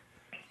movie.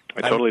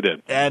 I totally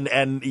did. And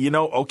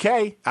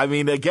okay. I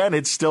mean, again,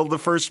 it's still the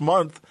first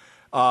month.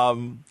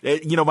 My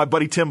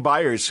buddy Tim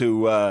Byers,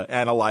 who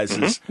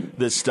analyzes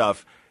this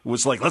stuff,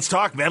 was like, let's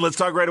talk, man. Let's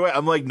talk right away.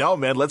 I'm like, no,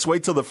 man, let's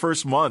wait till the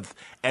first month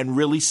and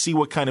really see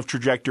what kind of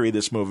trajectory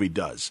this movie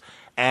does.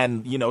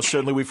 And,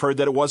 certainly we've heard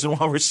that it wasn't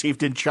well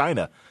received in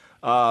China.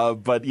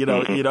 But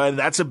and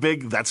that's a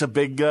big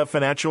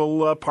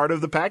financial part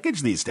of the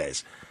package these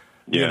days.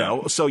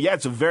 Yeah. So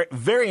it's a very,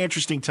 very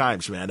interesting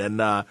times, man.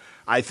 And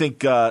I think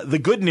the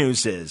good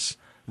news is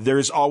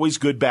there's always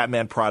good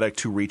Batman product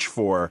to reach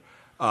for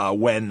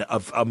when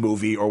a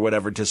movie or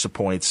whatever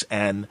disappoints.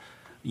 And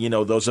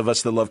those of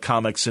us that love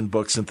comics and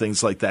books and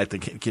things like that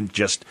can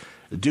just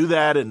do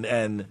that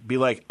and be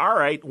like, all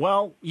right,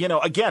 well,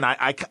 again,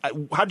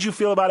 how did you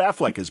feel about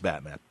Affleck as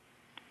Batman?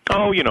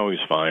 Oh, he's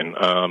fine.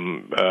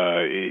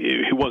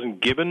 He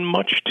wasn't given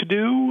much to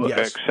do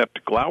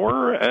except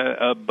glower,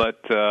 and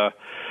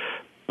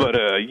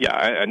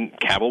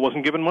Cavill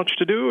wasn't given much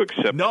to do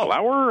except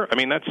glower. I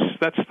mean, that's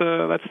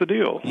the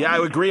deal. Yeah, I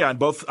would agree on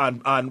both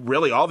on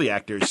really all the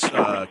actors'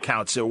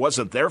 counts. It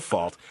wasn't their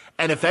fault,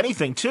 and if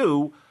anything,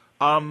 too,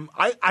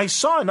 I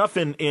saw enough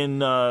in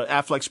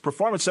Affleck's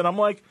performance, and I'm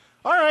like,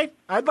 all right,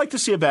 I'd like to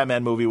see a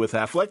Batman movie with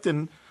Affleck,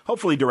 and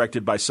hopefully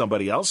directed by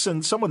somebody else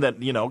and someone that,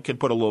 can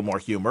put a little more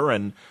humor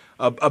and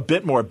a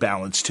bit more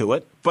balance to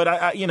it. But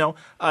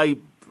I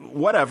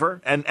whatever,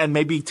 and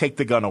maybe take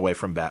the gun away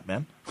from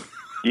Batman.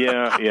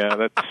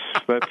 Yeah,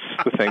 that's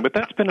the thing. But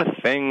that's been a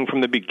thing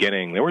from the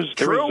beginning. There were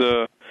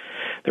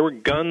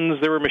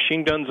guns, there were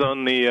machine guns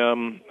on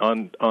the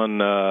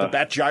the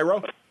Bat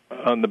Gyro.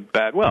 On the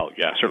Bat,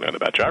 certainly on the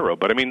Bat Gyro.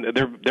 But I mean,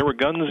 there were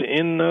guns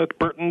in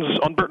Burton's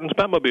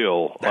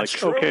Batmobile. That's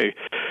true. Okay.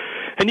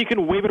 And you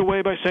can wave it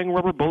away by saying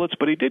rubber bullets,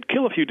 but he did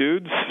kill a few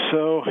dudes.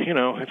 So,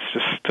 it's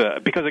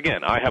just because,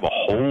 again, I have a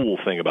whole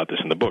thing about this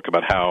in the book,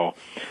 about how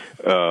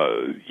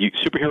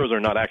superheroes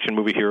are not action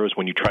movie heroes.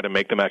 When you try to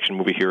make them action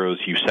movie heroes,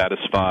 you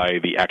satisfy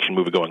the action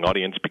movie-going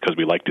audience because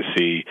we like to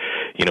see,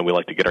 we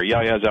like to get our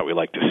yayas out. We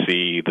like to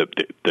see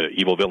the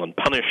evil villain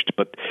punished,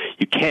 but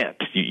you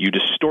can't. You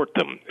distort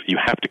them. You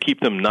have to keep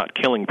them not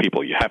killing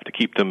people. You have to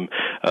keep them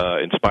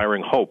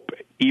inspiring hope.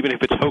 Even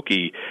if it's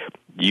hokey,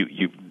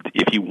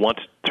 if you want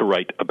to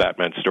write a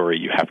Batman story,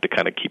 you have to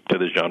kind of keep to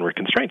the genre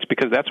constraints,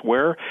 because that's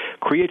where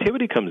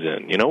creativity comes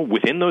in.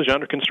 Within those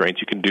genre constraints,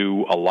 you can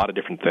do a lot of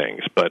different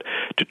things. But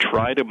to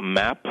try to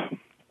map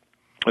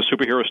a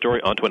superhero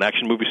story onto an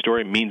action movie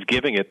story means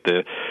giving it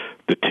the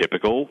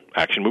typical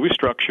action movie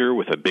structure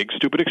with a big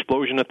stupid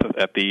explosion in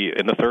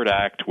the third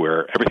act,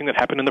 where everything that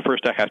happened in the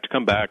first act has to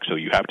come back. So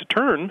you have to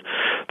turn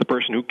the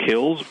person who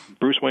kills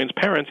Bruce Wayne's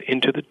parents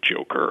into the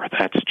Joker.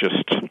 That's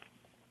just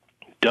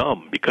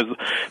dumb, because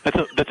that's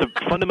a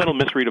fundamental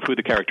misread of who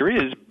the character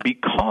is,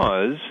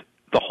 because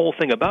the whole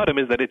thing about him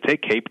is that it's a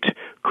caped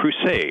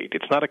crusade.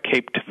 It's not a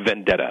caped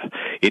vendetta.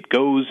 It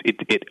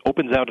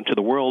opens out into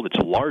the world. It's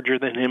larger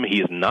than him.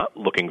 He is not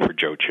looking for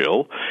Joe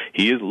Chill.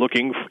 He is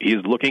looking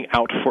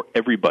out for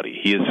everybody.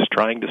 He is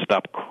trying to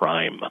stop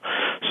crime.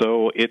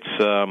 So it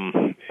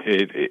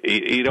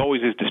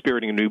always is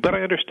dispiriting to me, but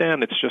I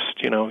understand. It's just,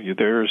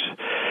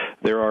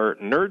 there are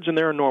nerds and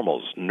there are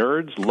normals.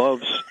 Nerds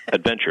loves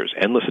adventures,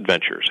 endless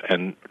adventures,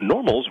 and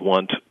normals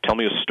want, tell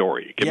me a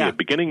story. Give me a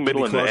beginning,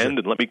 middle, and end,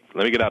 and let me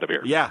get out of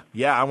here. Yeah,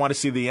 I want to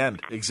see the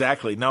end.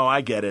 Exactly. No, I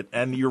get it,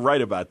 and you're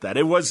right about that.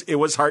 It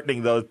was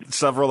heartening, though.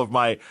 Several of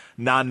my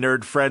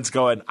non-nerd friends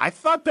going, I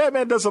thought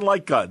Batman doesn't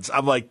like guns.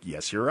 I'm like,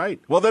 yes, you're right.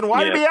 Well, then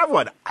why did he have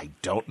one? I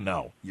don't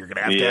know. You're going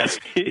to have to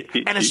ask.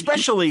 And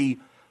especially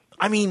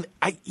I mean,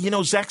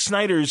 Zack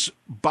Snyder's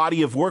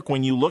body of work,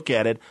 when you look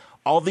at it,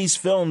 all these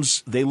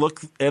films, they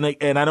look, and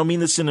I don't mean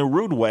this in a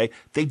rude way,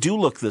 they do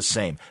look the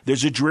same.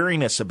 There's a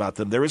dreariness about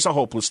them. There is a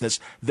hopelessness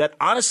that,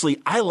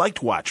 honestly, I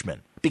liked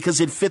Watchmen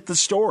because it fit the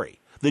story.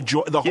 The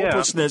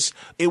hopelessness,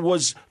 it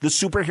was the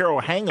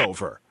superhero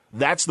hangover.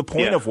 That's the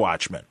point of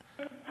Watchmen.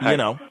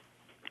 No,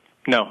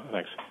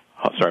 thanks.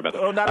 Oh, sorry about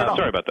that. Oh, not at all.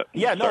 Sorry about that.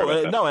 Yeah,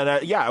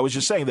 I was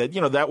just saying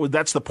that,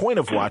 that's the point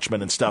of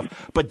Watchmen and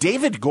stuff. But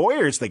David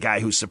Goyer is the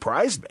guy who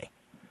surprised me.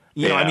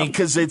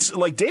 Because it's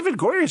like David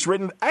Goyer's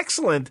written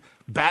excellent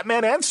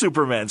Batman and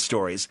Superman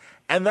stories,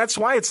 and that's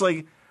why it's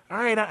like, all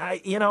right,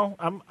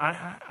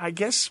 I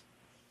guess,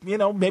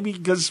 maybe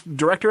because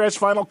director has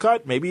final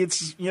cut, maybe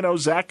it's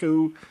Zach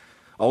who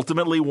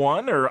ultimately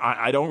won, or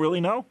I don't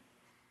really know.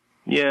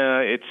 Yeah,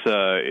 it's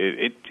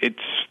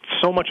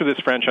so much of this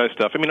franchise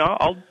stuff. I mean,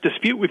 I'll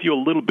dispute with you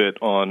a little bit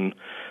on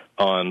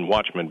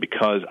Watchmen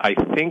because I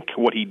think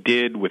what he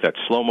did with that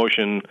slow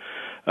motion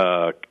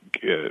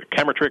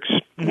camera tricks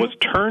was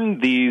turn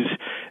these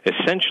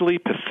essentially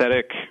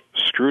pathetic,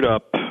 screwed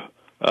up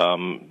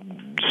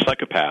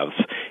psychopaths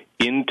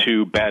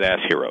into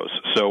badass heroes.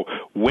 So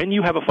when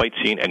you have a fight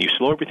scene and you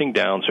slow everything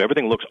down so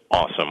everything looks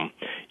awesome,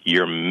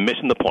 you're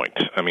missing the point.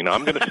 I mean,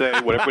 I'm going to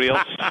say what everybody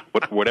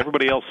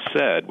else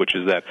said, which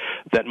is that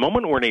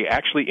moment where he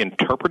actually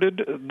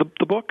interpreted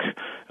the book,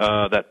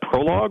 that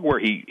prologue where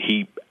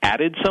he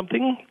added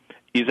something,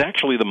 is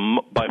actually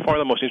by far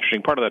the most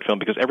interesting part of that film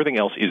because everything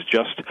else is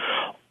just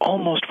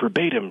almost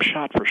verbatim,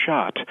 shot for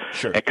shot,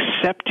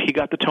 except he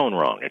got the tone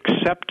wrong,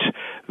 except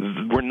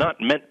we're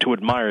not meant to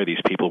admire these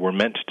people. We're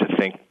meant to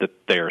think that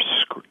they're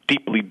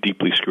deeply,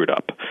 deeply screwed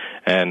up.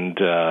 And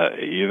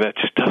that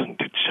just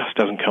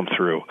doesn't come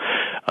through.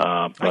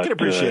 I can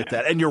appreciate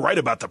that. And you're right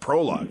about the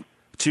prologue.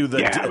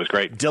 It was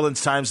great.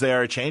 Dylan's times they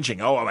are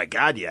changing. Oh my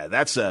God, yeah,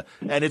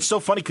 and it's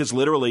so funny because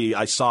literally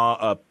I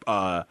saw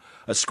a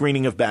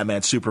screening of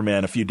Batman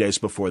Superman a few days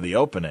before the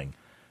opening,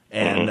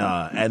 and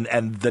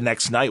and the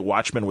next night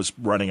Watchmen was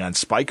running on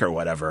Spike or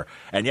whatever,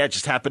 and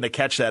just happened to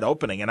catch that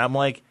opening, and I'm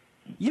like,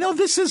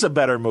 this is a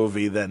better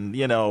movie than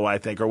I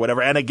think or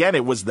whatever. And again,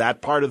 it was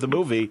that part of the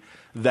movie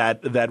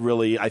that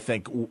really I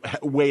think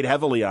weighed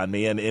heavily on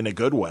me and in a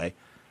good way,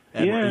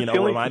 and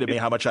reminded me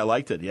how much I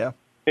liked it. Yeah.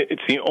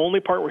 It's the only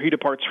part where he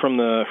departs from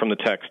the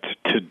text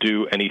to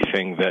do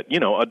anything that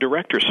a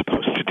director's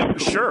supposed to do.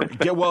 Sure.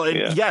 Yeah. Well,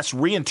 yes,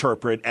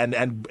 reinterpret and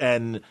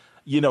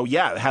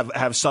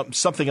have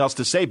something else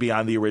to say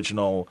beyond the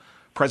original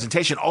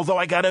presentation. Although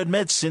I got to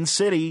admit, Sin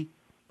City,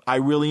 I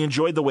really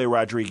enjoyed the way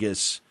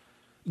Rodriguez.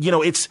 He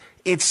just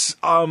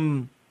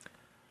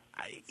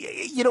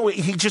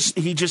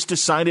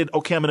decided,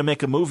 okay, I'm going to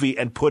make a movie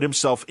and put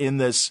himself in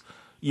this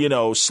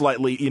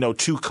slightly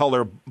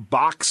 2-color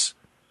box.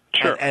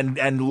 Sure. And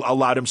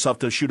allowed himself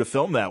to shoot a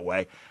film that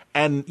way.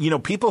 And,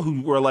 people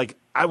who were like,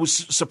 I was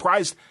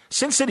surprised.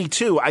 Sin City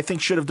 2, I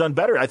think, should have done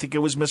better. I think it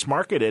was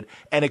mismarketed.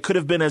 And it could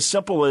have been as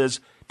simple as,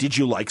 did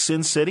you like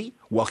Sin City?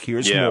 Well,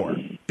 here's more.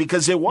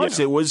 Because it was.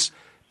 Yeah.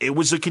 It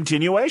was a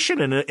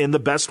continuation in the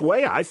best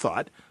way, I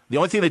thought. The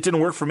only thing that didn't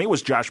work for me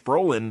was Josh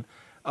Brolin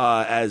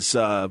as,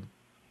 and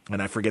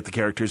I forget the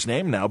character's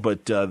name now,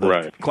 but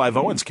Clive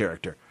Owen's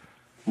character.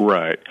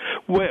 Right.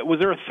 Wait, was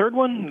there a third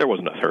one? There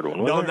wasn't a third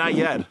one, was there? No, not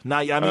yet.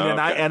 Not yet. I mean,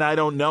 and I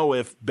don't know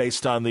if,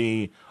 based on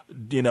the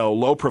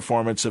low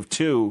performance of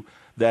 2,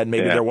 that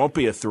maybe there won't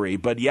be a 3.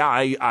 But yeah,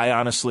 I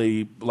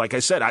honestly, like I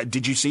said,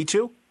 did you see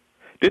 2?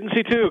 Didn't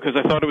see 2 because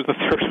I thought it was the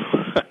third one.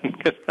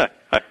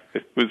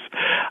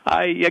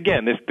 I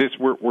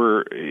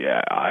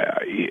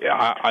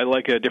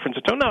like a difference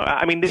of tone. No,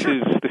 I mean this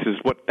is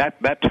what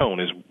that tone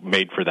is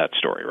made for that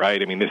story,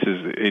 right? I mean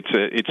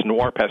it's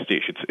noir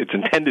pastiche. It's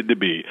intended to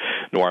be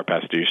noir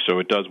pastiche, so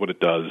it does what it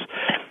does.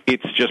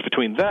 It's just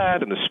between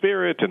that and the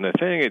spirit and the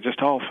thing, it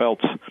just all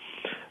felt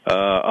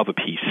of a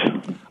piece.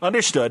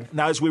 Understood.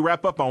 Now, as we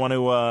wrap up, I want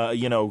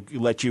to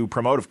let you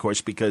promote, of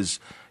course, because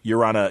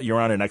you're on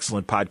an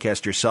excellent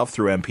podcast yourself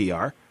through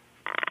NPR.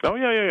 Oh,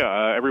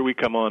 yeah. Every week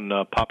I'm on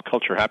Pop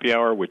Culture Happy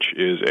Hour, which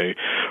is a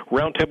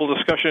roundtable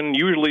discussion,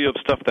 usually of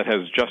stuff that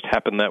has just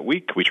happened that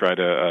week. We try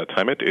to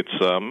time it. It's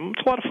a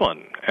lot of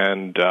fun,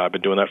 and I've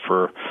been doing that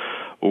for,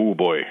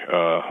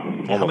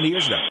 how many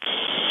years now?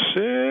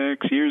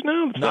 6 years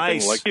now. It's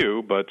nice. Nothing like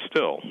you, but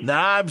still.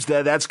 Nah,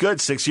 that's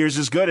good. 6 years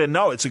is good, and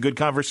no, it's a good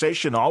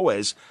conversation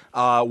always.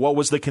 What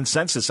was the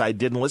consensus? I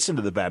didn't listen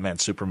to the Batman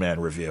Superman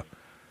review.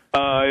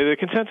 The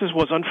consensus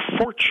was,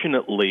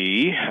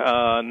 unfortunately,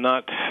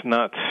 not.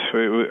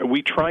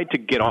 We tried to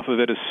get off of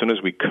it as soon as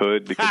we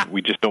could because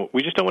we just don't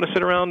want to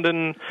sit around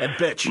and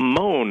bitch,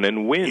 moan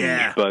and whinge.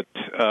 Yeah. But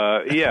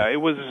it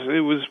was.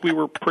 We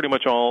were pretty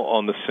much all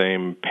on the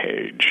same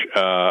page,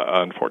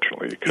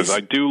 unfortunately, because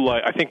I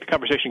think the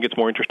conversation gets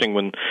more interesting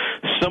when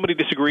somebody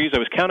disagrees. I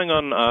was counting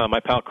on my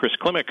pal Chris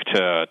Klimek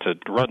to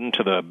run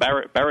to the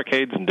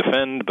barricades and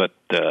defend, but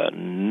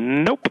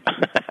nope.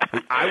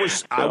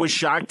 I was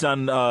shocked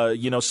on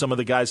some of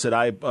the guys that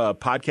I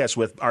podcast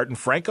with, Art and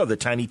Franco, the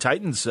Tiny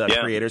Titans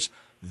creators.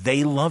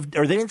 They loved,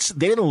 or they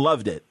didn't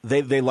love it.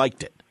 They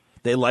liked it.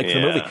 They liked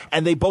the movie.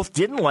 And they both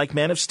didn't like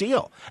Man of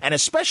Steel. And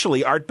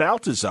especially Art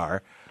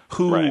Baltazar,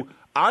 who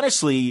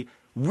honestly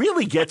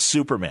really gets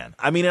Superman.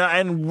 I mean,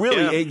 and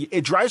really,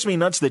 it drives me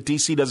nuts that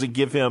DC doesn't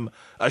give him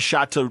a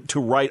shot to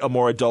write a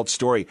more adult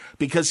story,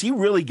 because he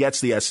really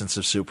gets the essence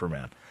of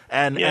Superman.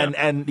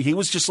 And he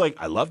was just like,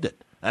 I loved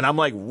it. And I'm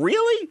like,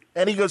 really?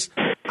 And he goes,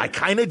 I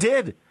kind of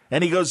did.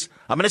 And he goes,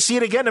 I'm going to see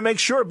it again to make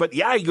sure. But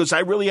yeah, he goes,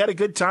 I really had a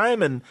good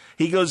time. And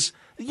he goes,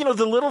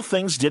 the little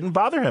things didn't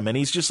bother him. And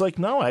he's just like,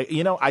 no,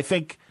 I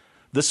think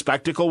the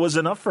spectacle was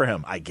enough for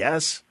him, I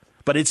guess.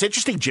 But it's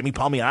interesting. Jimmy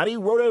Palmiotti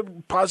wrote a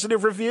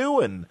positive review.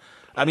 And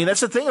I mean,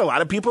 that's the thing. A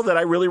lot of people that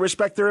I really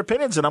respect their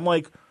opinions. And I'm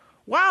like,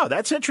 wow,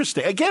 that's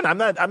interesting. Again, I'm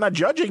not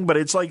judging, but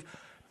it's like,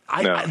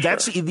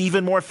 that's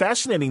even more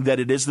fascinating that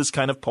it is this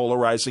kind of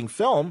polarizing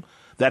film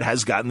that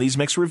has gotten these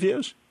mixed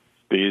reviews.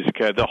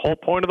 The whole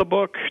point of the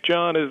book,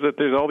 John, is that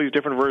there's all these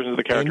different versions of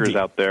the characters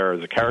out there.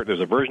 There's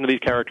a version of these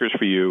characters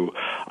for you.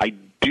 I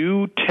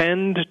do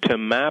tend to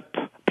map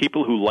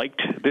people who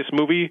liked this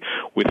movie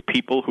with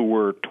people who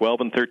were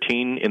 12 and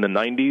 13 in the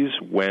 90s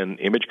when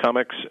Image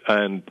Comics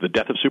and the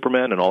death of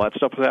Superman and all that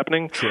stuff was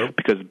happening. True.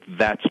 Because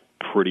that's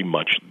pretty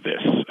much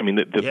this. I mean,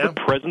 the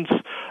presence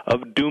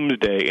of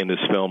Doomsday in this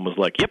film was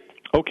like, yep,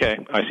 okay,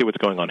 I see what's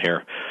going on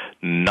here.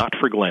 Not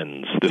for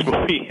Glenn's. This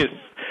movie is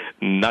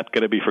not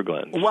going to be for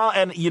Glenn. Well,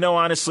 and,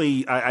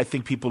 honestly, I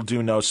think people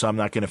do know, so I'm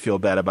not going to feel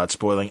bad about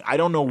spoiling. I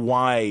don't know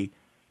why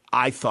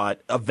I thought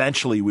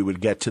eventually we would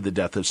get to the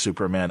death of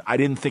Superman. I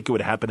didn't think it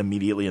would happen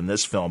immediately in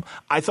this film.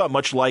 I thought,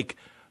 much like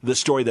the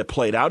story that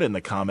played out in the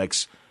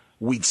comics,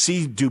 we'd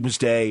see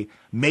Doomsday,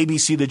 maybe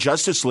see the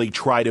Justice League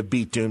try to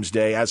beat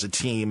Doomsday as a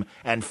team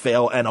and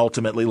fail, and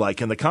ultimately,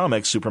 like in the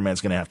comics,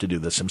 Superman's going to have to do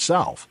this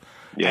himself.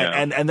 Yeah.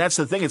 And that's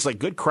the thing. It's like,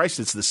 good Christ,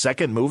 it's the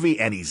second movie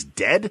and he's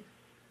dead?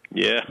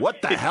 Yeah.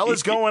 What the hell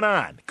is going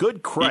on?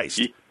 Good Christ.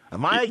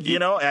 Am I,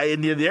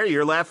 and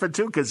you're laughing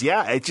too, because,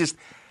 it's just,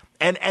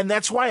 and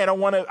that's why I don't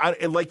want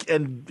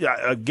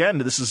to, again,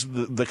 this is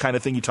the kind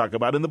of thing you talk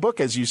about in the book,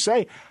 as you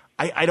say.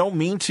 I don't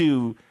mean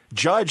to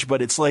judge,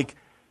 but it's like,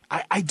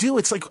 I do.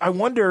 It's like, I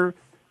wonder,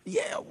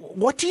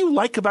 what do you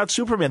like about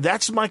Superman?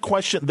 That's my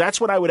question. That's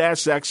what I would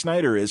ask Zack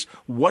Snyder is,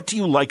 what do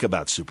you like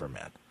about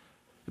Superman?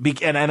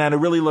 And I'd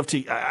really love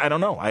to, I don't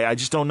know. I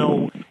just don't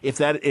know if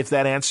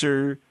that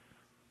answer,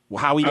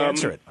 how he'd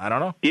answer it. I don't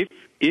know.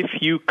 If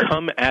you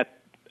come at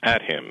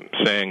him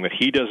saying that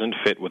he doesn't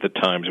fit with the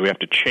times, we have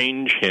to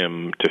change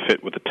him to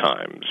fit with the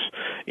times,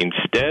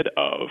 instead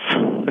of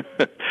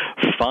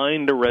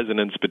find a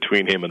resonance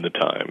between him and the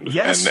times,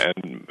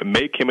 and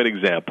make him an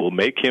example,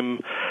 make him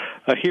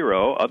a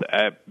hero,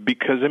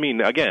 because, I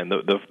mean, again,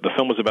 the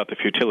film was about the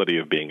futility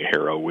of being a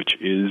hero, which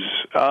is,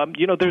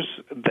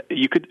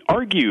 you could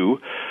argue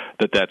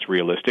that that's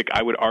realistic.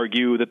 I would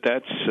argue that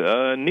that's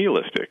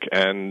nihilistic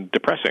and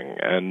depressing,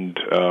 and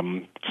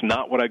it's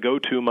not what I go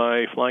to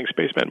my Flying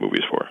Spaceman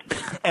movies for.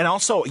 And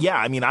also,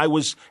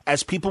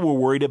 as people were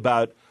worried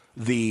about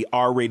the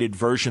R-rated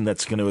version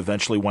that's going to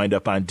eventually wind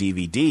up on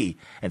DVD,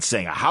 and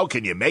saying, how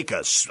can you make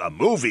a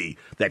movie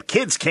that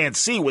kids can't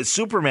see with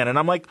Superman? And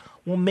I'm like,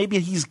 well, maybe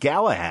he's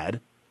Galahad,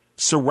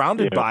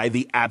 surrounded by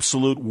the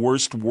absolute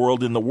worst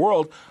world in the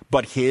world,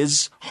 but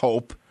his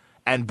hope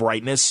and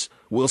brightness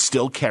will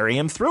still carry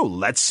him through.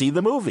 Let's see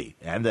the movie.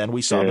 And then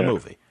we saw the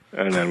movie.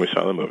 And then we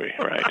saw the movie,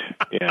 right?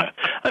 Yeah.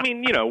 I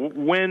mean,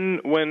 when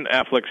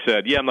Affleck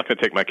said, "Yeah, I'm not going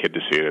to take my kid to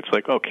see it," it's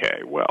like,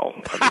 okay, well,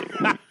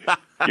 I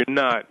mean,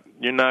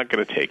 you're not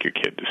going to take your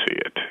kid to see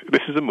it.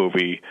 This is a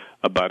movie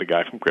about a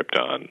guy from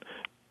Krypton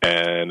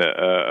and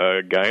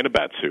a guy in a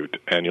bat suit,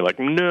 and you're like,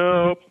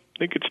 no, I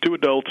think it's too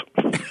adult.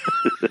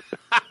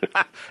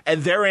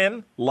 And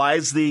therein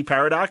lies the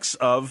paradox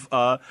of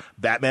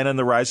Batman and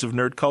the Rise of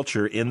Nerd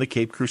Culture in the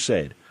Caped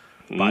Crusade.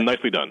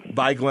 Nicely done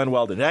by Glen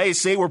Weldon. Hey,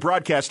 see, we're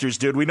broadcasters,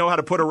 dude. We know how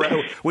to put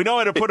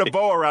a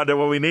bow around it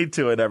when we need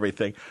to and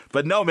everything.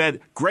 But no, man,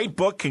 great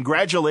book.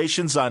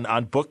 Congratulations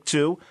on book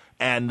 2.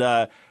 And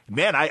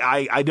man,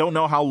 I don't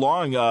know how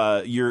long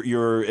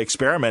your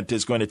experiment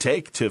is going to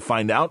take to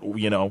find out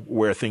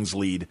where things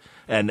lead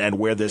and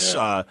where this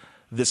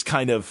this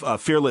kind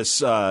of fearless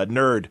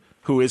nerd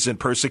who isn't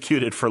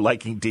persecuted for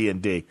liking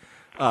D&D.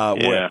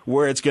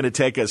 Where it's going to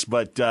take us.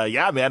 But,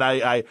 man,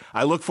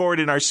 I look forward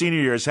in our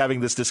senior years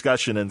having this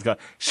discussion and go,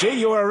 see,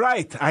 you were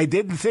right. I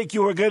didn't think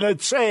you were going to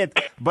say it,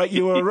 but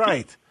you were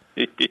right.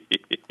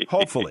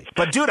 Hopefully.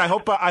 But, dude,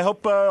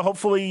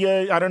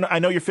 hopefully, I don't know. I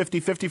know you're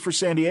 50-50 for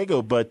San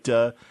Diego, but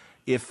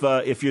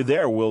if you're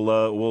there,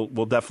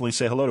 we'll definitely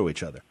say hello to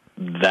each other.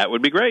 That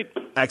would be great.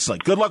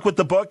 Excellent. Good luck with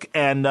the book,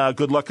 and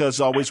good luck, as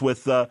always,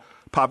 with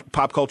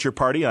Pop Culture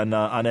Party on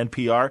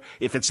NPR.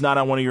 If it's not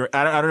on one of your,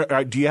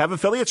 do you have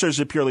affiliates, or is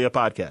it purely a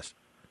podcast?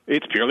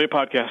 It's purely a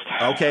podcast.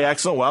 Okay,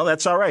 excellent. Well,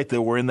 that's all right.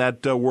 We're in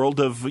that world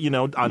of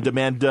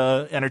on-demand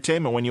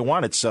entertainment when you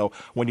want it. So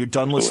when you're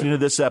done listening to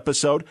this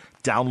episode,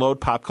 download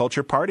Pop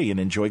Culture Party and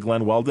enjoy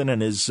Glen Weldon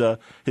and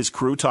his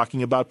crew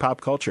talking about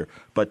pop culture.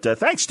 But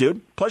thanks,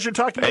 dude. Pleasure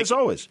talking to you as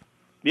always.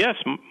 Yes,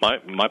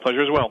 my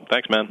pleasure as well.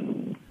 Thanks,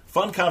 man.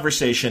 Fun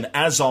conversation,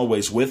 as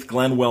always, with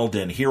Glen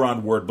Weldon here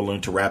on Word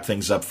Balloon to wrap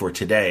things up for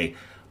today.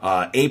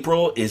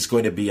 April is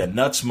going to be a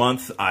nuts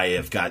month. I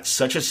have got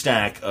such a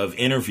stack of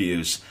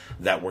interviews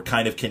that were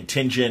kind of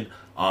contingent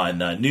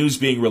on news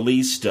being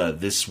released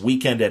this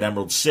weekend at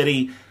Emerald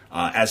City.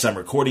 As I'm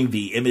recording,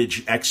 the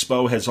Image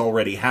Expo has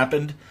already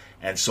happened,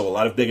 and so a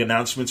lot of big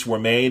announcements were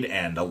made,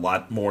 and a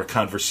lot more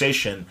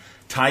conversation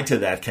tied to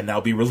that can now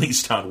be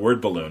released on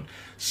Word Balloon.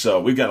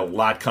 So we've got a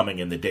lot coming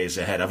in the days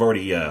ahead. I've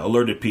already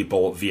alerted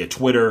people via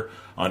Twitter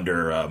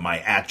under my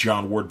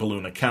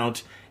 @JohnWordBalloon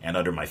account and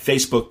under my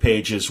Facebook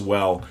page as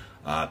well.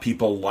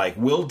 People like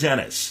Will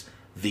Dennis,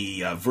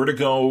 the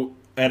Vertigo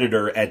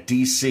editor at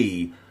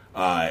DC,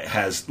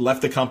 has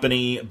left the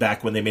company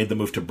back when they made the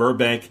move to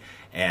Burbank,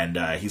 and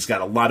he's got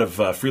a lot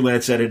of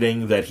freelance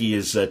editing that he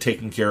is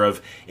taking care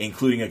of,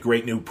 including a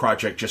great new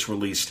project just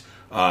released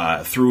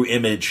through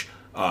Image.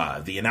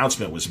 The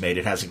announcement was made.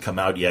 It hasn't come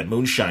out yet.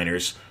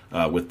 Moonshiners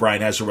with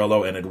Brian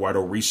Azzarello and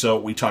Eduardo Riso.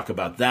 We talk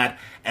about that.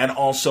 And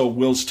also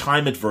Will's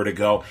time at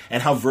Vertigo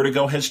and how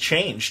Vertigo has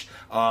changed.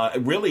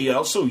 Really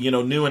also,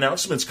 new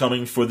announcements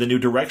coming for the new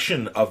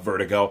direction of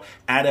Vertigo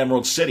at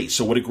Emerald City.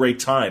 So what a great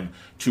time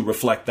to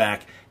reflect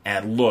back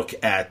and look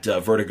at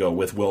Vertigo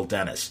with Will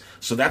Dennis.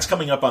 So that's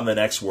coming up on the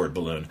next Word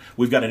Balloon.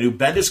 We've got a new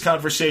Bendis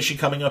conversation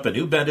coming up, a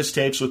new Bendis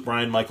tapes with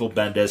Brian Michael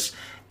Bendis,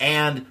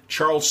 and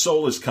Charles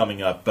Soule is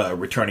coming up,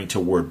 returning to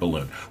Word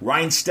Balloon.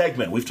 Ryan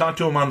Stegman, we've talked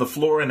to him on the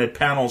floor and at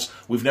panels.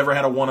 We've never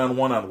had a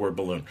one-on-one on Word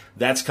Balloon.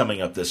 That's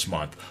coming up this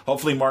month.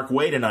 Hopefully Mark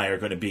Wade and I are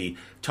going to be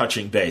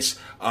touching base.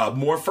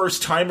 More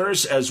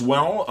first-timers as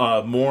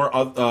well, more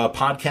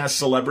podcast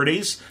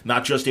celebrities,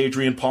 not just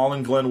Adrian Paul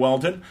and Glen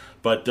Weldon,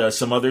 but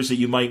some others that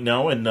you might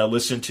know and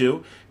listen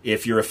to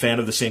if you're a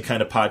fan of the same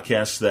kind of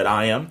podcasts that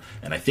I am.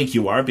 And I think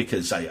you are,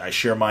 because I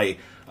share my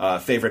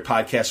favorite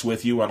podcasts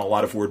with you on a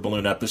lot of Word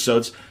Balloon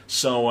episodes.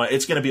 So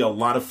it's going to be a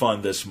lot of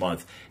fun this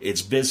month.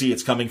 It's busy.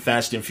 It's coming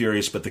fast and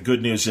furious. But the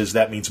good news is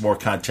that means more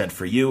content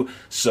for you.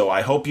 So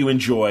I hope you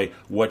enjoy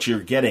what you're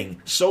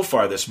getting so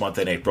far this month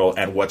in April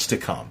and what's to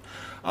come.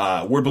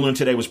 Word Balloon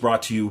today was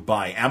brought to you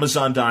by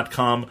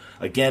Amazon.com.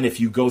 Again,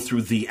 if you go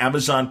through the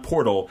Amazon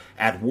portal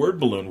at Word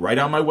Balloon right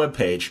on my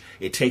webpage,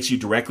 it takes you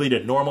directly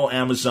to normal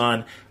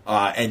Amazon,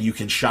 and you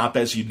can shop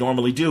as you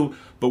normally do,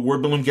 but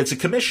Word Balloon gets a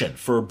commission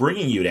for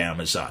bringing you to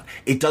Amazon.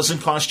 It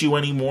doesn't cost you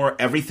any more.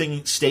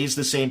 Everything stays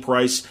the same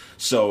price.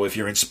 So if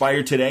you're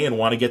inspired today and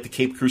want to get the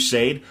Cape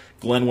Crusade,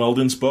 Glen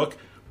Weldon's book,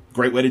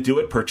 great way to do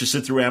it. Purchase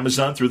it through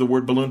Amazon, through the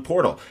Word Balloon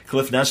portal.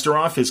 Cliff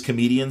Nesteroff, his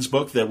Comedian's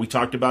book that we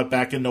talked about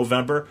back in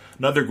November,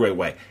 another great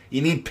way.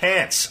 You need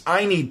pants.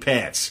 I need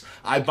pants.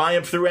 I buy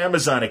them through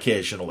Amazon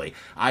occasionally.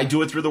 I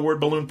do it through the Word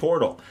Balloon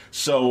portal.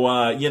 So,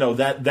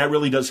 that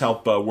really does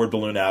help Word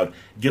Balloon out.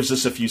 Gives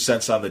us a few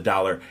cents on the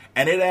dollar,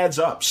 and it adds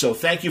up. So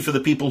thank you for the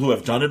people who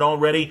have done it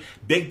already.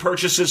 Big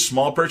purchases,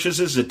 small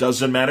purchases, it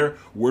doesn't matter.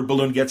 Word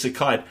Balloon gets a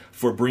cut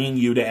for bringing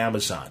you to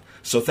Amazon.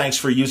 So thanks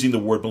for using the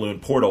Word Balloon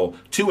portal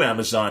to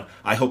Amazon.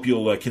 I hope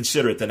you'll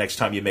consider it the next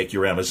time you make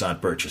your Amazon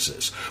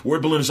purchases.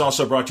 Word Balloon is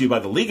also brought to you by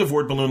the League of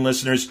Word Balloon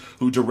listeners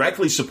who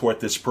directly support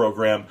this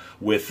program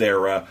with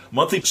their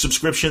monthly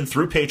subscription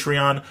through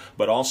Patreon,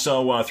 but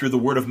also through the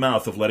word of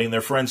mouth of letting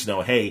their friends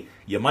know, hey,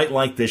 you might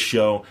like this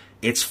show.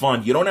 It's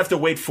fun. You don't have to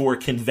wait for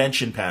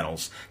convention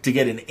panels to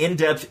get an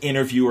in-depth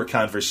interview or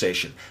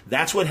conversation.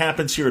 That's what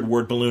happens here at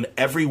Word Balloon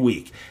every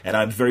week, and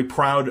I'm very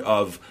proud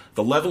of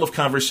the level of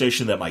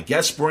conversation that my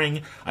guests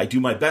bring. I do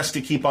my best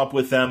to keep up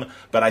with them,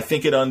 but I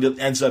think it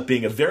ends up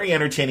being a very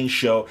entertaining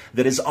show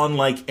that is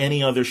unlike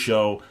any other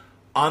show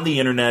on the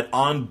internet,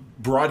 on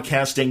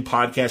broadcasting,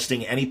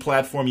 podcasting, any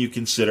platform you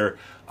consider.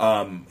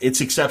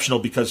 It's exceptional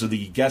because of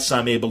the guests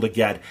I'm able to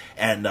get,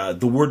 and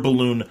the Word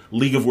Balloon,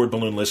 League of Word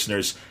Balloon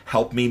listeners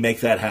help me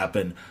make that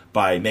happen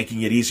by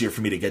making it easier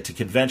for me to get to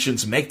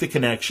conventions, make the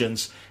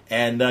connections,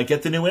 and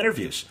get the new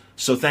interviews.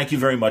 So thank you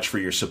very much for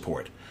your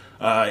support.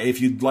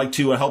 If you'd like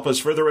to help us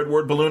further at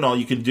Word Balloon, all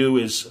you can do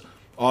is,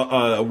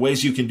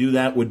 ways you can do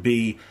that would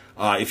be,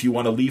 if you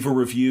want to leave a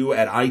review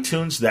at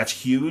iTunes, that's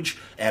huge,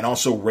 and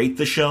also rate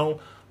the show.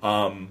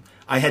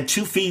 I had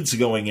two feeds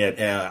going at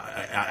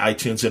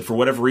iTunes, and for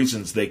whatever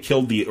reasons, they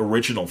killed the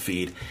original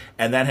feed,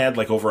 and that had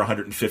like over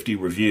 150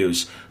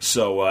 reviews.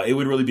 So it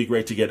would really be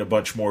great to get a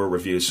bunch more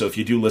reviews. So if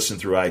you do listen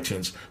through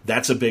iTunes,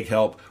 that's a big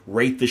help.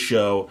 Rate the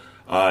show.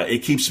 It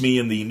keeps me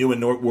in the new and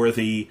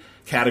noteworthy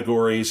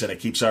categories, and it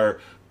keeps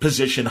our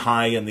position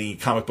high in the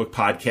comic book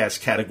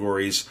podcast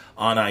categories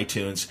on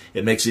iTunes.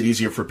 It makes it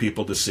easier for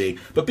people to see.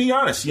 But be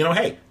honest,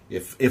 hey,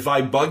 if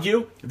I bug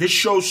you, this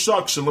show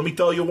sucks, and let me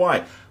tell you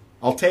why.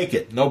 I'll take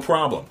it, no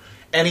problem.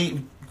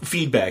 Any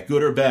feedback,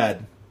 good or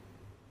bad,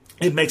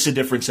 it makes a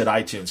difference at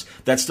iTunes.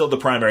 That's still the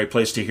primary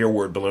place to hear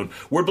Word Balloon.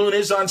 Word Balloon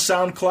is on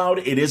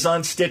SoundCloud. It is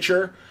on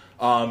Stitcher.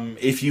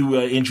 If you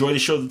enjoy the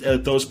show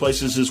at those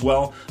places as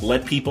well,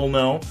 let people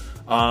know.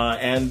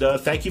 And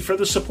thank you for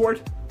the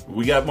support.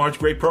 We got much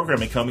great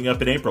programming coming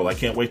up in April. I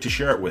can't wait to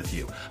share it with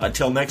you.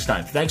 Until next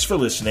time, thanks for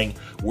listening.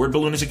 Word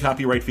Balloon is a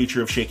copyright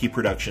feature of Shaky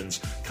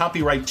Productions.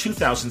 Copyright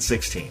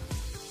 2016.